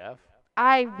IBF?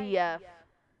 IVF.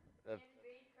 That's-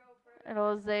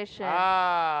 Fertilization.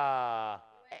 Ah,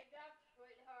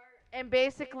 And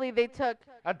basically they took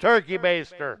a turkey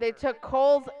baster.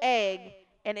 Cole's egg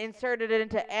and inserted it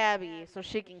into Abby so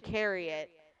she can carry it.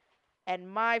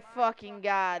 And my fucking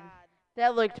God,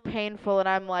 that looked painful, and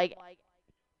I'm like,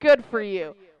 good for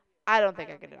you. I don't think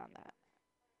I could do on that.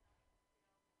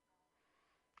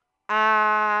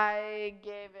 I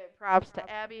gave it props to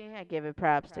Abby. I gave it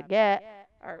props to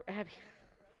Abby.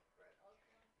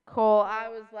 Cole, I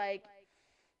was like,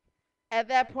 at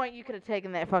that point, you could have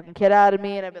taken that fucking kid out of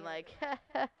me, and I've been like,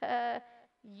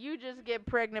 you just get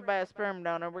pregnant by a sperm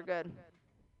donor. We're good.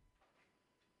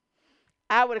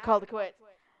 I would have called it quits.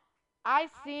 I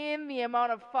seen the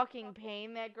amount of fucking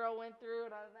pain that girl went through,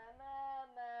 and I was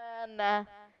like, nah.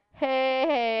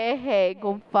 Hey,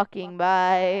 go fucking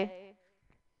bye.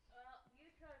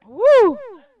 Woo!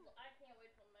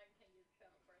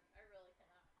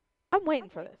 I'm waiting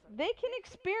for this. They can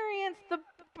experience the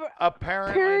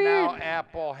Apparently period. now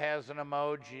Apple has an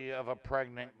emoji of a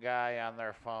pregnant guy on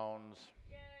their phones.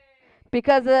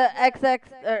 Because of XX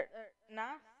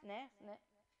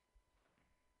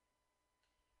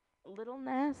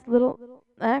little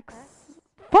X.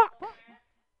 Fuck.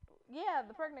 Yeah,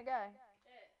 the pregnant guy.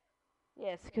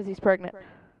 Yes, because he's pregnant.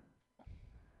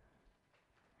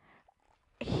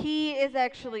 He is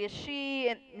actually a she,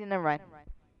 and never mind.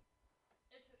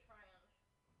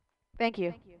 Thank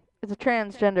you. It's a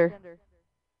transgender.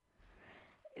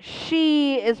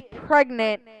 She is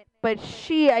pregnant, but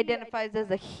she identifies as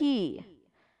a he.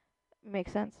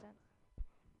 Makes sense.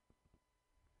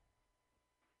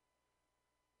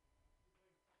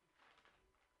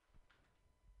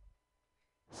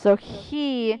 So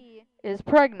he is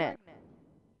pregnant.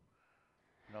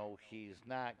 No, he's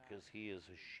not, because he is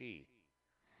a she.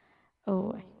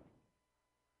 Oh.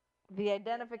 The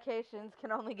identifications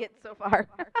can only get so far.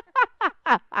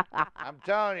 I'm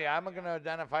telling you, I'm going to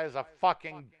identify as a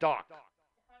fucking duck. Honey,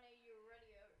 you already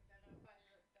identified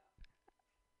as a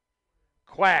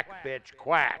duck. Quack, bitch,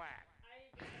 quack.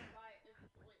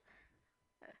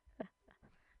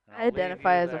 I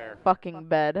identify as a fucking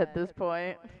bed at this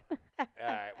point. All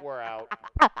right, we're out.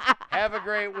 Have a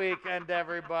great weekend,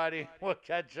 everybody. We'll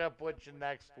catch up with you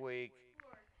next week.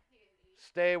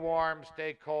 Stay warm,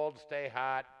 stay cold, stay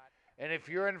hot. And if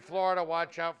you're in Florida,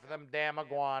 watch out for them damn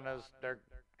iguanas.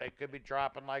 They could be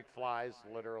dropping like flies,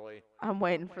 literally. I'm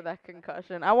waiting for that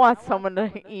concussion. I want someone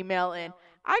to email in.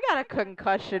 I got a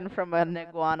concussion from an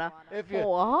iguana. If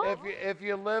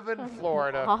you live in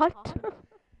Florida, what?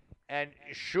 And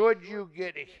should you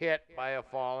get hit by a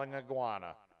falling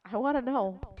iguana, I want to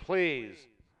know. Please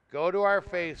go to our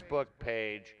Facebook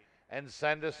page and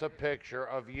send us a picture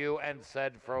of you and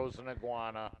said frozen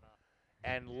iguana,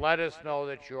 and let us know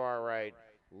that you are right.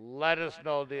 Let us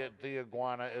know that the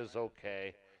iguana is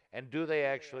okay. And do they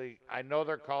actually, I know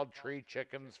they're called tree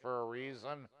chickens for a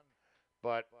reason,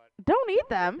 but don't eat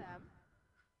them.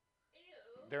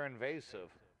 They're invasive.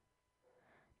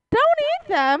 Don't eat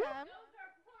them.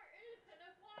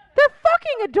 They're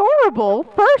fucking adorable,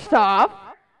 first off.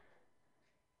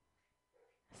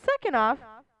 Second off,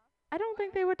 I don't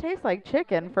think they would taste like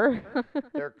chicken.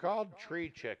 They're called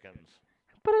tree chickens.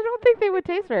 But I don't think they would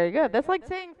taste very good. That's like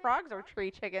saying frogs are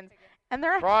tree chickens. And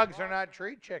they're Frogs are not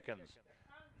tree chickens.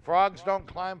 Frogs don't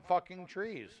climb fucking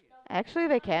trees. Actually,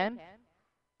 they can.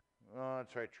 Oh,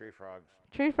 that's right, tree frogs.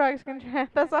 Tree frogs can.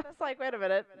 That's why I was like, wait a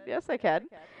minute. Yes, they can.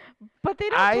 But they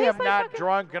don't I taste am like not fucking...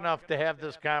 drunk enough to have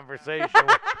this conversation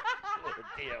with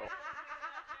you.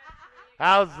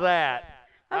 How's that?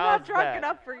 I'm not drunk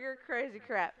enough for your crazy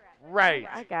crap. Right.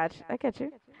 I got you. I get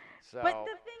you. So, but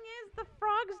the thing is, the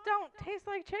frogs don't taste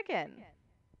like chicken.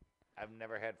 I've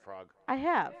never had frog. I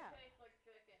have.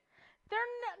 They're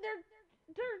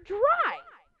dry.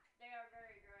 They are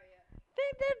very dry, yeah.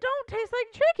 They don't taste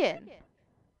like chicken.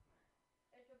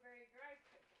 It's a very dry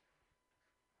chicken.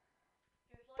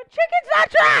 But chicken's not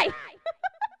dry.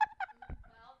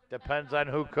 Depends on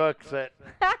who cooks it.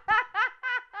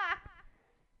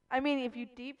 I mean, if you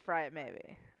deep fry it,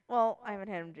 maybe. Well, I haven't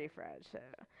had them deep fried, so.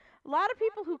 A lot of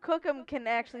people who cook them can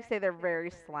actually say they're very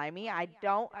slimy. I've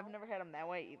never had them that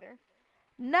way either.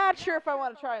 Not sure if I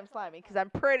want to try them slimy, because I'm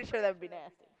pretty sure that would be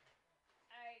nasty.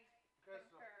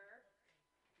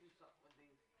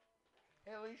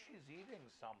 Hey, at least she's eating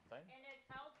something. And it's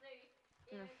healthy.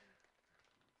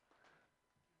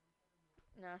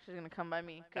 No, she's going to come by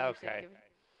me. Okay.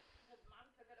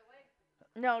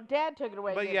 No, Dad took it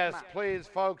away. But yes, please,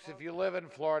 folks, if you live in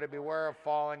Florida, beware of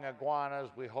falling iguanas.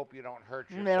 We hope you don't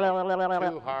hurt yourself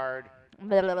too hard.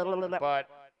 But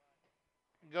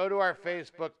go to our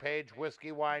Facebook page,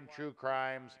 Whiskey, Wine, True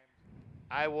Crimes.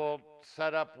 I will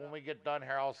set up, when we get done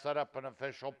here, I'll set up an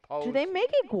official post. Do they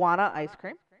make iguana ice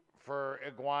cream? For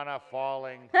iguana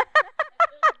falling.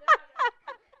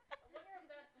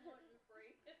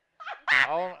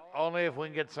 Only if we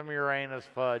can get some Uranus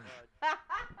fudge.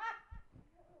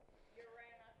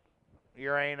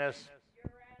 Uranus.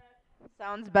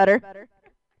 Sounds better.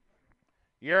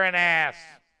 You're an ass.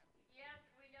 Yes,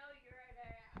 we know you're an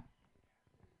ass.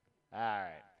 All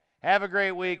right. Have a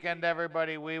great weekend,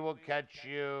 everybody. We will catch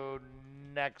you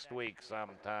next week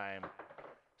sometime.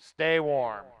 Stay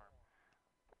warm.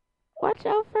 Watch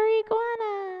out for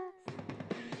iguanas.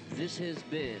 This has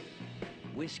been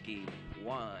Whiskey,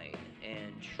 Wine,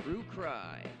 and True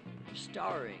Crime,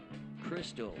 starring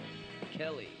Crystal,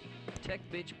 Kelly, Tech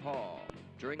Bitch Paul,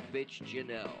 Drink Bitch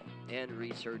Janelle, and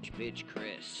Research Bitch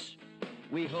Chris.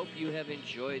 We hope you have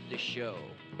enjoyed the show.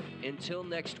 Until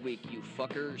next week, you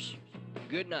fuckers,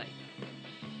 good night.